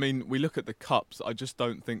 Well, I mean, we look at the Cups. I just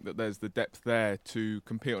don't think that there's the depth there to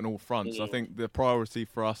compete on all fronts. I think the priority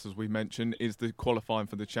for us, as we mentioned, is the qualifying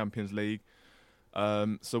for the Champions League.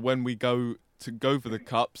 So when we go for the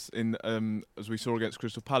Cups, as we saw against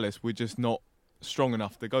Crystal Palace, we're just not strong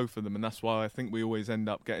enough to go for them, and that's why I think we always end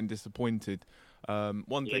up getting disappointed.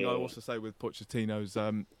 One thing I also say with Pochettino's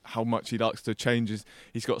how much he likes to change is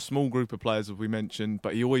he's got a small group of players, as we mentioned,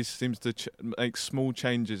 but he always seems to make small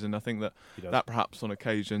changes, and I think that perhaps on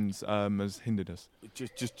occasions has hindered us.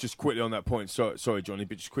 Just quickly on that point, sorry Johnny,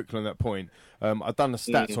 but just quickly on that point, I've done the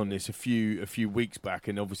stats on this a few weeks back,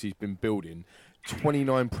 and obviously he's been building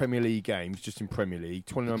 29 Premier League games, just in Premier League,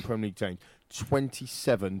 29 Premier League games,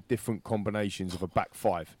 27 different combinations of a back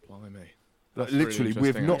five. Blimey. Like, literally,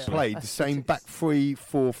 really we've not played That's the same back 3,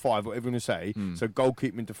 4, 5, whatever you want to say. So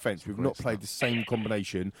goalkeeping and defence, we've not played the same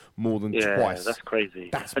combination more than twice. That's crazy.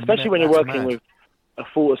 That's especially when you're working mad. with a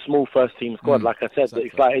small first team squad. Like I said, exactly.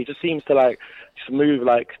 it's like it just seems to like just move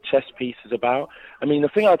like chess pieces about. I mean, the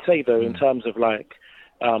thing I'd say though, in terms of like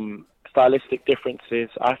stylistic differences,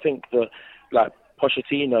 I think that like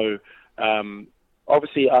Pochettino.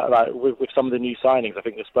 Obviously, like with some of the new signings, I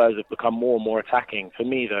think the Spurs have become more and more attacking. For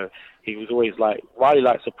me, though, he was always like, while he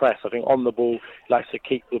likes to press, I think on the ball, he likes to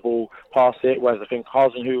keep the ball, pass it, whereas I think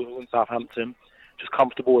Hasenhüttl and Southampton, just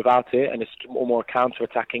comfortable without it, and it's more a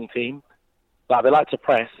counter-attacking team. Like, they like to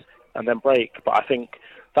press and then break, but I think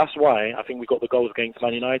that's why I think we got the goals against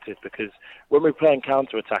Man United, because when we're playing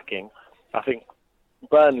counter-attacking, I think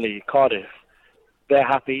Burnley, Cardiff, they're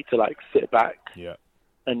happy to like sit back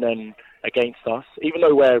and then against us, even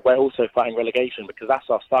though we're also fighting relegation, because that's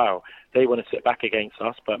our style. They want to sit back against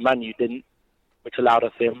us, but Man U didn't, which allowed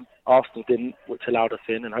us in. Arsenal didn't, which allowed us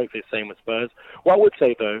in, and hopefully the same with Spurs. What I would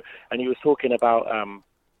say though, and he was talking about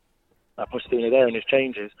Pochettino there and his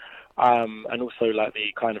changes, and also like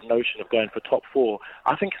the kind of notion of going for top 4.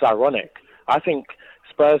 I think it's ironic. I think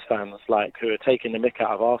Spurs fans like who are taking the mick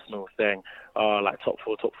out of Arsenal, saying, like top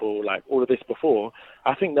four, like all of this before,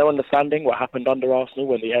 I think they're understanding what happened under Arsenal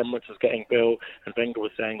when the Emirates was getting built and Wenger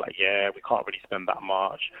was saying like, yeah, we can't really spend that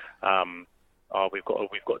much. We've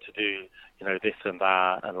got to do, this and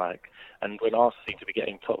that, and when Arsenal seem to be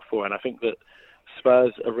getting top 4, and I think that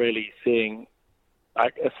Spurs are really seeing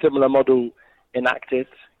like a similar model enacted.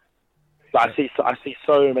 But I see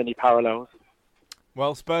so many parallels.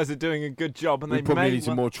 Well, Spurs are doing a good job, and we probably need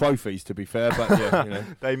some more trophies, to be fair.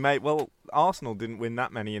 But they may. Well, Arsenal didn't win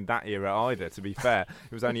that many in that era either. To be fair,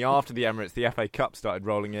 it was only after the Emirates the FA Cup started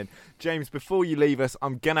rolling in. James, before you leave us,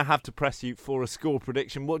 I'm gonna have to press you for a score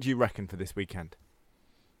prediction. What do you reckon for this weekend?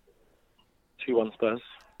 2-1 Spurs.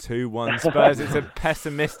 2-1 Spurs. It's a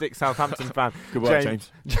pessimistic Southampton fan. Good work,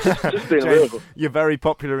 James. James, you're very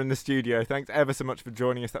popular in the studio. Thanks ever so much for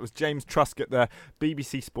joining us. That was James Truscott, the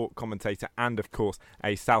BBC Sport commentator and, of course,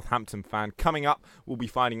 a Southampton fan. Coming up, we'll be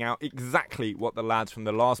finding out exactly what the lads from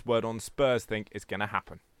The Last Word on Spurs think is going to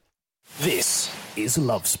happen. This is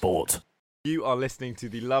Love Sport. You are listening to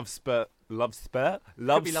the Love Spurs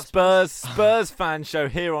fan show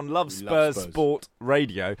here on Love Spurs Sport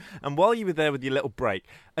Radio. And while you were there with your little break,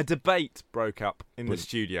 a debate broke up in the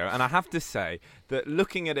studio. And I have to say that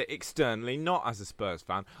looking at it externally, not as a Spurs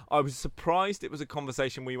fan, I was surprised it was a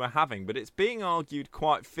conversation we were having. But it's being argued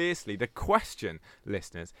quite fiercely. The question,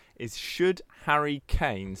 listeners, is should Harry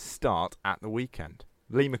Kane start at the weekend?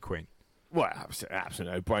 Lee McQueen. Well, absolute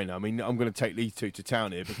no-brainer. I mean, I'm going to take these two to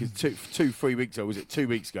town here because 2 weeks ago, was it 2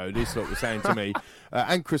 weeks ago, this lot was saying to me,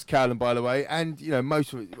 and Chris Cowland, by the way, and,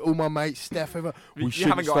 most of it, all my mates, Steph, we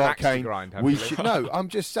shouldn't start Kane. No, I'm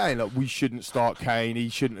just saying, like, we shouldn't start Kane. He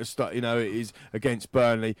shouldn't have started, it is against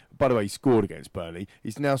Burnley. By the way, he scored against Burnley.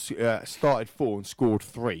 He's now started 4 and scored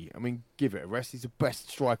 3. I mean, give it a rest. He's the best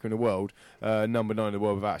striker in the world, number 9 in the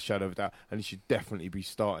world without a shadow of a doubt, and he should definitely be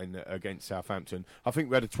starting against Southampton. I think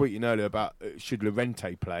we had a tweet in earlier about should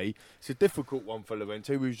Llorente play. It's a difficult one for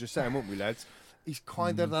Llorente. We were just saying, weren't we, lads? He's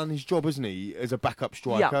kind of done his job, hasn't he, as a backup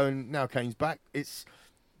striker, and now Kane's back.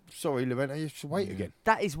 Sorry, Llorente, you have to wait again.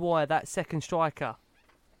 That is why that second striker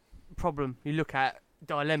problem you look at,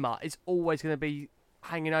 dilemma, is always going to be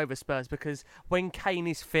hanging over Spurs, because when Kane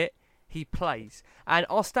is fit, he plays. And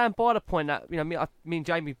I'll stand by the point that, me and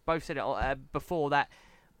Jamie both said it before, that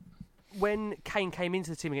when Kane came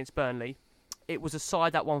into the team against Burnley, it was a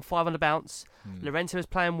side that won 5 on the bounce. Llorente was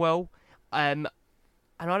playing well. And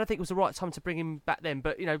I don't think it was the right time to bring him back then.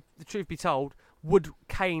 But, the truth be told, would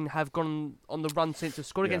Kane have gone on the run since to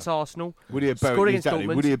score against Arsenal? Would he have buried that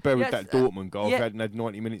Dortmund goal if he hadn't had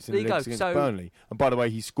 90 minutes in the legs against Burnley? And by the way,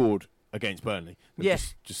 he scored against Burnley.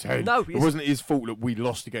 Yes. Just saying. No, it wasn't his fault that we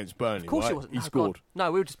lost against Burnley. Of course right? it wasn't. He scored. God.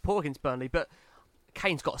 No, we were just poor against Burnley. But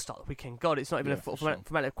Kane's got to start the weekend. God, it's not even a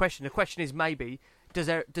formality question. The question is maybe, does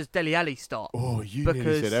Dele Alli start? Oh, you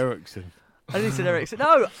nearly said Eriksen. I nearly said Eriksen.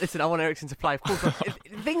 No, listen, I want Eriksen to play. Of course.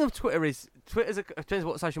 The thing of Twitter's depends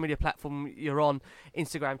what social media platform you're on.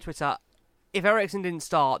 Instagram, Twitter. if Eriksen didn't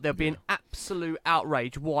start, there'd be an absolute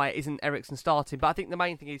outrage why isn't Eriksen starting. But I think the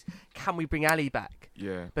main thing is, can we bring Ali back?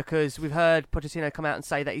 Yeah. Because we've heard Pochettino come out and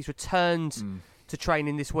say that he's returned to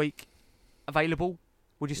training this week, available.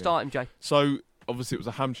 Would you start him, Jay? So, obviously, it was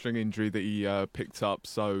a hamstring injury that he picked up,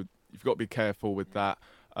 so you've got to be careful with that.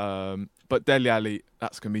 But Dele Alli,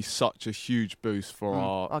 that's going to be such a huge boost for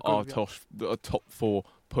our top four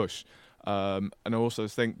push. And I also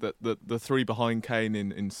think that the three behind Kane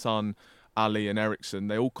in Son, Ali and Eriksen,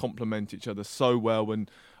 they all complement each other so well. And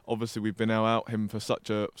obviously we've been out him for such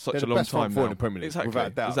a long time now. In the Premier League, exactly, without a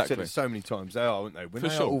doubt. Exactly. I've said it so many times. They are, aren't they? When for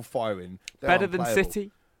they sure. are all firing, better than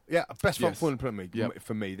City. Yeah, best front four in the Premier League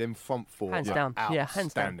for me. Them front four, hands down.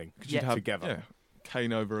 Hands down. Together. Yeah.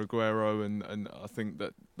 Kane over Aguero, and I think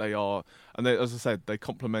that they are, and they, as I said, they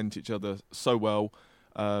complement each other so well.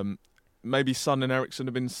 Maybe Son and Eriksen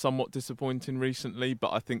have been somewhat disappointing recently,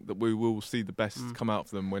 but I think that we will see the best come out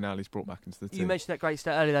of them when Ali's brought back into the team. You mentioned that great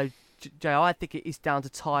stat earlier, though, Jay. I think it is down to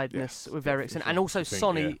tiredness with Eriksen, and also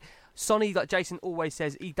Sonny. Sonny, like Jason always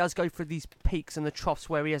says, he does go through these peaks and the troughs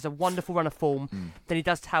where he has a wonderful run of form, then he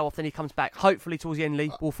does tail off, then he comes back. Hopefully towards the end, Lee,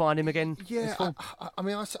 we'll find him again. Yeah, I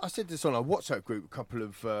mean, I said this on our WhatsApp group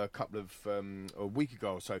a week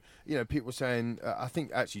ago or so. You know, people were saying, I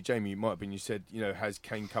think actually, Jamie, it might have been you said, you know, has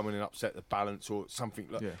Kane come in and upset the balance or something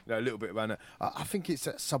like, you know, a little bit around that. I think it's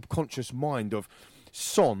that subconscious mind of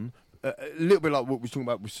Son. A little bit like what we were talking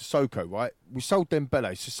about with Sissoko, right? We sold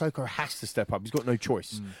Dembele. Sissoko has to step up. He's got no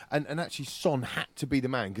choice. And actually, Son had to be the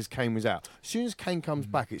man because Kane was out. As soon as Kane comes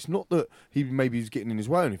back, it's not that he maybe was getting in his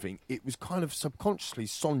way or anything. It was kind of subconsciously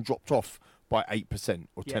Son dropped off by 8%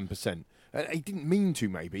 or 10%. And he didn't mean to,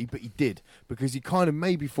 maybe, but he did because he kind of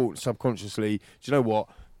maybe thought subconsciously, do you know what?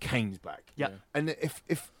 Kane's back. Yeah. And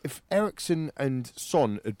if Eriksen and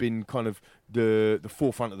Son had been kind of the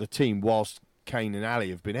forefront of the team whilst Kane and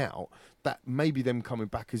Ali have been out, that maybe them coming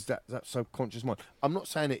back is that subconscious mind. I'm not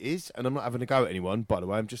saying it is, and I'm not having a go at anyone, by the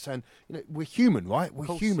way. I'm just saying, you know, we're human, right?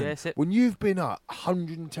 We're human. Yes, when you've been up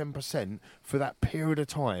 110% for that period of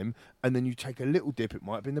time, and then you take a little dip, it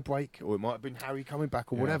might have been the break, or it might have been Harry coming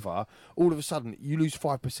back, or whatever, all of a sudden, you lose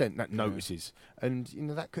 5%, that notices. And, you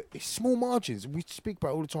know, it's small margins. We speak about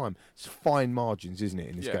it all the time. It's fine margins, isn't it,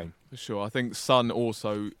 in this game? For sure. I think Son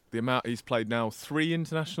also, the amount he's played now, 3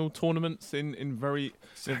 international tournaments in a very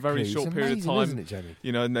short period of time. Isn't it, Jamie?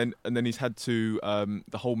 You know, and then he's had to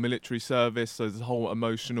the whole military service, so the whole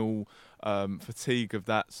emotional fatigue of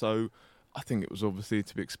that. So I think it was obviously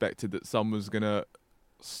to be expected that Son was going to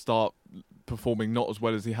start performing not as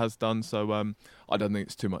well as he has done. So I don't think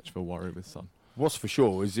it's too much of a worry with Son. What's for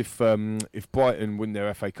sure is if Brighton win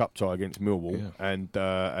their FA Cup tie against Millwall and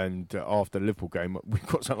after the Liverpool game, we've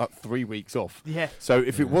got something like 3 weeks off. Yeah. So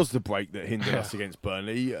if it was the break that hindered us against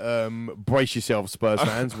Burnley, brace yourselves, Spurs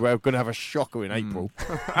fans. We're going to have a shocker in April.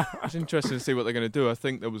 It's interesting to see what they're going to do. I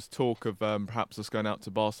think there was talk of perhaps us going out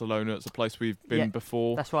to Barcelona. It's a place we've been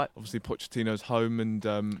before. That's right. Obviously, Pochettino's home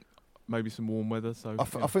and maybe some warm weather. So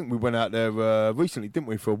I think we went out there recently, didn't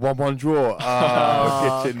we, for a 1-1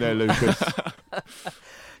 draw? Get in there, Lucas.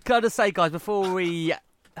 Can I just say, guys, before we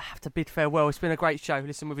have to bid farewell, it's been a great show.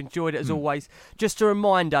 Listen, we've enjoyed it as always. Just a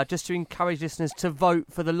reminder, just to encourage listeners to vote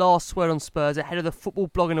for the last word on Spurs ahead of the Football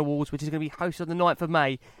Blogging Awards, which is going to be hosted on the 9th of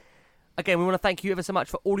May. Again, we want to thank you ever so much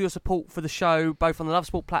for all your support for the show, both on the Love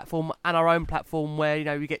Sport platform and our own platform, where, you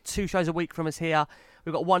know, we get 2 shows a week from us here.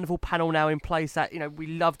 We've got a wonderful panel now in place that, you know, we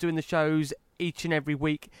love doing the shows each and every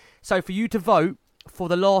week. So for you to vote for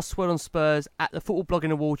the last word on Spurs at the Football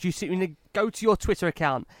Blogging Awards, you simply go to your Twitter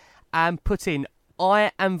account and put in,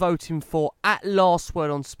 I am voting for at last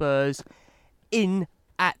word on Spurs in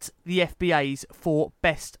at the FBAs for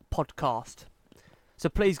best podcast. So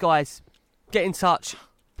please, guys, get in touch.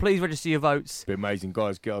 Please register your votes. Be amazing,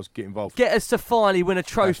 guys, girls, get involved. Get us to finally win a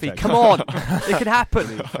trophy. Come on. It can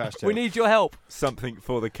happen. We need your help. Something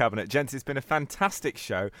for the cabinet. Gents, it's been a fantastic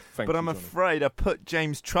show, but I'm Johnny. afraid I put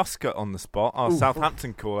James Truscott on the spot, our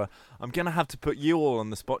Southampton caller. I'm going to have to put you all on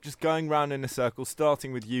the spot, just going round in a circle,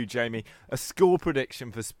 starting with you, Jamie. A score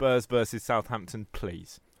prediction for Spurs versus Southampton,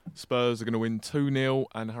 please. Spurs are going to win 2-0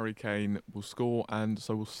 and Harry Kane will score and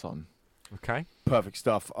so will Son. Okay. Perfect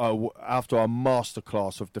stuff. After our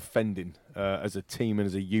masterclass of defending as a team and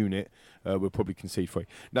as a unit, we'll probably concede 3.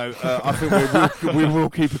 No, I think we will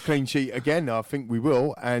keep a clean sheet again. I think we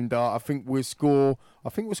will, and I think we'll score 3. I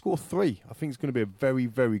think it's going to be a very,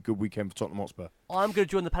 very good weekend for Tottenham Hotspur. I'm going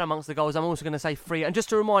to join the panel amongst the goals. I'm also going to say 3. And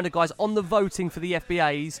just a reminder, guys, on the voting for the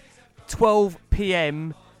FBAs, 12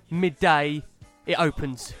 p.m. midday. it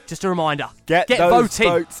opens. Just a reminder. Get those voting.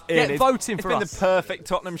 votes in. Get voting for us. It's been the perfect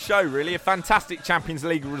Tottenham show, really. A fantastic Champions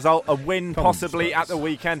League result, a win possibly at the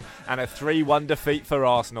weekend, and a 3-1 defeat for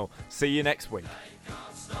Arsenal. See you next week.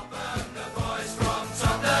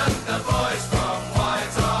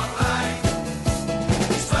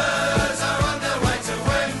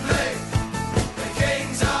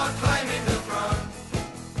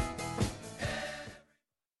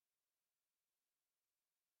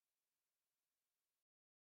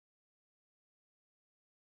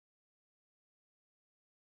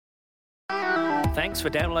 Thanks for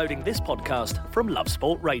downloading this podcast from Love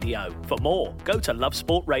Sport Radio. For more, go to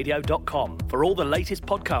lovesportradio.com for all the latest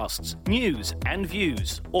podcasts, news and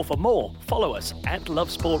views. Or for more, follow us at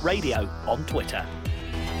Love Sport Radio on Twitter.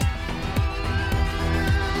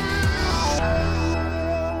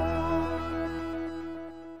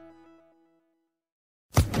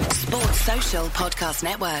 Sports Social Podcast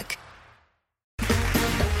Network.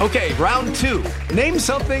 Okay, round 2. Name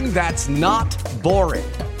something that's not boring.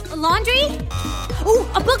 Laundry? Ooh,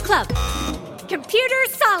 a book club. Computer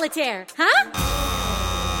solitaire, huh?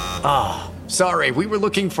 Ah, sorry, we were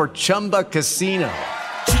looking for Chumba Casino.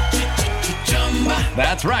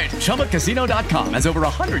 That's right, ChumbaCasino.com has over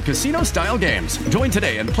 100 casino-style games. Join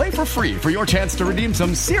today and play for free for your chance to redeem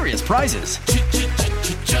some serious prizes.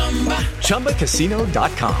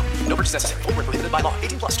 ChumbaCasino.com. No purchase necessary. Void where prohibited by law.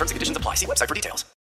 18+ terms and conditions apply. See website for details.